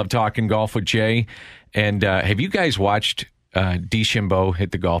 Love talking golf with Jay. And have you guys watched DeChambeau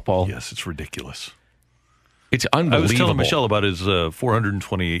hit the golf ball? Yes, it's ridiculous. It's unbelievable. I was telling Michelle about his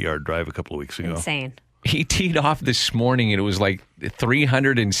 428-yard drive a couple of weeks ago. Insane. He teed off this morning, and it was like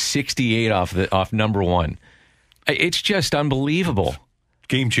 368 off number one. It's just unbelievable.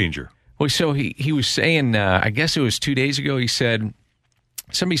 Game changer. Well, so he was saying, I guess it was 2 days ago,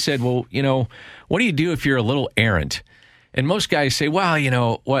 somebody said, well, what do you do if you're a little errant? And most guys say,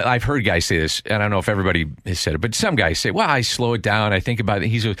 well, I've heard guys say this, and I don't know if everybody has said it, but some guys say, well, I slow it down. I think about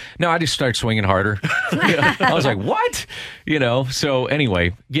it. No, I just start swinging harder. I was like, what? So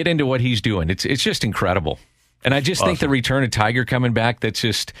anyway, get into what he's doing. It's just incredible. And I just think the return of Tiger coming back, that's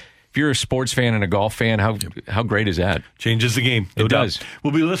just, if you're a sports fan and a golf fan, how great is that? Changes the game. It does.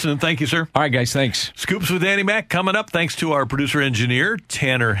 We'll be listening. Thank you, sir. All right, guys. Thanks. Scoops with Danny Mac coming up. Thanks to our producer-engineer,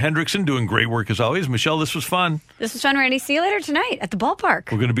 Tanner Hendrickson, doing great work as always. Michelle, this was fun. This was fun, Randy. See you later tonight at the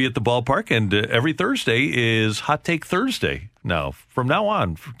ballpark. We're going to be at the ballpark, and every Thursday is Hot Take Thursday now, from now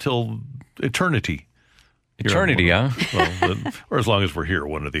on till eternity. Eternity, huh? Well, or as long as we're here,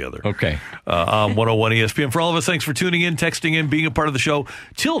 one or the other. Okay. On 101 ESPN. For all of us, thanks for tuning in, texting in, being a part of the show.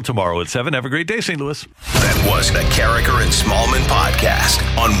 Till tomorrow at 7. Have a great day, St. Louis. That was the Carricker and Smallman podcast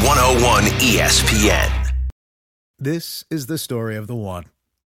on 101 ESPN. This is the story of the one.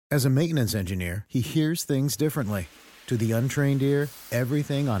 As a maintenance engineer, he hears things differently. To the untrained ear,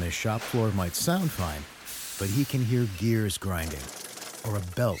 everything on his shop floor might sound fine, but he can hear gears grinding or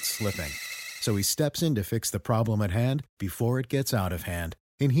a belt slipping. So he steps in to fix the problem at hand before it gets out of hand.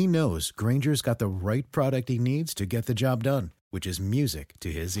 And he knows Grainger's got the right product he needs to get the job done, which is music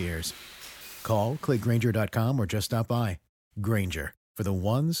to his ears. Call, click Grainger.com, or just stop by. Grainger, for the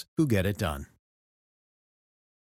ones who get it done.